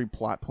almost every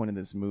plot point in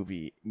this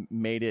movie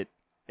made it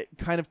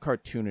kind of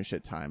cartoonish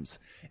at times.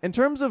 In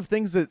terms of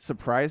things that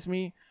surprised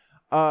me,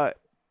 I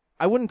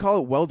wouldn't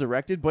call it well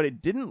directed, but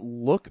it didn't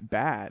look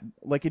bad.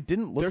 Like, it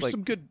didn't look. There's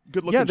some good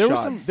looking. Yeah,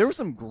 shots. There were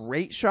some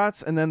great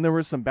shots, and then there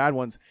were some bad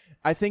ones.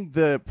 I think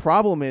the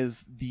problem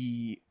is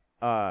the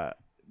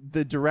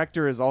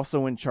director is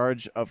also in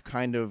charge of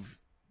kind of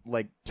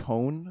like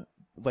tone,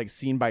 like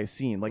scene by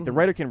scene. Like, the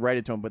writer can write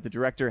a tone, but the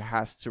director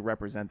has to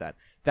represent that.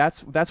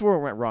 That's where it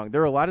went wrong.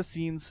 There are a lot of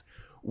scenes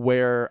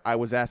where I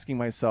was asking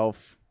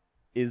myself,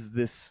 is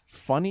this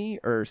funny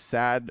or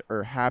sad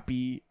or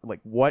happy? Like,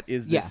 what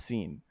is this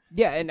scene?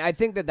 Yeah, and I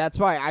think that's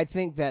why I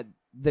think that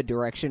the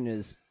direction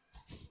is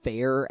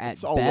fair at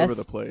it's best. all over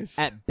the place.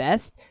 At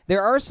best,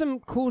 there are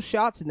some cool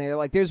shots in there.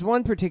 Like, there's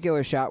one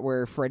particular shot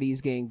where Freddy's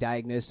getting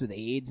diagnosed with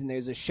AIDS, and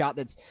there's a shot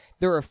that's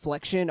the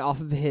reflection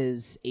off of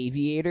his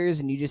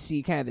aviators, and you just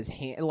see kind of his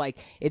hand, like,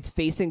 it's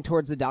facing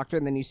towards the doctor,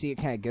 and then you see it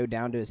kind of go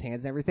down to his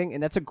hands and everything,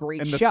 and that's a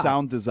great shot. And the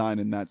sound design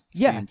in that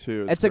scene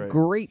too. It's a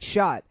great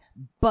shot.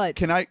 But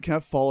can I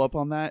follow up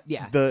on that?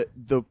 Yeah.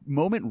 The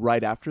moment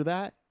right after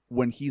that,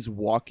 when he's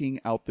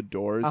walking out the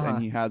doors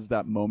and he has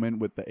that moment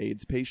with the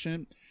AIDS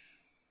patient,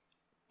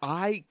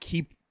 I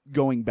keep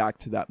going back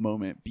to that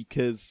moment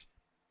because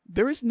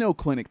there is no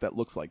clinic that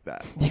looks like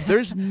that.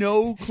 There's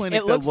no clinic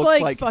that looks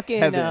like fucking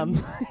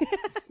heaven.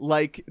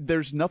 Like,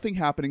 there's nothing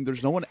happening.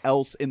 There's no one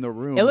else in the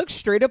room. It looks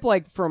straight up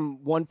like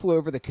from One Flew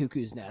Over the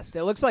Cuckoo's Nest.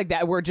 It looks like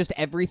that, where just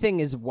everything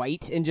is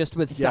white and just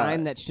with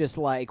sign that's just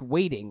like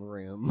waiting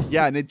room.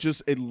 Yeah, and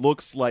it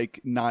looks like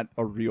not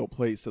a real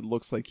place. It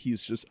looks like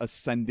he's just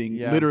ascending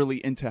literally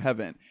into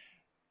heaven.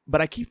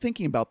 But I keep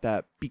thinking about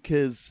that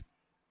because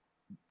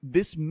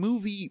this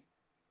movie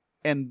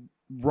and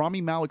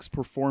Rami Malek's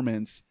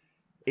performance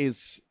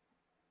it's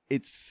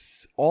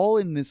all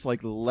in this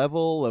like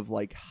level of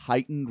like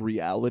heightened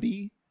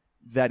reality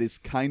that is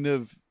kind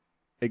of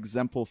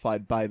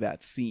exemplified by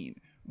that scene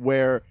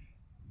where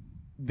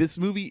this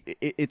movie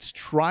it's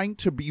trying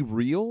to be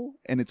real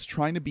and it's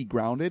trying to be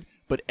grounded,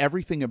 but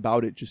everything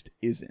about it just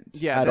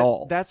isn't at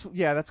all. That's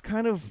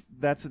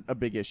a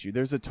big issue.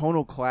 There's a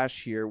tonal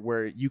clash here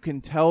where you can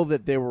tell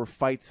that there were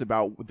fights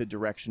about the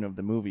direction of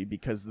the movie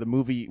because the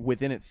movie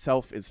within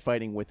itself is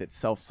fighting with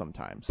itself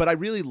sometimes. But I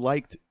really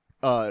liked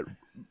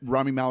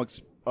Rami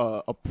Malek's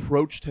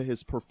approach to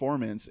his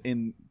performance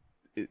in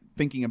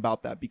thinking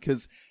about that,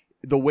 because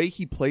the way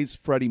he plays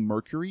Freddie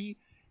Mercury,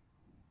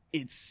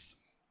 I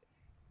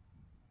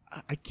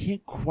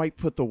can't quite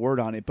put the word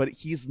on it, but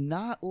he's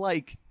not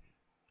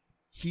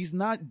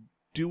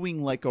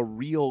doing like a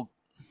real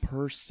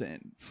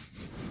person.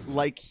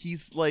 Like,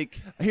 he's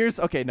like, I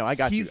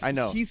got you. I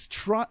know.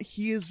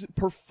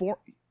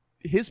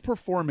 His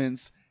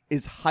performance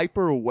is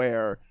hyper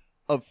aware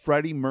of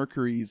Freddie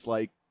Mercury's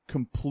like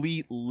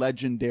complete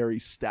legendary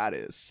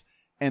status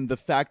and the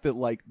fact that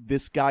like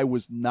this guy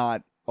was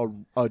not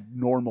a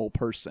normal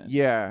person.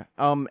 Yeah.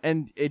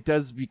 And it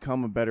does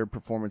become a better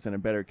performance and a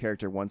better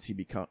character once he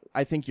becomes.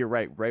 I think you're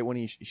right when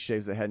he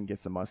shaves the head and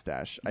gets the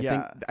mustache.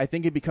 I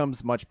think it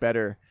becomes much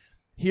better.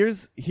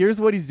 Here's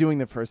what he's doing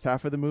the first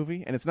half of the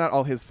movie, and it's not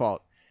all his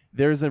fault.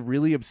 There's a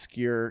really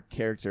obscure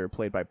character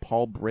played by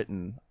Paul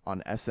Britton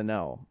on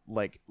SNL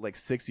like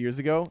 6 years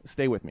ago.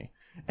 Stay with me.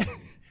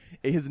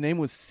 His name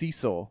was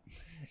Cecil,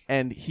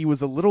 and he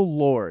was a little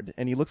lord,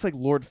 and he looks like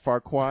Lord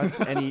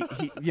Farquaad, and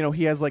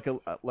he has like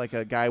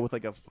a guy with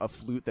like a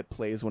flute that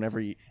plays whenever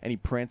he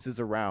prances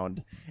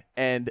around,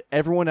 and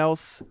everyone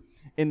else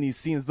in these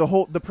scenes,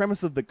 the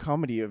premise of the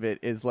comedy of it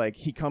is like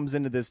he comes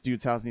into this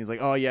dude's house and he's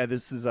like, oh yeah,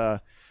 this is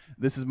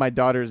my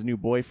daughter's new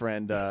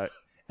boyfriend,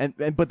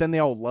 but then they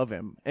all love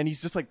him, and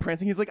he's just like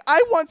prancing. He's like,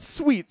 I want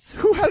sweets.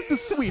 Who has the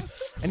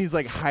sweets? And he's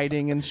like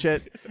hiding and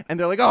shit. And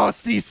they're like, oh,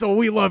 Cecil,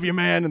 we love you,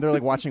 man. And they're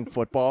like watching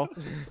football.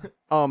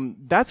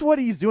 That's what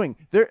he's doing.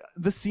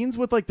 The scenes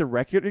with like the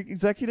record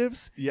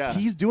executives. Yeah,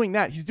 he's doing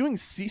that. He's doing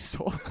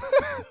Cecil.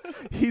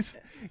 He's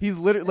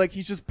literally like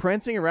he's just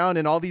prancing around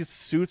in all these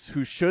suits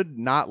who should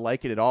not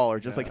like it at all, or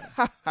just like,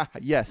 ha, ha, ha,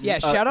 yes. Yeah,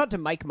 shout out to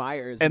Mike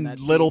Myers and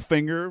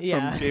Littlefinger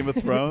from Game of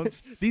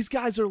Thrones. These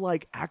guys are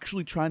like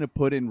actually trying to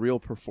put in real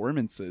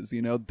performances.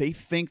 You know, they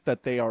think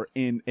that they are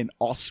in an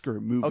Oscar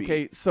movie.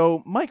 Okay,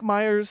 so Mike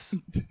Myers,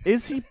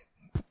 is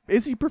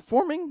he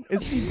performing?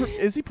 Is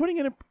he putting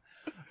in a?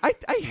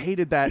 I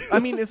hated that. I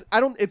mean,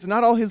 it's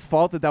not all his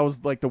fault that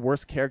was like the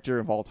worst character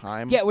of all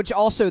time. Yeah, which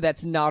also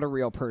that's not a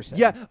real person.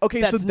 Yeah,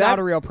 okay, that's so not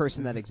a real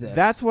person that exists.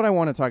 That's what I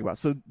want to talk about.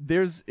 So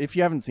if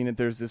you haven't seen it,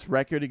 there's this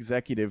record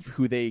executive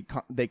who they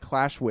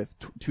clash with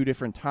two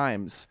different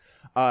times,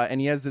 and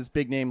he has this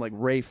big name like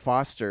Ray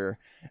Foster,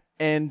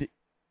 and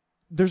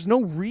there's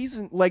no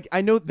reason. Like,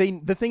 I know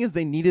the thing is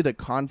they needed a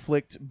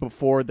conflict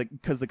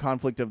because the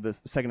conflict of the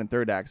second and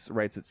third acts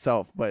writes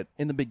itself. But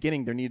in the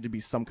beginning, there needed to be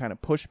some kind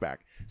of pushback.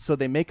 So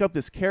they make up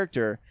this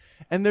character,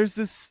 and there's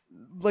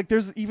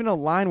even a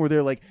line where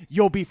they're like,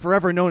 "You'll be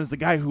forever known as the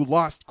guy who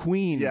lost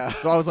Queen." Yeah.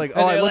 So I was like,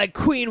 like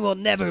Queen will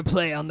never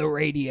play on the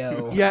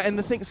radio. Yeah,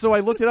 and so I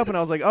looked it up and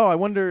I was like, "Oh, I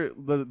wonder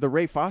the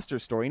Ray Foster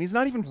story," and he's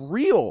not even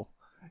real.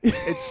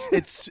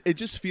 It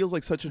just feels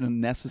like such an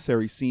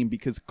unnecessary scene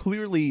because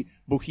clearly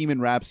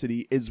Bohemian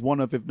Rhapsody is one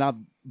of, if not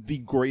the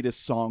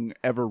greatest song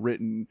ever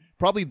written,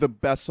 probably the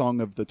best song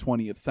of the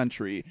 20th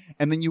century.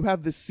 And then you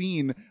have this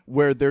scene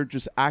where they're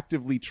just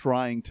actively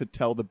trying to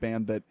tell the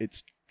band that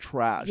it's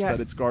trash,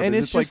 that it's garbage. And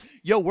it's like, just,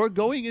 yo, we're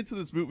going into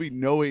this movie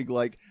knowing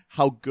like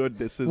how good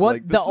this is. What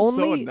like this is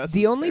so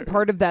unnecessary. the only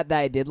part of that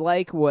I did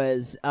like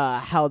was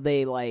how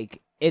they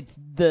like. It's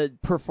the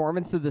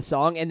performance of the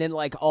song, and then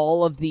like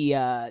all of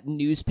the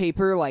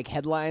newspaper like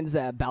headlines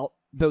about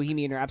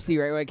Bohemian Rhapsody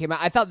right when it came out.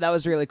 I thought that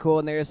was really cool,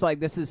 and they're just like,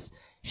 "This is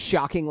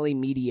shockingly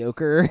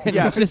mediocre." And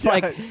Yeah, it's just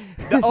like,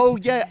 oh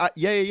yeah.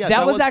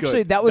 That was actually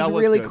good. that was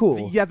really good.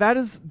 cool. yeah,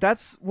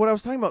 that's what I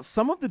was talking about.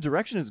 Some of the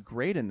direction is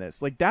great in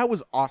this. Like, that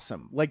was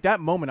awesome. Like,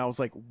 that moment, I was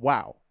like,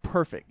 wow,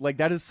 perfect. Like,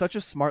 that is such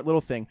a smart little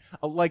thing.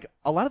 Like,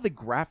 a lot of the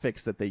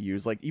graphics that they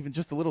use, like even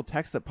just the little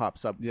text that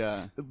pops up,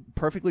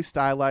 perfectly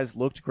stylized,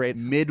 looked great.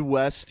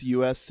 Midwest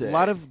USA. A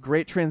lot of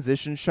great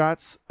transition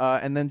shots,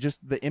 and then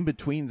just the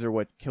in-betweens are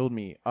what killed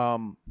me.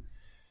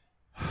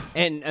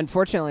 And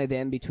unfortunately, the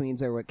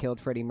in-betweens are what killed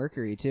Freddie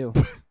Mercury too,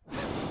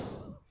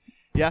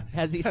 Yeah.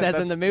 as he says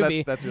in the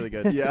movie. That's really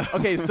good. Yeah.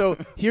 Okay, so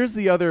here's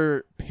the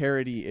other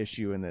parody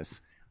issue in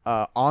this.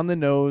 On the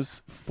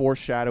nose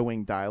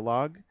foreshadowing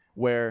dialogue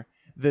where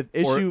the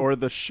issue or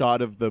the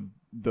shot of the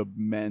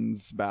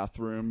men's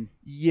bathroom.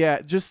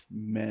 yeah, just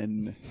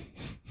Men.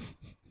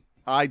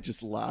 I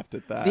just laughed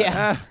at that.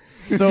 Yeah.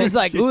 so Just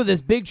like, ooh,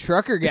 this big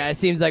trucker guy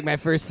seems like my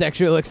first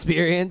sexual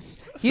experience.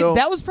 So-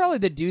 That was probably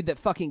the dude that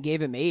fucking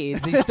gave him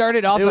AIDS. He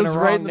started off it on was a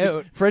right wrong in the,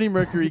 note. Freddie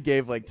Mercury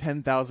gave like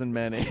 10,000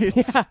 men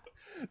AIDS. Yeah.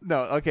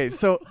 No, okay,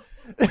 so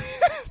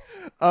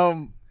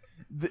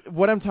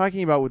what I'm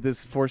talking about with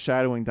this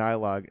foreshadowing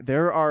dialogue,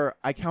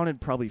 I counted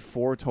probably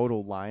 4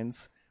 total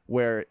lines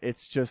where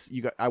it's just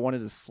I wanted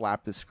to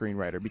slap the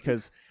screenwriter,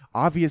 because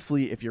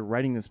obviously if you're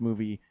writing this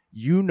movie,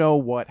 you know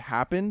what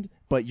happened,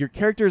 but your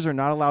characters are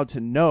not allowed to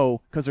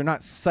know because they're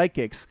not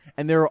psychics,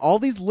 and there are all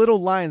these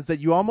little lines that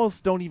you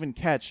almost don't even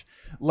catch,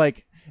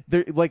 like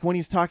when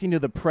he's talking to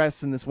the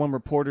press and this one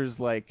reporter's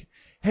like,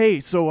 "Hey,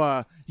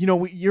 so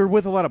you're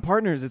with a lot of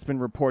partners, it's been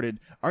reported.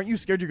 Aren't you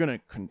scared you're gonna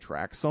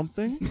contract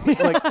something?"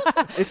 Like,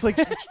 it's like,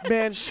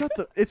 man,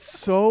 it's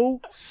so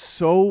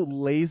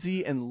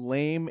lazy and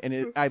lame,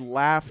 and I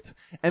laughed.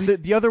 And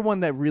the other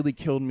one that really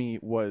killed me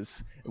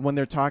was when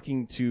they're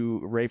talking to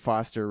Ray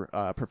Foster,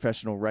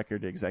 professional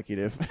record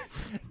executive,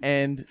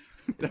 and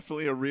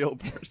Definitely a real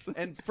person.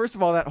 and first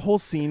of all, that whole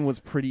scene was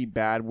pretty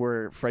bad,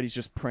 where Freddie's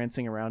just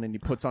prancing around and he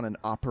puts on an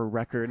opera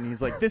record and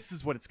he's like, "This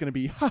is what it's gonna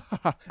be."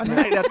 A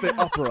night at the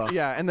opera.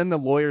 Yeah, and then the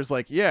lawyer's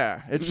like,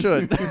 "Yeah, it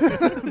should."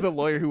 The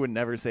lawyer who would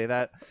never say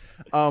that.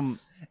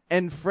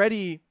 And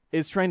Freddie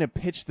is trying to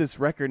pitch this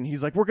record, and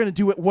he's like, "We're gonna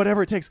do it,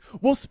 whatever it takes.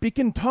 We'll speak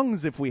in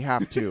tongues if we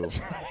have to."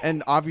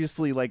 And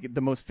obviously, like,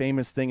 the most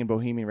famous thing in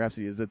Bohemian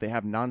Rhapsody is that they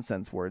have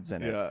nonsense words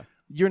in it. Yeah.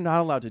 You're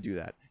not allowed to do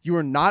that. You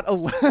are not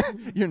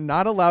You're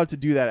not allowed to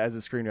do that as a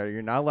screenwriter.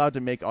 You're not allowed to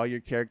make all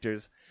your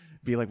characters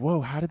be like, "Whoa,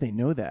 how did they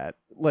know that?"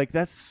 Like,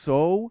 that's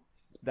so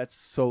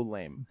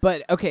lame.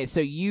 But okay, so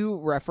you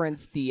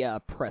referenced the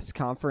press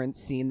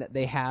conference scene that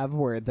they have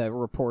where the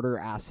reporter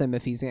asks him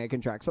if he's going to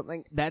contract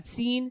something. That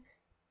scene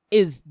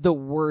is the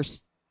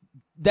worst.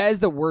 That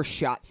is the worst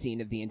shot scene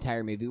of the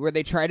entire movie, where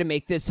they try to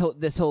make this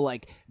whole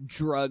like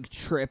drug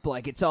trip,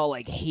 like it's all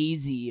like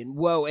hazy and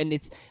whoa, and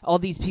it's all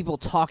these people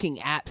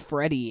talking at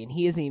Freddie, and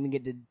he doesn't even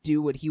get to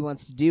do what he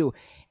wants to do.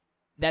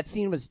 That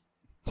scene was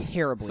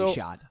terribly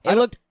shot. It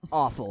looked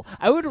awful.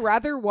 I would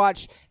rather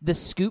watch the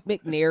Scoot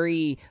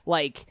McNairy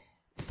like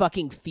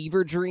fucking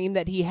fever dream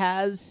that he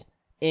has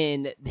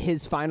in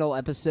his final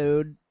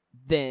episode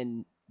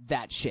than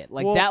that shit.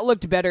 Like, Well, that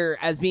looked better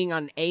as being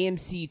on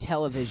AMC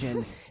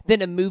television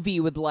than a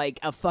movie with like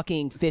a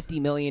fucking $50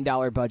 million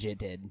budget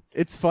did.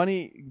 It's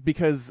funny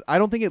because I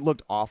don't think it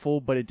looked awful,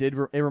 but it did.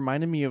 It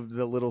reminded me of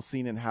the little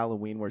scene in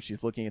Halloween where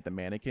she's looking at the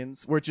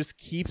mannequins, where it just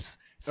keeps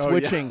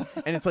switching,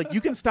 and it's like,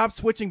 you can stop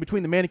switching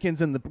between the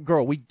mannequins and the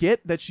girl. We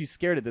get that she's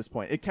scared at this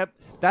point.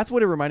 That's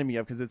what it reminded me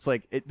of, because it's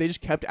like they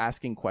just kept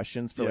asking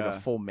questions for like a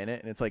full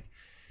minute, and it's like,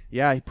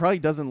 yeah, he probably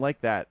doesn't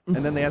like that. And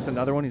then they asked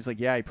another one. He's like,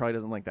 yeah, he probably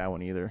doesn't like that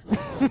one either.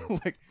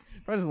 Like,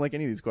 probably doesn't like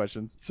any of these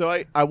questions. So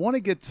I want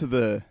to get to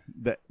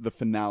the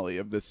finale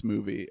of this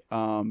movie.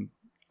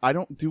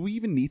 Do we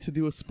even need to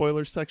do a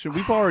spoiler section?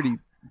 We've already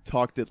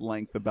talked at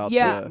length about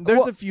Yeah, the...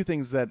 There's a few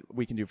things that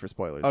we can do for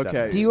spoilers. Okay.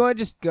 definitely. Do you want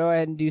to just go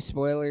ahead and do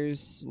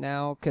spoilers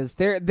now? Because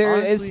there is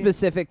Honestly-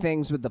 specific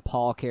things with the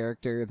Paul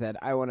character that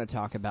I want to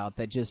talk about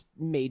that just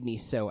made me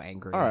so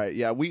angry. All right,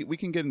 yeah, we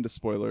can get into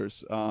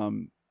spoilers.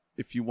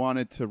 If you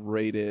wanted to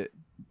rate it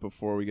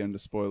before we get into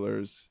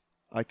spoilers,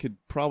 I could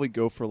probably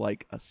go for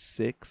like a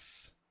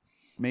 6,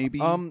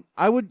 maybe.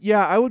 I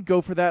would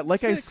go for that.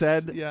 Like I 6,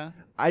 said, yeah.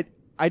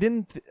 I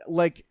didn't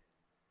like.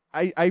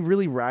 I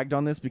really ragged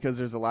on this because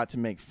there's a lot to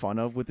make fun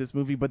of with this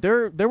movie, but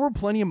there were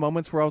plenty of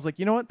moments where I was like,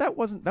 you know what, that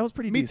was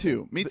pretty Me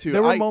decent. too.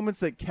 There were moments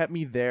that kept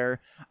me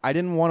there. I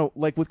didn't want to,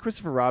 like with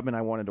Christopher Robin,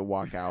 I wanted to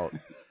walk out.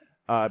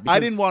 I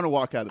didn't want to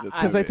walk out of this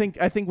because movie.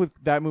 I think with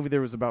that movie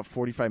there was about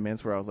 45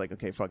 minutes where I was like,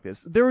 okay, fuck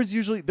this. There was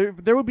usually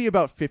there would be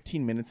about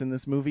 15 minutes in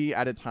this movie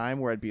at a time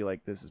where I'd be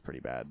like, this is pretty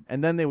bad,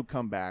 and then they would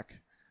come back.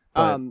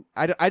 But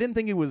I didn't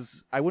think it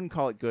was. I wouldn't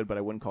call it good, but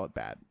I wouldn't call it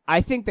bad.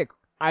 I think that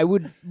I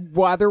would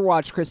rather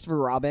watch Christopher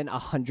Robin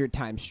 100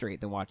 times straight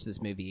than watch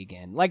this movie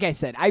again. Like I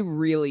said, I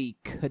really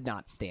could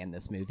not stand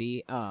this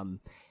movie.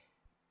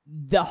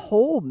 The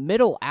whole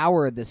middle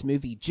hour of this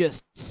movie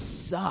just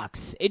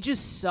sucks. It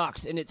just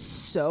sucks, and it's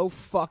so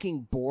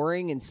fucking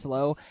boring and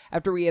slow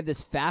after we have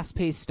this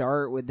fast-paced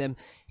start with them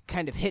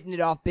kind of hitting it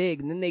off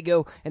big, and then they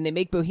go and they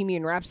make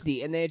Bohemian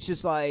Rhapsody, and then it's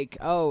just like,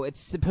 oh, it's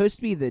supposed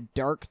to be the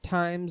dark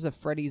times of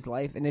Freddie's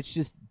life, and it's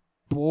just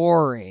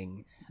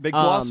boring. They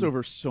gloss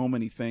over so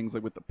many things,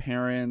 like with the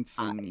parents.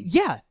 And...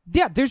 Yeah,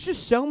 there's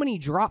just so many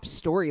drop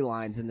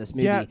storylines in this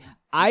movie. Yeah.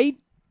 I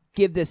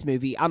give this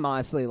movie, I'm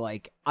honestly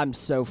like, I'm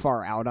so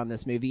far out on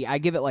this movie. I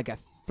give it like a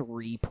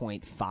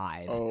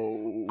 3.5.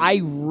 Oh. I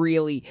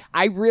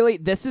really,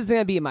 this is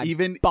going to be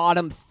my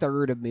bottom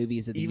third of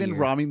movies of the year. Even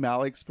Rami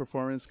Malek's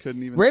performance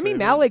couldn't even Rami save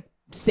Malek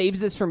saves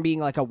this from being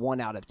like a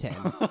 1 out of 10.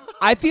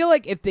 I feel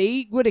like if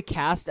they would have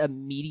cast a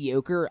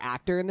mediocre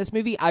actor in this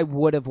movie, I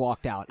would have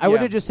walked out. I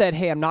would have just said,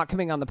 hey, I'm not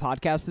coming on the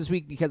podcast this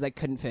week because I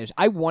couldn't finish.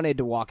 I wanted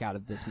to walk out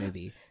of this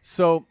movie.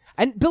 So,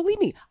 and believe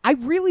me, I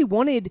really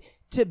wanted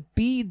to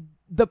be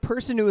the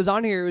person who was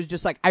on here who was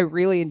just like, I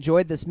really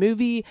enjoyed this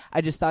movie.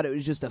 I just thought it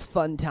was just a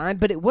fun time,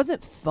 but it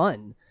wasn't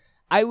fun.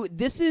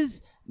 This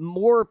is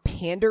more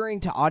pandering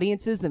to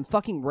audiences than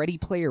fucking Ready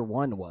Player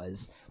One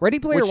was. Ready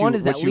Player One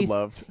is at you least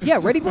loved. Yeah,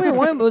 Ready Player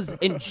One was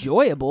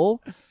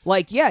enjoyable.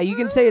 Like, yeah, you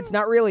can say it's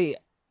not really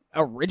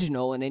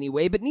original in any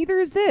way, but neither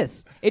is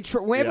this.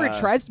 Whenever it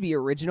tries to be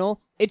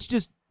original, it's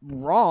just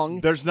wrong.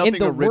 There's nothing in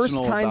the worst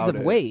original kinds about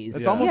of it. ways.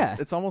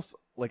 It's almost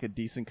like a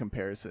decent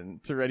comparison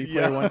to Ready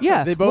Player One.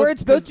 Yeah, they both, where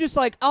it's both just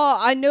like, oh,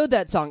 I know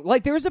that song.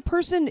 Like, there was a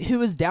person who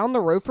was down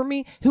the road from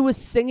me who was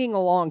singing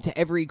along to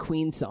every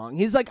Queen song.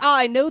 He's like,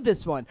 I know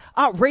this one.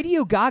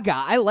 Radio Gaga,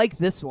 I like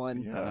this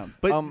one. Yeah.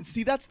 But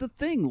see, that's the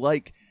thing.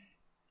 Like,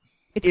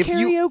 it's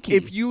karaoke.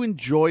 If you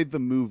enjoyed the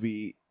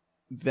movie,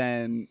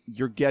 then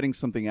you're getting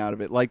something out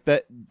of it. Like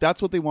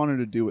that's what they wanted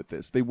to do with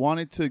this. They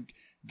wanted to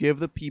give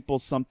the people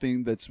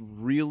something that's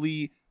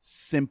really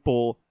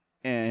simple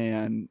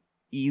and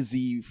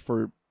easy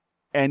for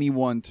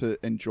anyone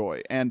to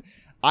enjoy. And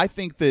I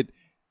think that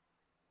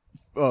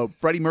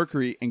Freddie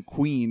Mercury and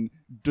Queen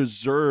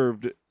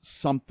deserved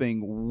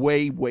something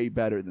way, way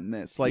better than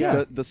this. Like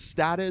the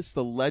status,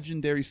 the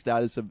legendary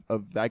status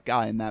of that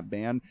guy in that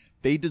band,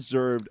 they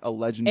deserved a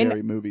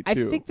legendary movie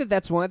too. I think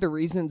that's one of the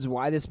reasons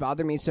why this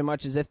bothered me so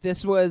much is if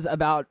this was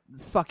about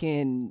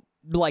fucking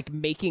like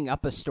making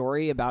up a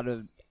story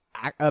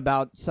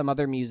about some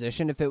other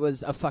musician, if it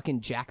was a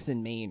fucking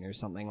Jackson Maine or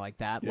something like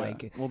that,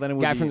 like well, then it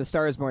would Guy be... from The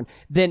Star Is Born,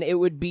 then it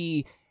would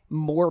be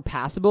more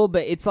passable.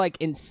 But it's like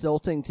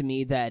insulting to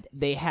me that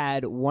they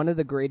had one of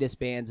the greatest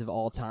bands of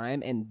all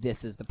time and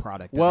this is the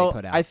product that they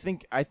put out. I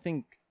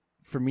think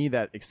for me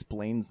that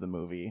explains the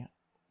movie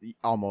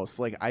almost.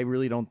 Like, I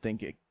really don't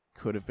think it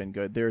could have been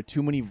good. There are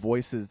too many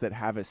voices that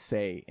have a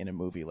say in a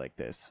movie like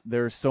this.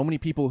 There are so many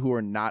people who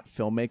are not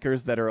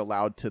filmmakers that are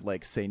allowed to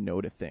like say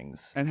no to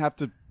things and have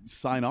to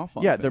sign off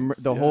on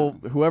the whole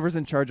whoever's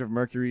in charge of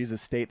Mercury's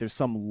estate, there's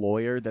some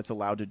lawyer that's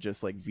allowed to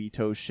just like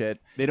veto shit.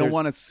 They don't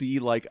want to see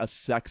like a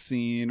sex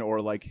scene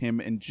or like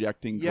him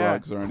injecting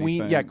drugs or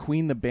anything.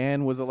 Queen the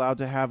band was allowed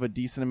to have a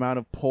decent amount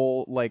of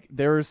pull. Like,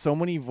 there are so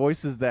many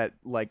voices that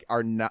like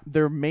are not,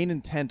 their main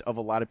intent of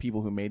a lot of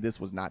people who made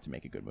this was not to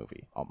make a good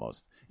movie,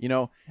 almost, you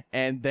know.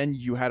 And then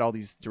you had all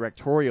these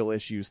directorial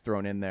issues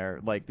thrown in there.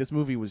 Like, this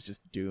movie was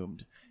just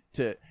doomed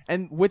to.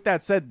 And with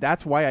that said,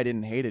 that's why I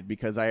didn't hate it,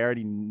 because I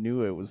already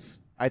knew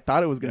I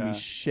thought it was gonna be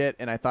shit,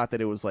 and I thought that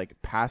it was like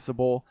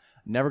passable.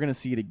 Never gonna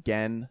see it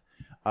again.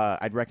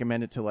 I'd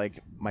recommend it to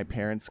like my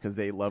parents because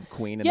they love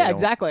Queen. And yeah,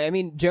 exactly. I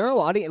mean, general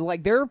audience,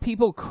 like, there are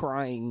people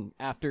crying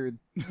after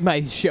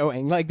my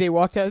showing. Like, they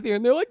walked out of there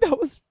and they're like, that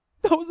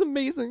was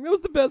amazing. That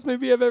was the best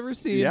movie I've ever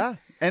seen. Yeah,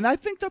 and I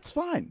think that's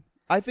fine.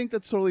 I think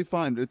that's totally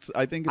fine.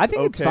 I think it's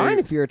okay. fine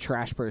if you're a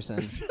trash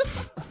person.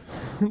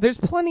 There's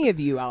plenty of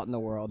you out in the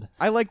world.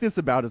 I like this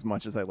about as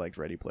much as I liked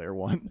Ready Player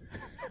One.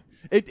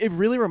 It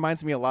really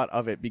reminds me a lot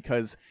of it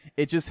because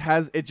it just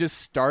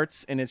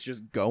starts and it's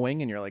just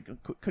going, and you're like,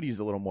 could use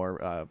a little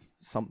more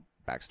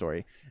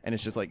backstory, and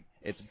it's just like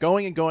it's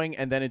going and going,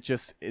 and then it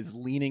just is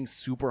leaning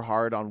super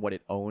hard on what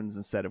it owns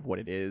instead of what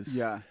it is.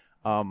 Yeah.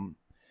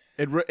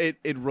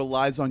 It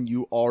relies on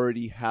you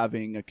already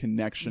having a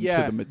connection to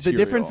the material. The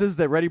difference is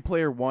that Ready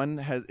Player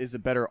One is a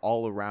better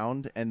all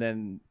around, and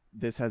then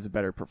this has a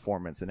better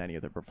performance than any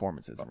of the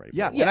performances in Ready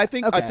Player One. And I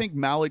think okay.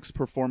 Malik's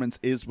performance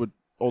is what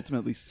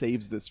ultimately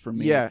saves this for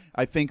me. Yeah.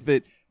 I think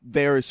that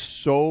there is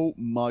so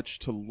much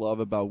to love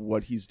about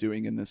what he's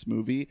doing in this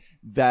movie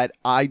that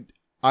I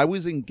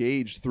was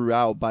engaged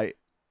throughout by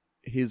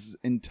his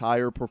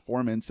entire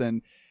performance,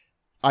 and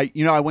I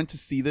went to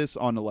see this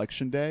on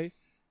election day,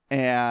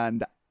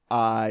 and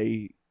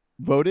I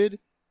voted,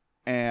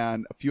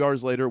 and a few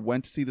hours later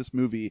went to see this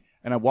movie,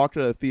 and I walked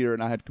out of the theater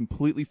and I had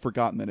completely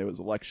forgotten that it was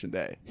election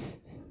day.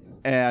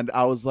 And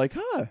I was like,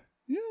 yeah,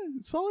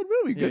 solid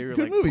movie. Yeah, Good, you're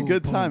good like, movie. boom,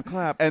 Good boom, time.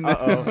 clap. And then,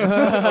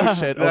 oh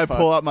shit. then Oh, I fuck.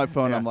 pull out my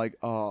phone. Yeah. I'm like,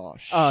 oh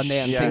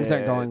man, shit. things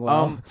aren't going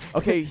well.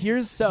 Okay,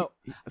 here's So-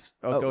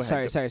 go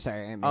ahead.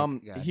 Sorry. Go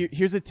ahead.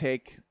 Here's a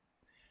take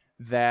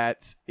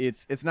that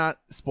it's not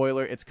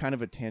spoiler. It's kind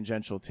of a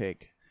tangential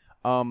take.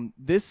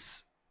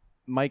 This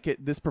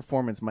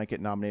performance might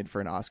get nominated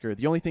for an Oscar.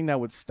 The only thing that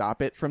would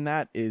stop it from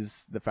that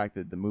is the fact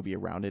that the movie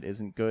around it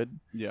isn't good.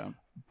 Yeah.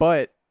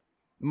 But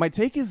my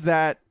take is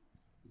that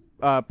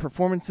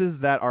performances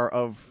that are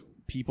of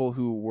people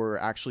who were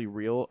actually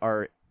real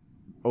are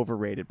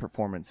overrated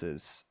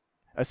performances,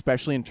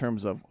 especially in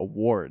terms of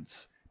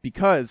awards,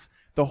 because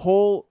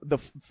the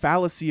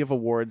fallacy of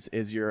awards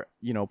is you're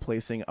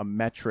placing a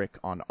metric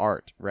on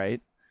art,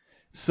 right?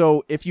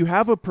 So if you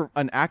have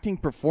an acting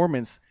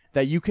performance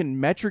that you can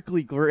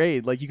metrically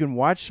grade, like you can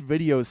watch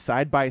videos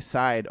side by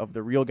side of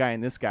the real guy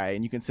and this guy,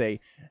 and you can say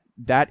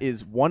that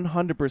is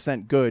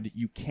 100% good.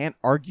 You can't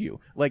argue.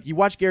 Like you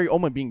watch Gary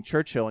Oldman being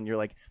Churchill, and you're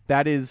like,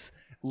 that is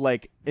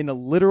like in a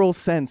literal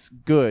sense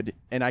good,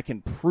 and I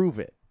can prove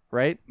it.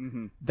 Right?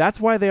 Mm-hmm.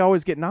 That's why they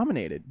always get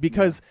nominated,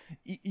 because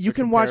you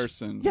can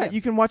comparison. watch. Yeah, you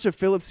can watch a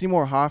Philip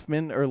Seymour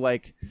Hoffman or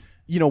like,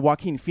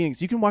 Joaquin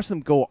Phoenix. You can watch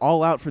them go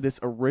all out for this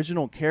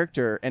original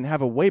character and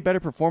have a way better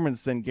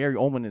performance than Gary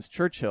Oldman as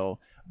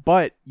Churchill.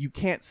 But you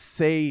can't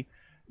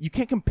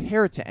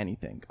compare it to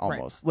anything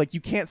almost. Right. Like you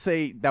can't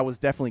say that was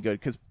definitely good,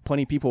 because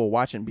plenty of people will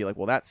watch it and be like,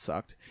 well, that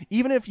sucked.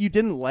 Even if you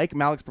didn't like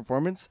Malik's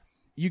performance,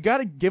 you got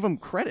to give him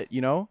credit,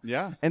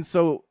 Yeah. And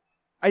so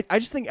I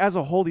just think as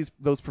a whole,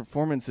 those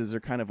performances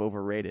are kind of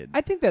overrated. I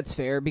think that's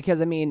fair,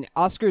 because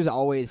Oscars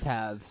always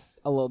have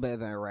a little bit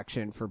of an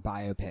erection for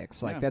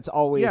biopics. Like that's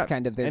always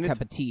kind of their cup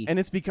of tea. And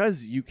it's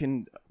because you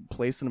can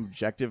place an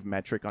objective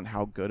metric on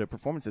how good a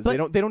performance is. They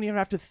don't even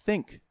have to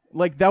think.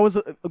 Like that was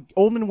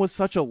Oldman was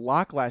such a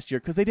lock last year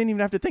because they didn't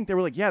even have to think. They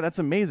were like, yeah, that's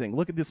amazing.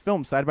 Look at this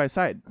film side by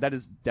side. That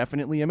is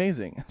definitely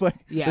amazing.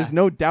 There's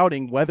no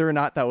doubting whether or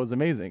not that was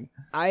amazing.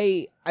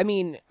 I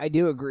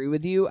do agree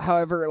with you.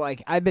 However,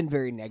 I've been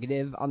very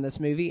negative on this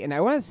movie, and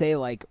I want to say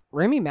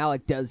Rami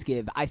Malek does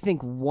give, I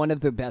think, one of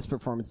the best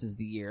performances of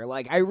the year.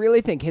 I really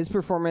think his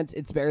performance,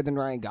 it's better than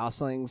Ryan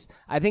Gosling's.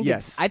 I think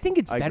it's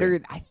better.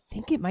 I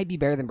think it might be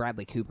better than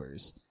Bradley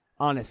Cooper's.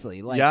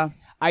 Honestly,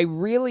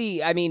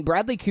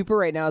 Bradley Cooper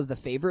right now is the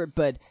favorite,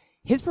 but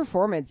his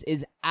performance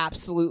is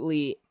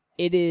absolutely,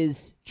 it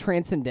is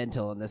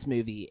transcendental in this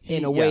movie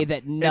in a way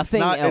that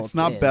nothing else It's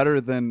not is.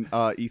 better than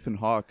Ethan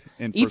Hawke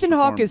in First Ethan Hawke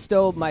Reformed. is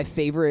still my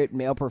favorite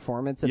male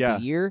performance of the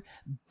year,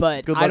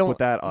 but Good I luck don't with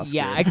that, Oscar.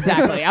 Yeah,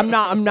 exactly. I'm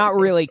not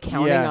really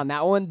counting Yeah. on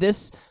that one.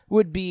 This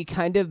would be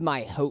kind of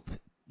my hope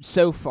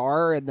so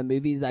far in the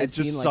movies I've It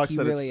just seen. sucks he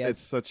that really it's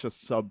such a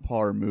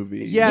subpar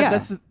movie. Yeah.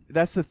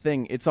 That's the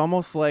thing. It's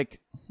almost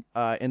like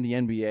in the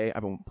NBA,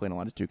 I've been playing a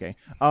lot of 2K.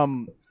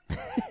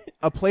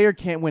 A player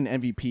can't win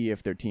MVP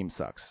if their team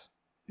sucks.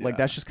 Like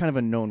that's just kind of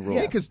a known rule.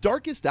 Yeah, because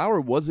Darkest Hour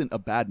wasn't a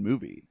bad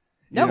movie.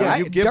 No,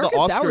 you give Darkest the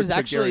Oscar Hour is to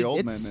actually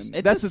Gary Oldman.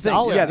 it's That's a the thing.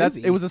 solid Yeah,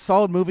 movie. it was a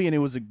solid movie, and it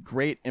was a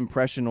great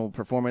impressional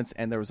performance.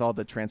 And there was all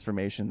the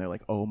transformation. They're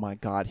like, oh my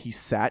god, he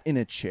sat in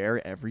a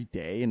chair every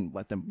day and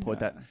let them put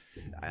that.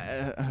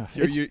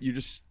 Here you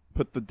just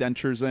put the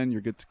dentures in,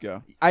 you're good to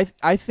go.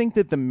 I think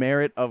that the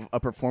merit of a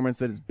performance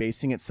that is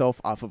basing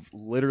itself off of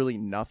literally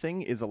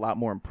nothing is a lot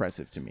more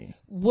impressive to me.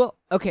 Well,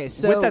 okay,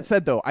 so With that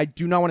said, though, I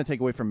do not want to take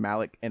away from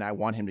Malik, and I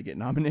want him to get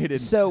nominated.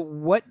 So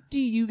what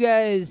do you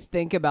guys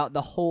think about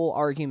the whole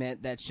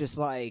argument that's just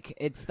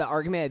it's the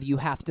argument of you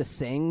have to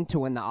sing to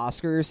win the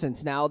Oscars,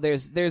 since now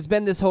there's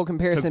been this whole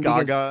comparison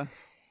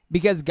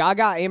because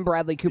Gaga and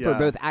Bradley Cooper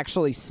both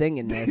actually sing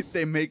in this.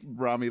 They make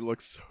Rami look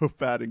so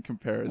bad in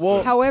comparison.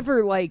 Well,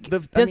 however,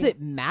 does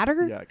it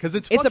matter? yeah, because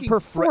it's a fucking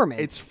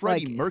performance. it's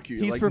Freddie Mercury.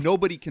 he's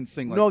Nobody can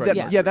sing like no, Freddie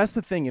Mercury. yeah, that's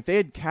the thing. If they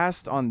had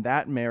cast on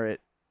that merit,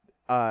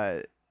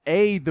 A,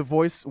 the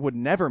voice would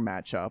never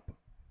match up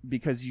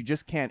because you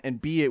just can't,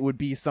 and B, it would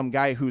be some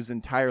guy whose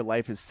entire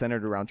life is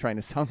centered around trying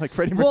to sound like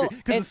Freddie Mercury,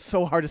 because it's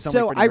so hard to sound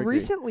like Freddie Mercury. So I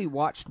recently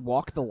watched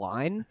Walk the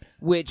Line,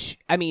 which,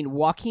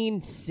 Joaquin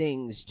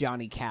sings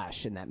Johnny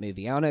Cash in that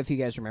movie. I don't know if you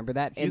guys remember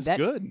that. He's and that,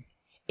 good.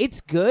 It's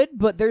good,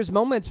 but there's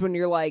moments when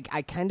you're like,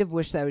 I kind of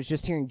wish that I was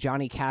just hearing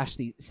Johnny Cash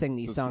sing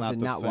these It's songs not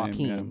and the not same,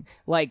 Joaquin. yeah.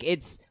 Like,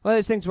 it's one of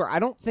those things where I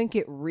don't think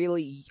it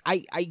really.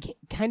 I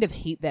kind of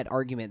hate that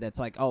argument that's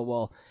like, oh,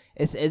 well,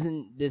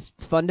 this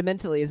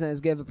fundamentally isn't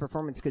as good of a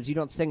performance because you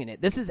don't sing in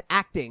it. This is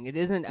acting. It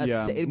isn't a.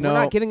 Yeah. We're No.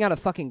 not giving out a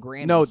fucking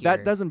Grammy. No, here.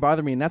 that doesn't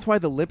bother me, and that's why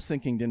the lip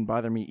syncing didn't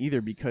bother me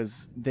either,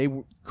 because they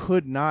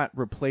could not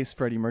replace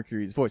Freddie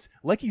Mercury's voice.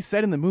 Like he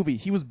said in the movie,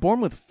 he was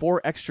born with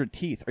 4 extra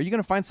teeth. Are you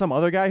going to find some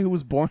other guy who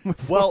was born with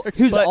 4 Well,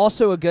 Who's but-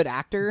 also a good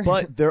actor.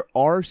 But there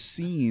are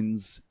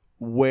scenes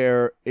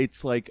where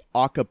it's like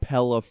a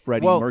cappella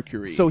Freddie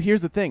Mercury. So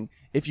here's the thing: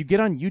 if you get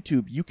on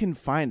YouTube, you can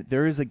find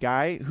there is a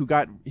guy who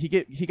got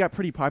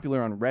pretty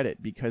popular on Reddit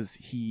because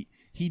he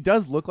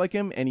does look like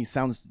him and he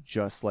sounds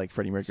just like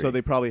Freddie Mercury. So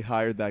they probably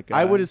hired that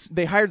guy.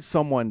 They hired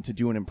someone to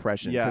do an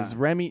impression Yeah. because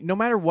Remy, no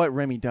matter what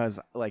Remy does,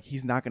 like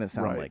he's not going to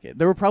sound Right. like it.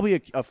 There were probably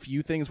a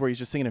few things where he's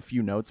just singing a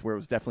few notes where it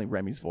was definitely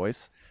Remy's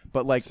voice,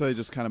 but like So they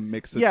just kind of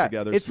mix it yeah,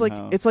 together. it's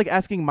somehow. like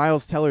asking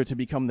Miles Teller to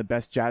become the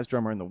best jazz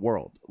drummer in the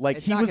world. Like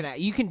it's he not was. gonna.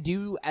 You can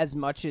do as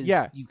much as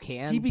Yeah, you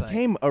can. He but-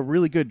 became a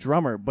really good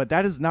drummer, but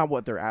that is not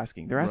what they're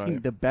asking. They're asking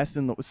Right. the best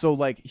in the. So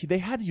like they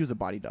had to use a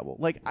body double.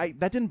 Like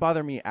that didn't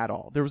bother me at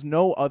all. There was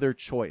no other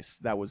choice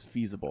that was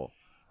feasible.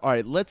 All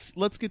right, let's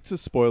get to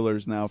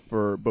spoilers now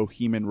for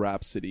Bohemian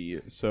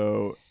Rhapsody.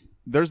 So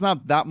there's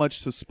not that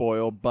much to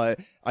spoil, but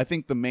I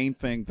think the main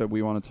thing that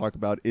we want to talk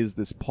about is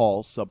this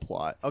Paul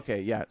subplot.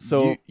 Okay, yeah.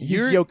 So he's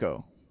you're-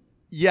 Yoko.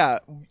 Yeah,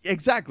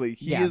 exactly.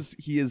 He Yeah.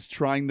 is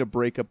trying to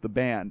break up the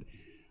band.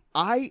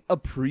 I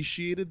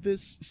appreciated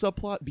this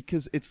subplot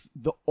because it's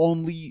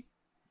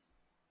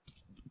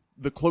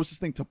the closest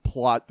thing to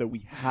plot that we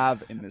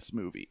have in this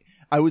movie.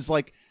 I was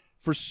like,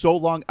 for so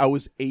long, I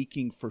was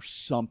aching for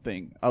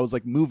something. I was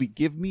like, movie,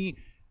 give me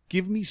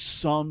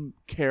some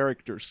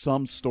character,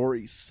 some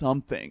story,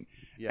 something.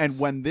 Yes. And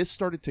when this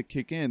started to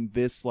kick in,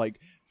 this like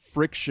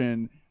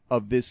friction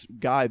of this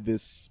guy,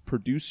 this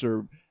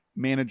producer,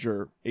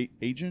 manager,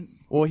 agent.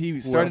 Well, he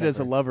started as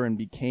a Whatever. lover and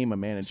became a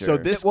manager. So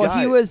this Well,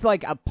 guy, he was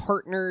like a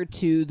partner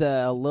to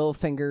the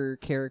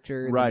Littlefinger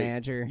character, Right. the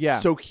manager. yeah.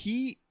 So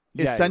he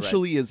Yeah, you're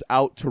essentially is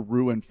out to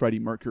ruin Freddie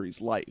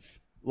Mercury's life.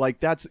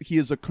 Like he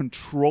is a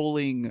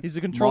controlling. He's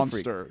a control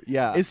freak. monster.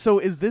 Yeah.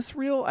 Is this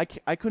real?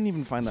 I couldn't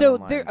even find that So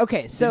online. there.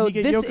 Okay, so he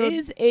get this Yoko'd?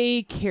 is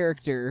a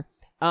character.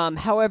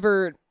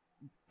 However,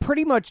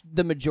 pretty much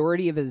the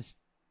majority of his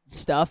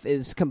stuff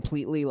is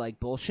completely like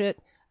bullshit.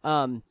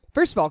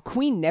 First of all,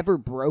 Queen never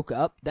broke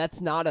up. That's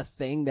not a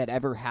thing that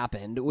ever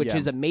happened, which Yeah.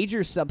 is a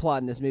major subplot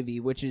in this movie,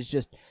 which is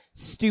just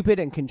stupid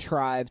and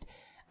contrived.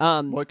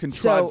 What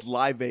contrives so,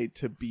 Live Aid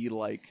to be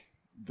like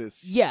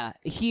this yeah,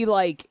 he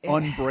like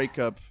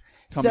unbreakup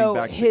coming so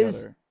back his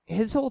together.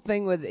 his whole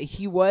thing with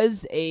he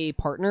was a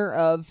partner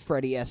of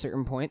Freddie at a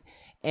certain point,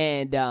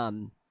 and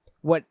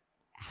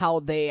how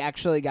they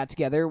actually got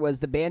together was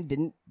the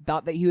band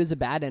thought that he was a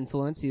bad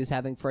influence. He was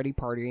having Freddie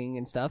partying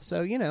and stuff,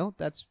 so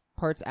that's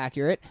part's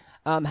accurate.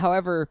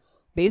 However,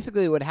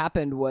 basically what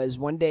happened was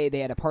one day they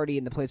had a party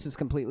and the place was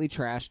completely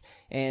trashed,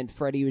 and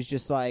Freddie was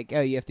just like,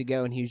 oh, you have to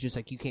go, and he was just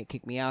like, you can't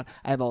kick me out,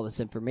 I have all this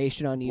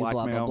information on you, blah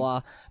blah Blackmail.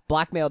 blah,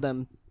 blackmailed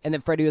him, and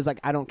then Freddie was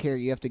like, I don't care,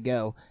 you have to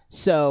go.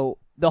 So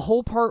the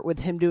whole part with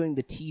him doing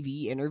the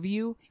TV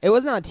interview, it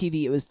wasn't on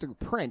TV, it was through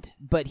print,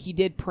 but he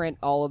did print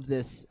all of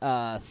this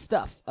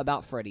stuff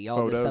about Freddie,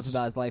 all this stuff Photos.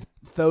 about his life,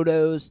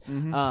 photos,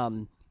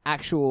 Mm-hmm.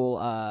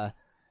 actual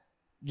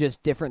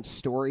just different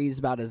stories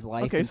about his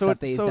life okay, and so stuff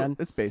that he's done.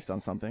 it's based on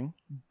something.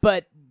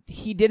 But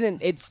he didn't.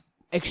 It's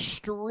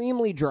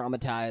extremely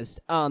dramatized.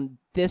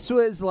 This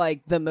was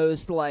like the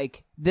most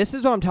like. This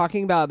is what I'm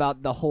talking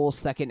about the whole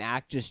second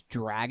act just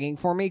dragging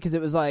for me, because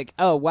it was like,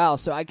 oh wow,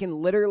 so I can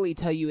literally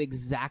tell you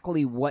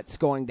exactly what's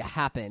going to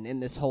happen in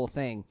this whole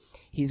thing.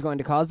 He's going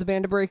to cause the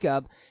band to break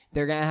up.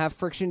 They're going to have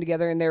friction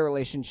together in their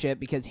relationship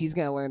because he's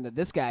going to learn that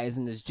this guy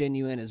isn't as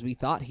genuine as we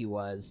thought he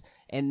was.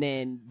 And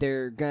then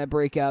they're going to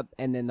break up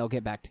and then they'll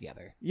get back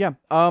together. Yeah.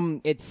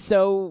 It's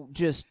so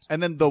just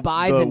And then the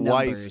by the the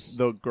wife, numbers.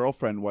 the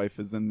girlfriend wife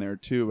is in there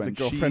too, The and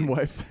girlfriend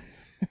wife.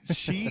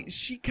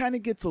 she kind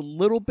of gets a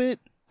little bit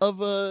of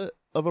a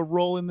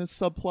role in this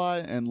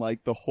subplot, and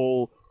like the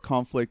whole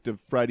conflict of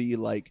Freddie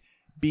like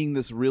being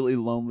this really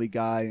lonely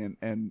guy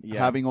and Yeah.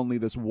 having only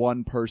this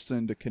one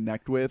person to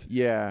connect with.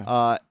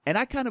 Yeah. And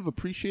I kind of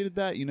appreciated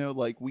that,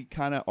 like we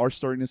kind of are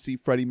starting to see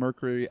Freddie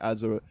Mercury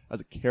as a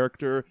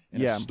character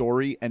in Yeah. a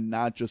story, and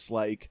not just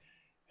like,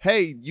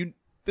 hey,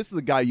 this is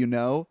a guy you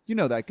know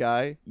that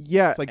guy.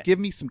 Yeah. It's like, give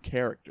me some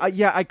character.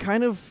 Yeah, I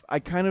kind of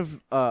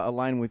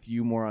align with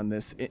you more on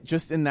this.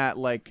 Just in that,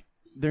 like,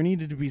 there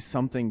needed to be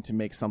something to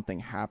make something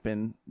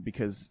happen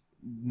because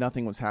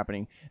nothing was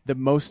happening. The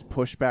most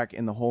pushback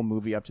in the whole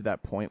movie up to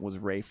that point was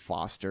Ray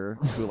Foster,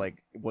 who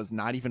like was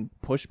not even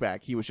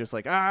pushback. He was just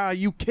like,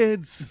 you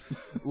kids,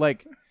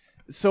 like.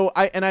 So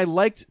I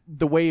liked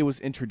the way it was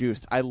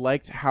introduced. I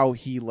liked how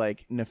he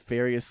like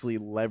nefariously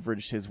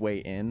leveraged his way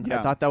in. Yeah.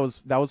 I thought that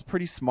was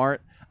pretty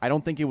smart. I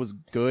don't think it was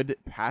good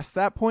past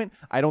that point.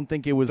 I don't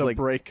think it was The like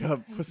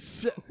breakup was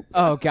so,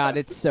 Oh God,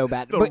 it's so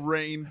bad. the But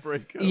rain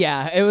breakup.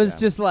 yeah, it was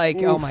just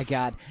like, oh my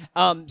God.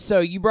 So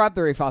you brought up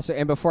the Ray Foster,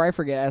 and before I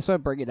forget, I just want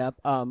to bring it up.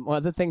 One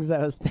of the things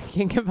that I was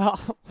thinking about,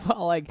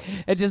 well, like,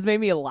 it just made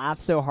me laugh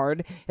so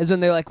hard, is when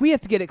they're like, we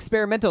have to get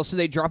experimental, so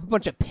they drop a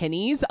bunch of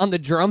pennies on the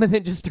drum and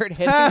then just start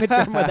hitting the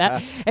drum with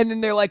that, and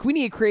then they're like, we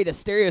need to create a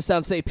stereo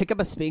sound, so they pick up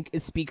a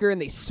speaker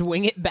and they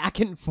swing it back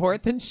and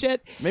forth and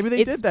shit. maybe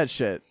they did that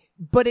shit.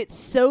 But it's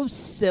so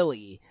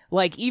silly.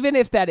 Like, even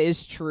if that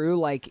is true,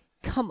 like,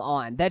 come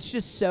on, that's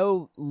just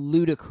so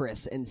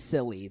ludicrous and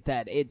silly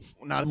that it's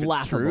Not if it's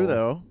laughable. true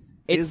though.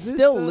 It's Is it,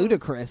 still though?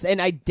 ludicrous, and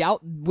I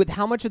doubt, with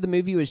how much of the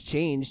movie was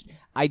changed,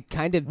 I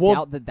kind of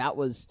doubt that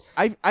was.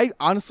 I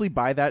honestly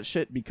buy that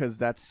shit because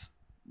that's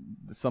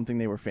something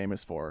they were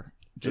famous for.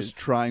 Just is-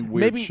 trying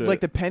weird maybe shit.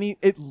 like the penny.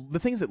 The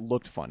things it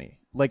looked funny.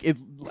 Like it.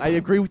 I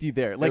agree with you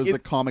there. Like Like it was a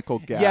comical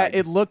gag. yeah,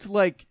 it looked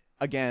like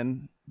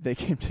again they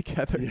came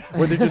together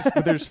where they're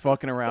just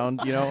fucking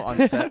around, you know,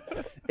 on set.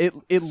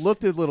 It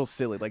looked a little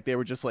silly, like they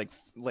were just like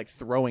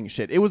throwing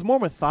shit. It was more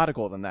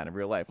methodical than that in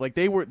real life. Like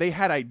they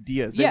had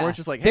ideas. They weren't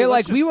just like, hey, they're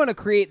let's like, we just- want to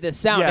create this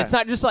sound. Yeah. It's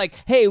not just like,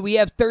 hey, we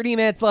have 30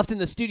 minutes left in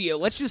the studio.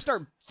 Let's just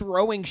start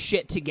throwing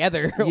shit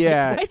together. Like,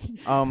 Yeah.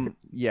 what?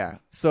 Yeah.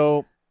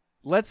 So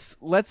let's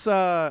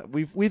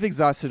we've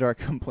exhausted our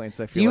complaints.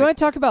 I Do feel you like want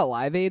to talk about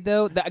Live Aid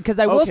though? Because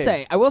I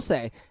will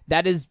say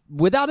that is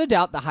without a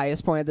doubt the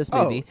highest point of this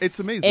Oh, movie. it's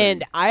amazing.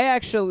 And I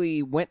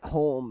actually went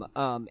home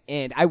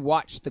and I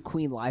watched the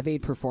Queen Live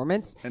Aid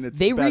performance. And it's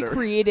they better.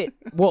 recreated.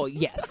 Well,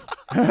 yes,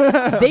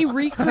 they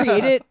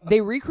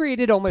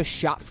recreated almost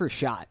shot for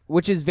shot,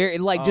 which is very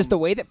like just the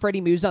way that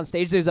Freddie moves on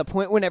stage. There's a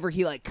point whenever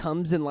he like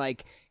comes and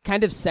like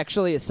kind of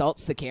sexually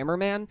assaults the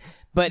cameraman,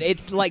 but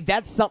it's like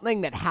that's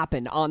something that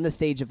happened on the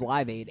stage of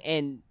Live Aid,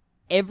 and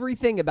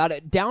everything about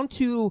it, down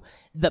to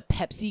the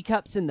Pepsi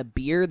cups and the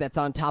beer that's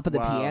on top of the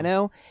Wow.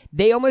 piano,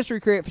 they almost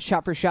recreate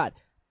shot for shot,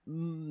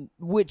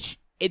 which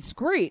it's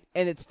great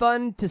and it's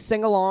fun to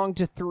sing along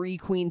to 3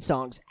 Queen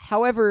songs.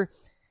 However,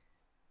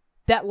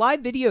 that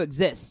live video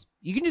exists.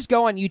 You can just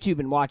go on YouTube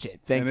and watch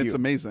it. Thank and you. it's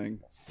amazing.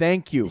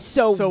 Thank you.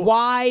 So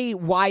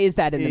why is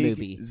that in the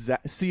movie?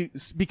 See,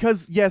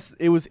 because yes,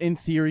 it was in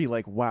theory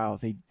like, wow,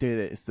 they did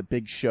it. It's the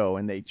big show,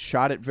 and they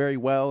shot it very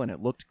well, and it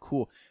looked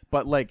cool.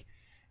 But like,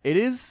 it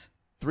is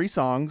 3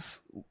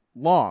 songs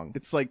long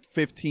It's like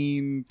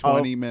 15,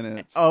 20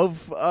 minutes.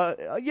 of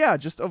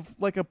just of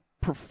like a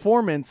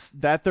performance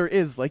that there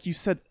is, like you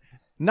said,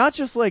 not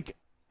just like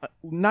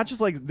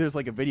there's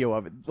like a video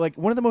of it, like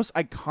one of the most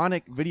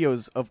iconic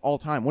videos of all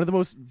time, one of the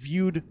most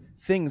viewed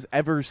things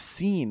ever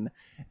seen.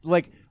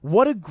 Like,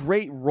 what a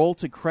great roll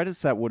to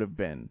credits that would have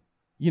been,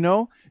 you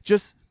know?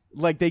 Just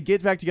like they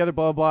get back together,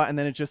 blah blah blah, and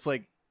then it's just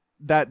like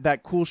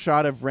that cool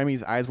shot of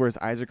Remy's eyes where his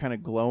eyes are kind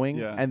of glowing,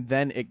 Yeah. and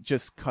then it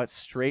just cuts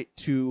straight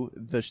to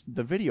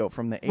the video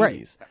from the 80s.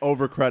 Right.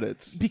 Over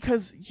credits.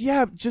 Because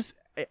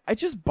it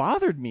just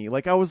bothered me.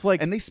 Like, I was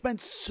like, And they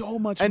spent so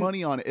much And-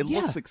 money on it. It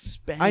yeah. looks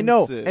expensive. I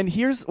know. And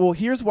here's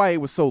why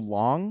it was so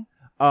long.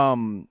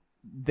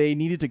 They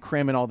needed to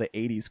cram in all the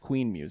 80s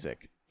Queen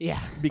music Yeah.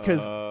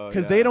 because yeah.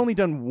 they had only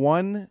done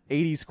one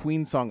 80s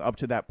Queen song up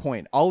to that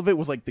point. All of it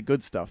was like the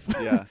good stuff.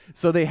 Yeah.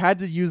 So they had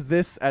to use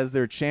this as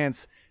their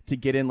chance to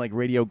get in like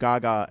Radio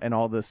Gaga and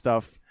all the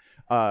stuff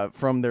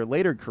from their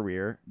later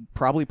career,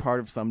 probably part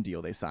of some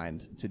deal they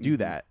signed to do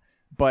that.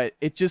 But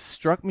it just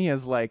struck me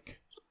as like,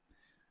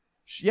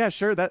 yeah,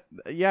 sure.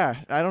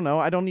 I don't know.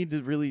 I don't need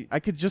to really. I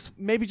could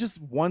maybe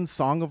just one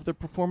song of the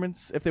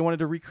performance if they wanted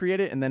to recreate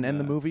it and then end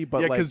the movie.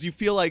 But yeah, like, because you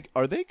feel like,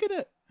 are they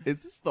gonna?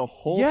 Is this the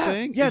whole Yeah,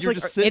 thing? yeah, And it's you're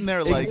like- just sitting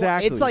there like,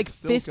 exactly. It's like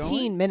still 15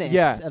 going? minutes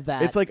yeah, of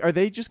that. it's like, are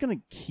they just gonna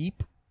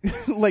keep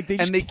like they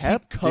and they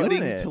kept keep cutting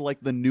doing it. to like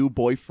the new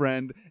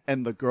boyfriend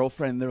and the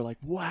girlfriend. They're like,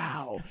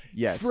 wow,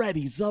 Yes.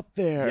 Freddie's up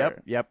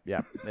there. Yep.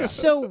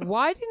 So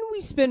why didn't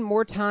we spend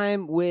more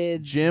time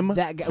with Jim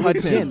that guy, with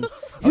Hudson. Jim,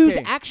 who's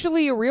Okay.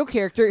 actually a real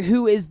character,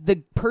 who is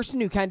the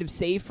person who kind of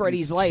saved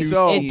Freddie's These life two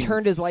and scenes.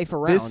 turned his life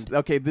around?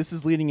 This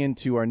is leading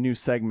into our new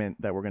segment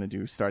that we're gonna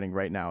do starting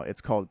right now. It's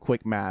called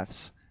Quick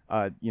Maths.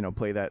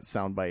 Play that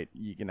soundbite.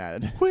 You can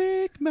add.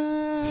 Quick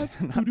math.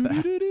 2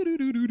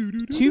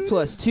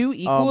 + 2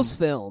 equals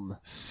film.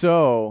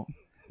 So,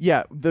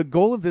 yeah, the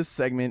goal of this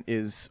segment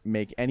is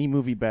make any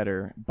movie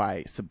better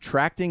by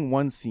subtracting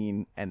one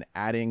scene and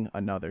adding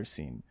another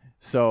scene.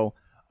 So,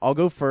 I'll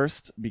go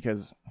first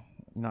because,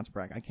 not to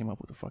brag, I came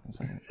up with a fucking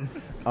segment.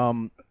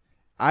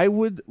 I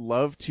would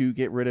love to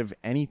get rid of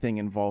anything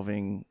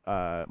involving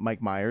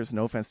Mike Myers.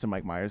 No offense to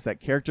Mike Myers. That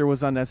character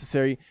was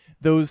unnecessary.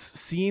 Those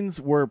scenes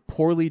were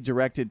poorly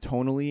directed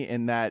tonally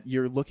in that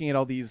you're looking at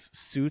all these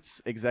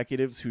suits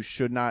executives who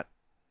should not...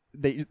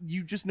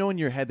 You just know in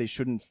your head they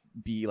shouldn't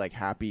be like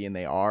happy, and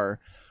they are.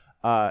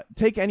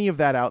 Take any of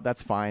that out,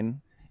 that's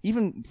fine.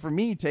 Even for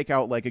me, take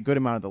out like a good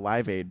amount of the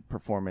Live Aid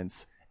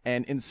performance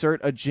and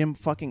insert a Jim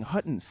fucking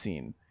Hutton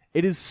scene.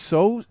 It is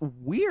so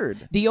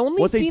weird. The only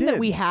what they scene that did.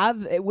 we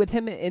have with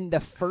him in the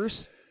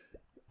first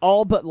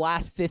all but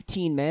last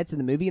 15 minutes of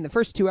the movie. In the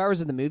first 2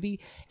 hours of the movie,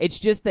 it's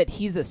just that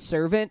he's a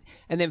servant,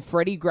 and then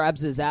Freddy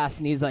grabs his ass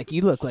and he's like,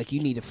 "You look like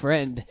you need a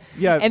friend."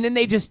 Yeah. And then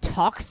they just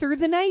talk through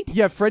the night,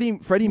 Yeah,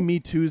 Freddy Me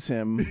Too's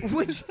him.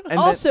 which And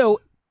also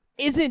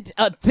isn't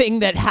a thing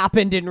that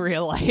happened in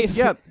real life.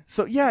 Yeah,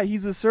 so yeah,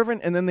 he's a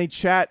servant, and then they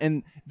chat,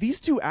 and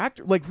these two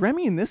actors, like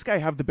Remy and this guy,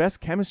 have the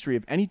best chemistry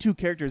of any two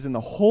characters in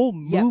the whole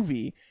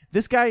movie.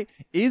 This guy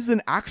is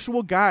an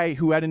actual guy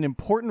who had an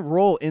important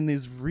role in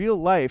his real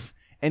life,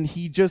 and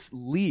he just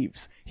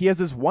leaves. He has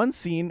this one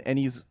scene, and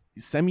he's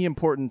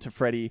semi-important to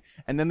Freddy,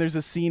 and then there's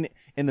a scene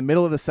in the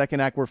middle of the second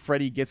act where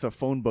Freddy gets a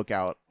phone book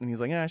out, and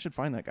he's like, "Yeah, I should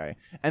find that guy."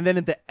 And then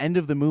at the end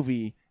of the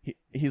movie,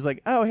 he's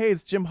like, "Oh, hey,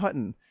 it's Jim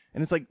Hutton,"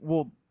 and it's like,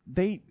 well,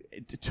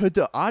 to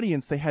the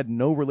audience, they had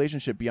no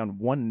relationship beyond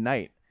one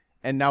night,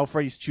 and now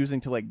Freddy's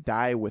choosing to like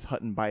die with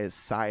Hutton by his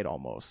side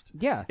almost.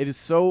 Yeah. It is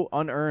so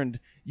unearned.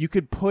 You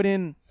could put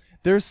in,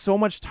 there's so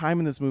much time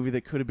in this movie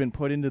that could have been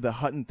put into the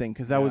Hutton thing,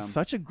 because that was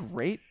such a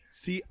great.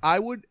 See, I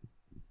would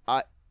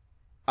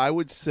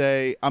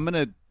say I'm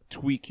gonna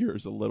tweak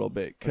yours a little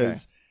bit,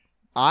 because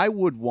I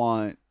would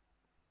want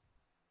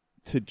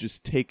to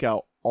just take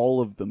out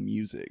all of the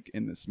music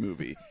in this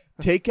movie.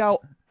 Take out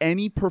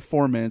any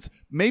performance,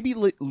 maybe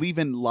leave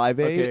in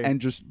Live Aid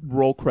and just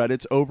roll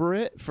credits over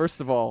it.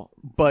 First of all,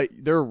 But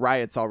there are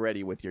riots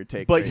already with your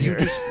take. but right you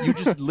here. you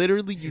just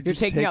literally You're just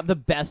taking take, out the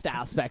best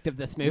aspect of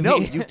this movie. no,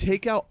 you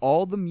take out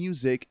all the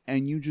music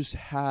and you just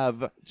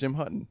have Jim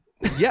Hutton.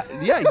 yeah,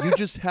 you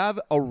just have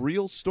a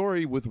real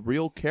story with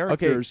real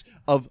characters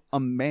of a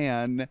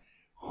man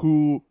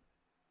who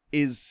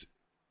is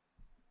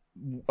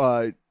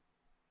has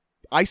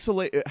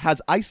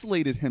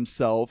isolated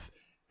himself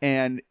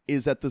and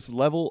is at this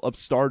level of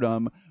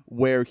stardom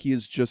where he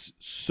is just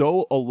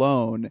so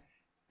alone,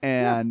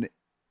 and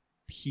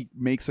he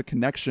makes a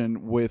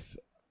connection with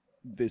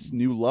this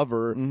new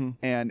lover,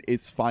 and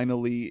it's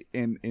finally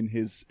in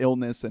his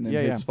illness and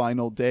in his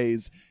final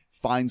days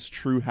finds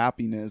true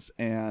happiness,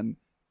 and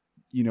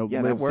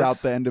lives out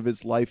the end of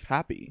his life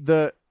happy.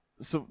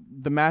 So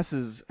the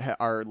masses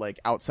are like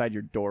outside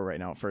your door right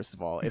now. First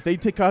of all, if they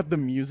take out the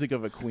music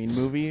of a Queen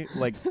movie,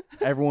 like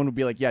everyone would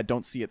be like, "Yeah,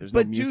 don't see it. There's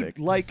no music."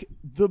 Dude, like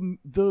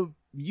the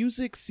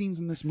music scenes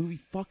in this movie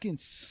fucking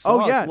suck.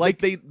 Oh, yeah, like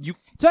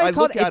So I I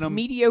call look it at it's him.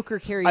 mediocre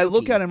karaoke. I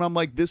look at him. I'm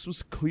like, this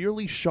was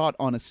clearly shot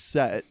on a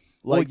set.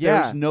 Like,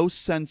 there's no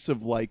sense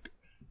of like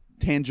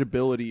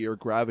tangibility or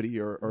gravity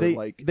or they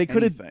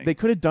could have anything. they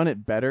could have done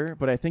it better,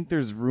 but I think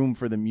there's room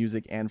for the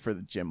music and for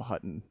the Jim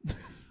Hutton.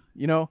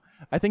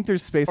 I think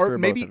there's space or for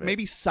maybe both of it.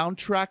 maybe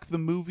soundtrack the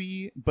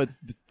movie, but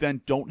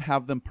then don't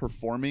have them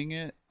performing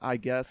it. I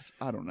guess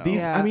I don't know.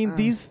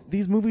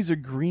 These movies are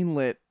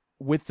greenlit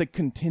with the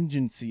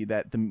contingency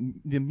that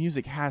the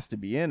music has to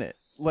be in it.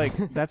 Like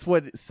that's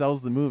what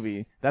sells the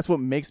movie. That's what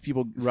makes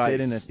people sit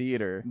in a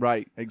theater.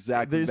 Right,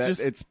 exactly.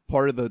 It's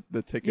part of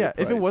the ticket. Yeah,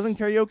 if it price. wasn't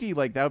karaoke,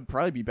 like that would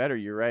probably be better.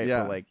 You're right.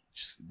 Yeah. But like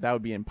that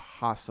would be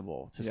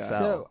impossible to sell.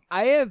 So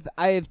I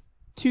have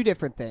two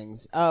different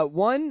things.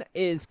 One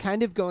is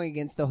kind of going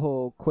against the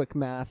whole quick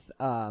math,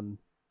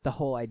 the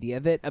whole idea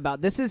of it.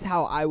 About this is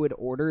how I would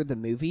order the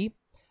movie.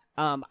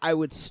 I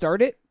would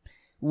start it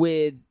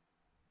with,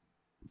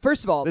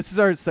 first of all, This is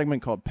our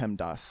segment called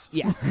PEMDAS.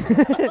 yeah.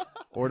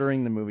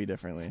 Ordering the movie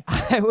differently.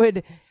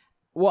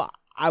 What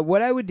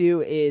I would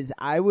do is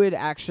I would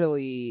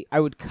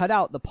cut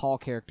out the Paul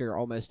character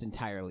almost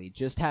entirely.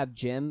 Just have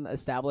Jim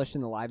established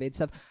in the Live Aid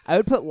stuff. I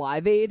would put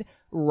Live Aid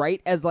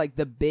right as like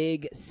the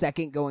big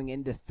second going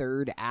into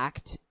third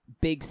act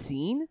big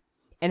scene,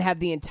 and have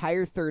the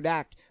entire third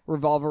act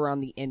revolve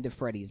around the end of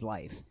Freddy's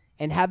life,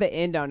 and have it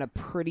end on a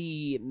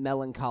pretty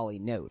melancholy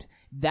note.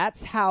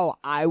 That's how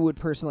I would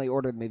personally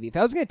order the movie. If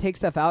I was going to take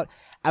stuff out,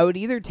 I would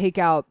either take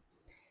out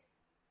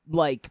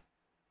like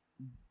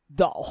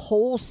the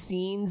whole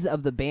scenes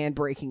of the band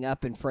breaking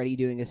up and Freddy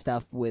doing his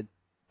stuff with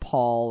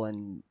Paul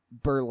and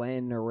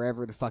Berlin or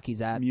wherever the fuck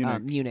he's at,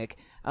 Munich.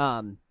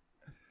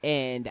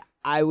 And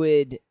I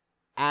would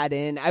add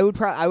in, I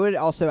would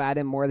also add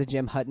in more of the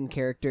Jim Hutton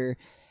character,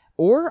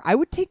 or I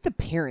would take the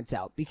parents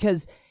out,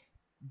 because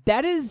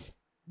that is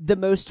the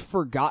most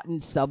forgotten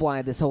subline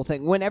of this whole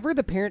thing. Whenever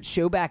the parents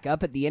show back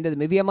up at the end of the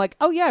movie, I'm like,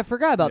 oh yeah, I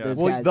forgot about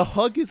those guys. The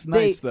hug is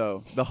nice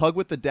though. The hug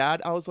with the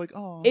dad, I was like,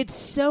 oh, it's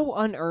so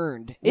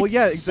unearned. Well, It's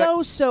yeah,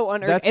 so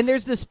unearned. And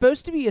there's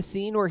supposed to be a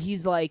scene where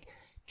he's like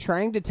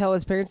trying to tell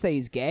his parents that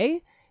he's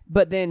gay,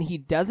 but then he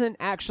doesn't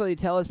actually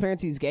tell his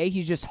parents he's gay.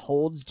 He just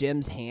holds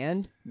Jim's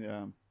hand.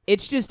 yeah.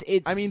 It's just,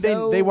 it's I mean,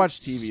 so they watch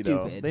TV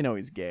though. stupid. They know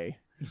he's gay.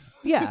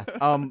 Yeah.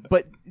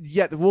 But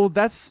yeah, well,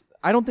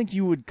 I don't think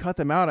you would cut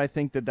them out. I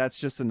think that's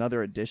just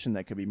another addition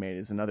that could be made,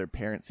 is another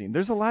parent scene.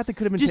 There's a lot that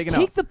could have been Just taken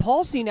take out. the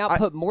Paul scene out,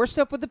 put more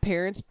stuff with the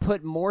parents,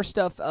 put more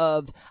stuff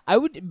of...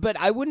 but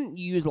I wouldn't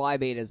use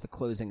Live Aid as the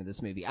closing of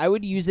this movie. I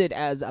would use it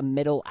as a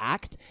middle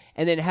act,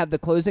 and then have the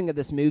closing of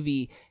this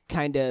movie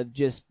kind of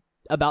just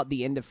about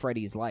the end of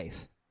Freddy's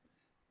life.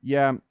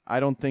 Yeah, I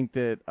don't think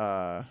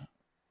that.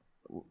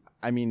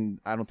 I mean,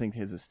 I don't think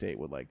his estate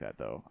would like that,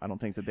 though. I don't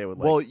think that they would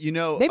like. Well, you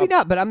know, Maybe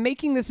not, but I'm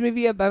making this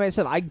movie up by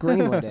myself. I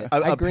greenlit it.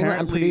 I'm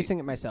Apparently- producing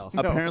it myself.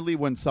 apparently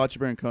when Sacha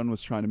Baron Cohen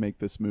was trying to make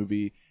this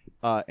movie,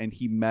 and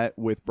he met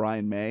with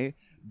Brian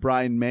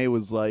May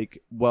was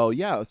like, well,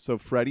 yeah, so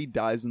Freddie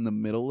dies in the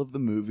middle of the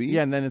movie.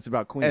 yeah, and then it's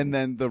about Queen. And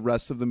then the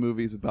rest of the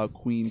movie is about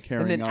Queen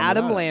carrying And then on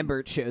Adam without him.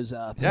 Lambert shows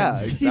up. Yeah,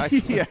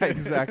 exactly. yeah,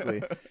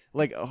 exactly.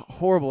 Like a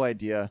horrible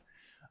idea.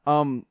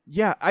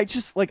 Yeah, I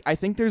just like I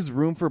think there's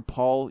room for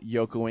Paul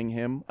Yokoing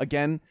him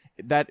again.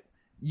 That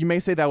you may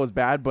say that was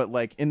bad, but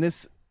like in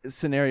this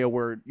scenario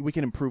where we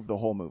can improve the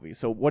whole movie.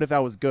 So what if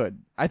that was good?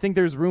 I think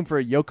there's room for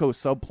a Yoko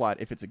subplot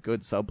if it's a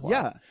good subplot.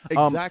 Yeah,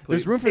 exactly.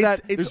 There's room for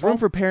that. There's room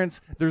for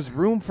parents. There's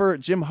room for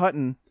Jim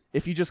Hutton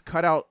if you just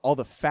cut out all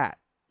the fat.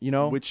 You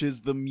know, which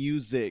is the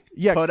music.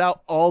 Yeah, cut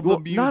out all the well,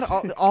 music.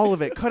 not all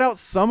of it. Cut out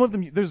some of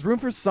the. There's room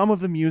for some of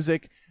the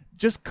music.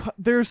 Just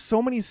there's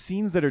so many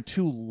scenes that are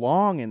too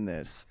long in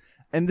this.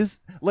 And this,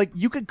 like,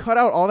 you could cut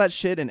out all that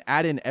shit and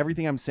add in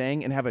everything I'm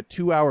saying and have a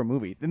 2-hour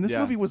movie. And this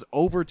movie was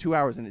over 2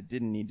 hours and it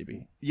didn't need to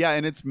be. Yeah,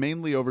 and it's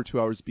mainly over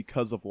 2 hours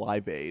because of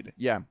Live Aid.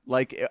 Yeah.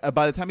 Like,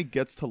 by the time it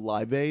gets to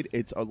Live Aid,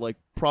 it's like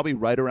probably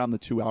right around the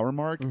 2 hour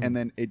mark. And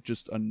then it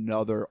just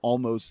another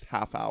almost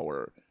half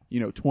hour,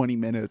 20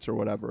 minutes or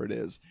whatever it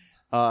is.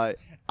 I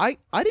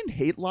didn't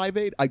hate Live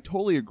Aid. I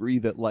totally agree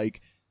that, like,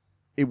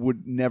 it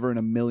would never in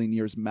a million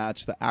years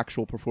match the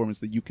actual performance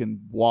that you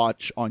can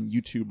watch on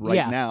YouTube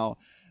right now.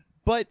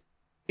 But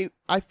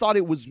I thought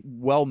it was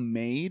well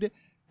made,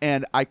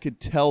 and I could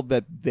tell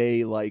that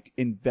they like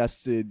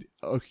invested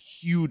a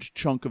huge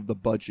chunk of the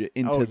budget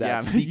into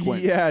that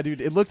sequence. Yeah,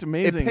 dude, it looked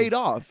amazing. It paid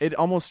off. It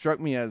almost struck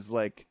me as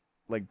like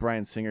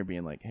Bryan Singer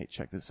being like, "Hey,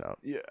 check this out.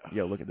 Yeah,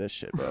 yo, look at this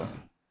shit, bro.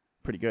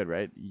 Pretty good,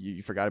 right?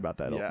 You forgot about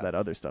that that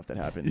other stuff that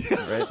happened,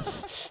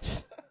 right?"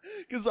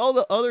 Because all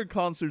the other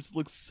concerts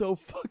look so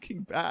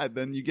fucking bad.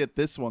 Then you get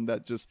this one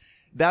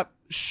that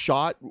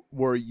shot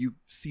where you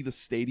see the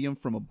stadium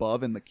from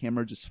above and the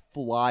camera just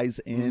flies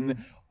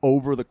in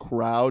over the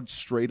crowd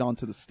straight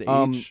onto the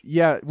stage.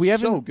 Yeah, we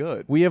haven't. So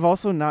good. We have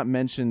also not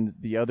mentioned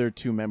the other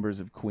two members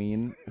of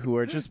Queen who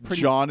are just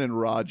John and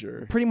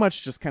Roger. pretty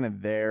much just kind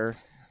of there.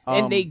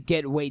 And they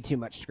get way too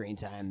much screen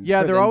time.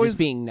 Yeah, for they're them always just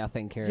being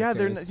nothing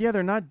characters.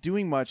 they're not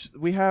doing much.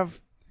 We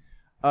have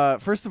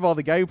first of all,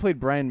 the guy who played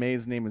Brian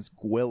May's name is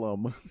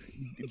Gwillem.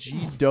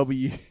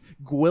 G-W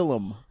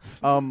Gwillem.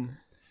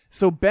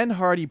 So Ben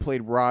Hardy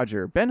played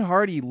Roger. Ben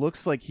Hardy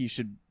looks like he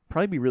should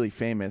probably be really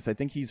famous. I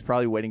think he's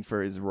probably waiting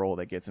for his role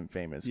that gets him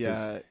famous.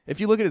 'Cause Yeah. if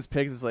you look at his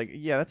pics, it's like,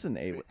 yeah, that's an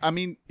alien. I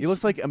mean, He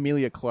looks like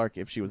Amelia Clark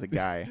if she was a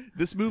guy.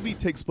 this movie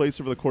takes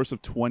place over the course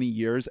of 20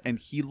 years, and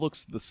he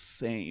looks the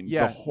same.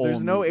 Yeah, the whole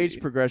there's no movie.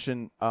 age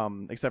progression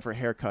except for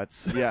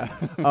haircuts.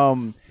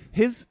 Yeah.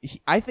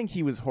 I think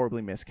he was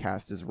horribly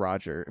miscast as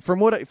Roger. From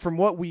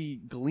what we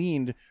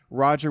gleaned,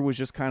 Roger was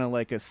just kind of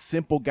like a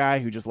simple guy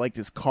who just liked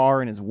his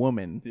car and his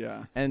woman.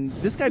 Yeah. And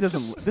this guy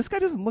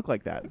doesn't look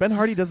like that. Ben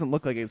Hardy doesn't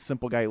look like a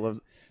simple guy who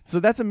loves. So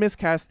that's a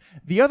miscast.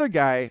 The other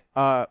guy,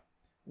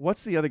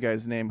 what's the other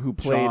guy's name who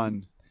played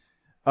John.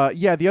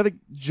 the other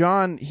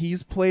John,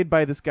 he's played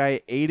by this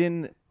guy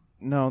Aiden.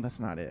 No, that's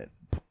not it.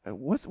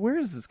 Where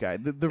is this guy?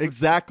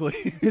 Exactly.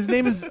 His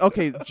name is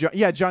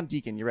John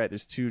Deacon. You're right.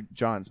 There's two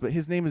Johns, but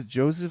his name is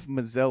Joseph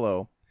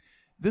Mazzello.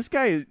 This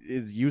guy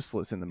is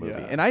useless in the movie,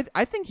 Yeah. and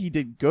I think he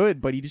did good,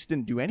 but he just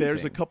didn't do anything.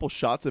 There's a couple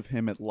shots of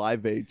him at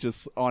Live Aid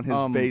just on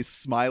his face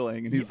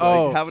smiling, and he's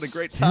oh, like having a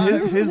great time.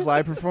 His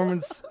live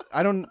performance.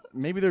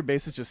 Maybe their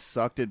bassist just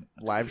sucked at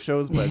live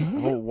shows, but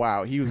oh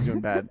wow, he was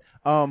doing bad.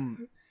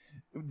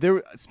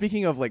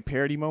 Speaking of like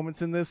parody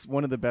moments in this,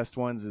 one of the best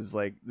ones is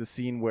like the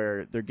scene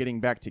where they're getting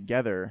back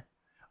together.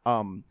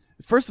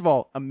 First of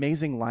all,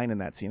 amazing line in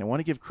that scene. I want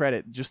to give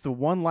credit. Just the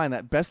one line,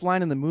 that best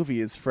line in the movie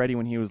is Freddie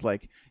when he was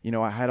like,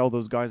 I had all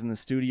those guys in the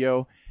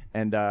studio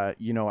and, I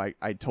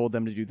told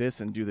them to do this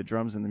and do the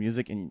drums and the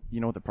music. And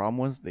you know what the problem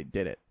was? They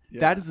did it.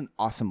 Yeah. That is an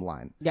awesome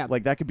line. Yeah.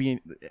 Like that could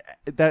be,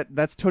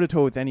 that's toe to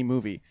toe with any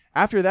movie.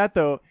 After that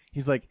though,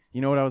 he's like,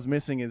 what I was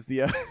missing is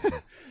the,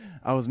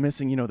 I was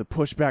missing, the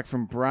pushback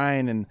from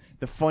Brian and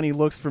the funny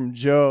looks from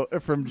John.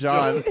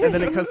 And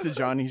then it cuts to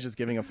John. He's just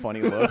giving a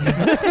funny look.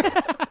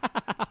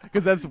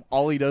 Because that's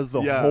all he does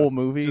the whole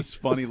movie. Just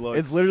funny looks.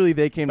 It's literally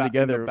they came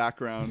together. In the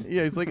background.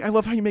 Yeah, he's like, I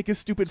love how you make a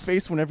stupid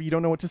face whenever you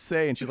don't know what to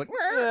say. And she's like,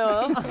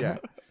 yeah.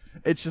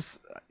 It's just,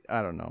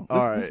 I don't know.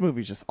 This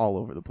movie's just all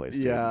over the place.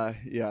 Dude.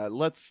 Yeah.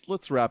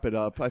 Let's wrap it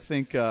up. I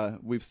think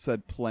we've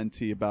said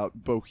plenty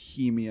about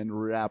Bohemian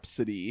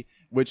Rhapsody,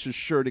 which is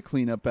sure to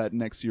clean up at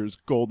next year's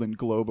Golden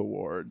Globe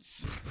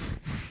Awards.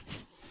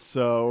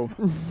 So,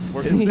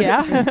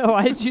 yeah.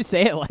 Why did you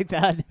say it like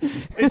that?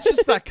 It's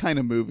just that kind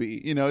of movie.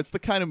 It's the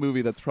kind of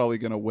movie that's probably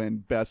going to win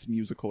Best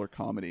Musical or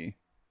Comedy.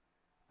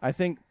 I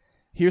think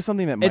here's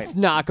something that might. It's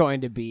not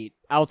going to beat.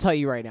 I'll tell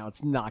you right now,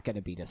 it's not going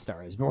to beat A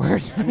Star Is Born.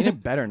 I mean,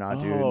 it better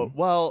not, dude. Oh,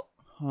 well,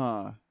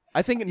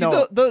 I think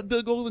no.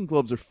 The Golden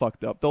Globes are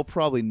fucked up. They'll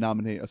probably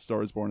nominate A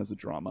Star Is Born as a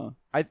drama.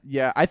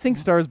 I think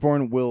Star Is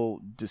Born will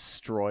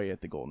destroy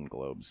at the Golden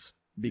Globes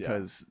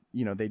because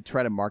they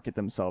try to market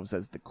themselves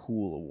as the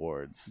cool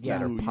awards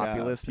that are Ooh, yeah.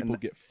 populist, People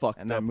get fucked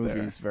and up that movie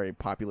there. is very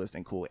populist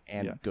and cool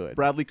and good.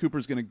 Bradley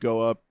Cooper's gonna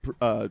go up,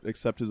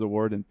 accept his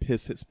award, and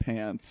piss his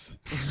pants.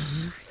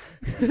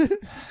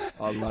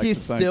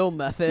 He's still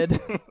method.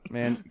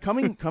 Man,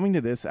 coming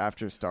to this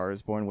after Star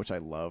is Born, which I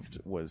loved,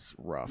 was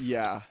rough.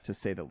 Yeah. to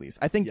say the least.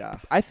 I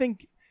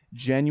think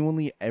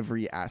genuinely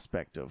every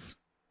aspect of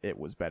it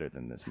was better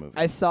than this movie.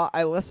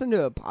 I listened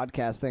to a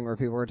podcast thing where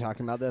people were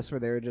talking about this, where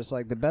they were just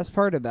like, the best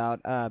part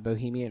about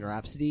Bohemian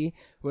Rhapsody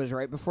was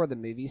right before the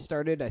movie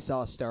started, I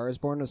saw A Star is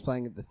Born was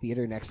playing at the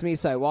theater next to me,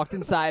 so I walked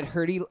inside,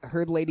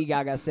 heard Lady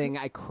Gaga sing,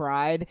 I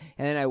cried,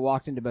 and then I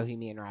walked into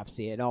Bohemian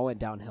Rhapsody. It all went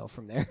downhill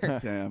from there.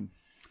 Damn.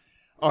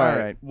 All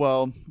right.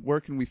 Well, where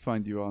can we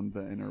find you on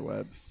the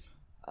interwebs?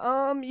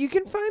 You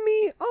can find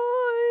me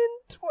on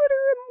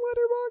Twitter and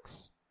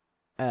Letterboxd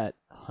at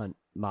Hunt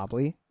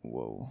Mobley.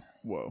 Whoa.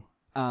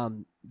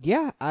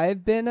 Yeah,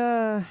 I've been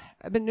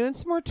doing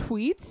some more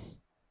tweets.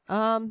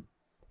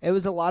 It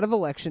was a lot of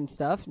election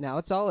stuff. Now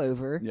it's all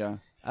over. Yeah.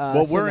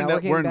 So we're now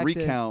in getting back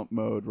recount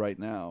mode right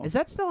now. Is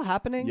that still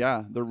happening?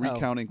 Yeah, they're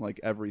recounting like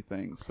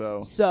everything.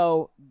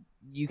 So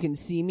you can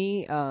see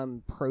me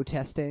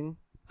protesting.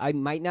 I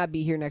might not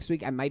be here next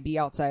week. I might be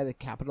outside of the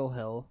Capitol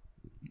Hill.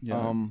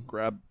 Yeah.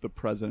 Grab the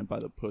president by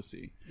the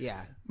pussy.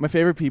 Yeah. My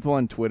favorite people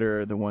on Twitter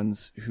are the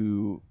ones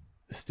who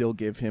still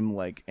give him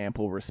like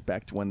ample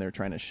respect when they're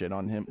trying to shit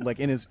on him. Like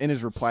in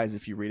his replies,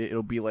 if you read it,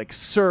 it'll be like,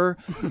 "Sir,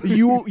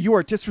 you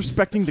are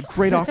disrespecting the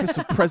great office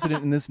of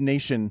president in this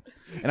nation,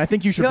 and I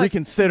think you should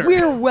reconsider."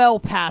 We're well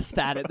past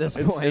that at this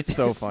point. It's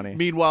so funny.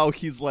 Meanwhile,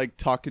 he's like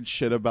talking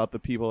shit about the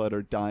people that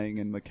are dying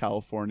in the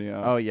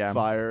California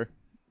fire.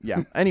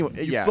 Yeah.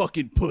 Anyway, You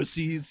fucking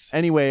pussies.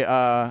 Anyway,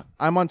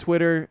 I'm on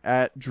Twitter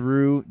at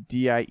Drew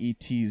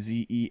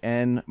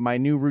DIETZEN. My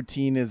new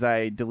routine is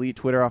I delete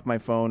Twitter off my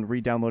phone,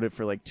 re-download it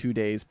for like 2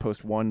 days,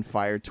 post one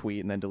fire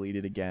tweet, and then delete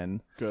it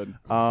again. Good.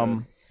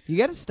 You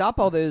got to stop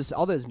all those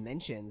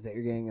mentions that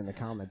you're getting in the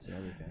comments and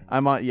everything.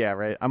 I'm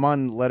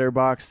on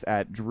Letterboxd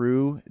at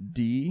Drew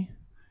D.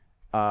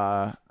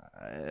 Get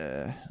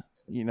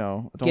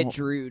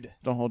Drewed.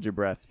 Don't hold your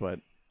breath,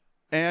 but.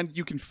 And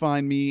you can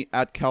find me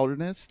at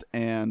Caldernist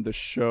and the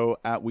show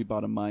at We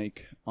Bought a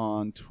Mic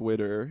on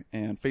Twitter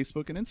and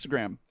Facebook and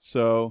Instagram.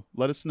 So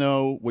let us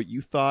know what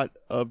you thought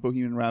of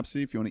Bohemian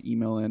Rhapsody if you want to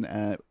email in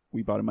at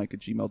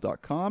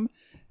weboughtamic@gmail.com.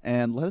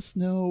 And let us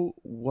know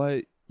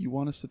what you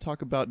want us to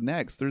talk about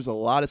next. There's a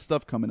lot of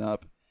stuff coming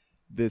up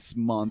this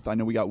month. I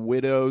know we got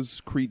Widows,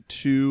 Creed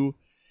 2.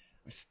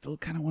 I still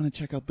kind of want to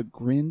check out The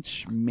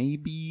Grinch,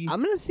 maybe.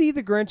 I'm going to see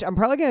The Grinch. I'm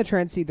probably going to try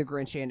and see The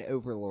Grinch and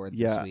Overlord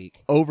this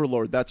week.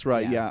 Overlord, that's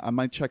right. Yeah. Yeah, I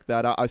might check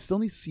that out. I still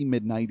need to see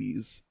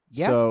Mid-90s.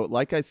 Yeah. So,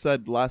 like I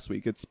said last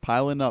week, it's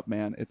piling up,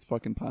 man. It's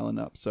fucking piling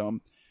up. So,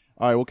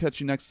 all right, we'll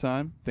catch you next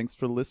time. Thanks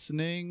for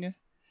listening.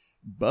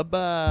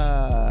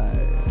 Bye-bye.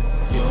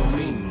 You're a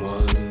mean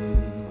one.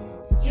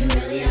 You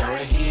really are a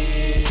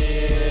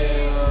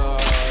hero.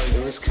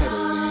 You're as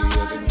cuddly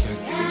as a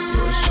cactus.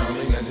 You're as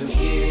charming as an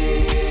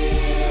eel.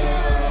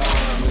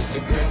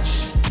 Mr. Grinch,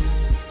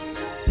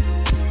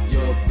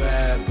 you're a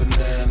bad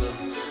banana.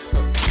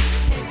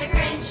 Mr.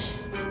 Grinch,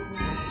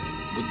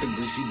 With the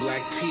greasy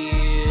black peel.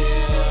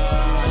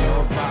 You're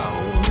a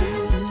vile one.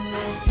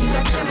 You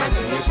got termites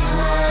in your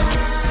smile.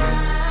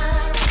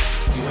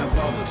 You have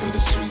all the bitter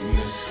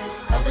sweetness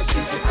of a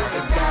seasick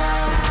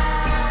crocodile.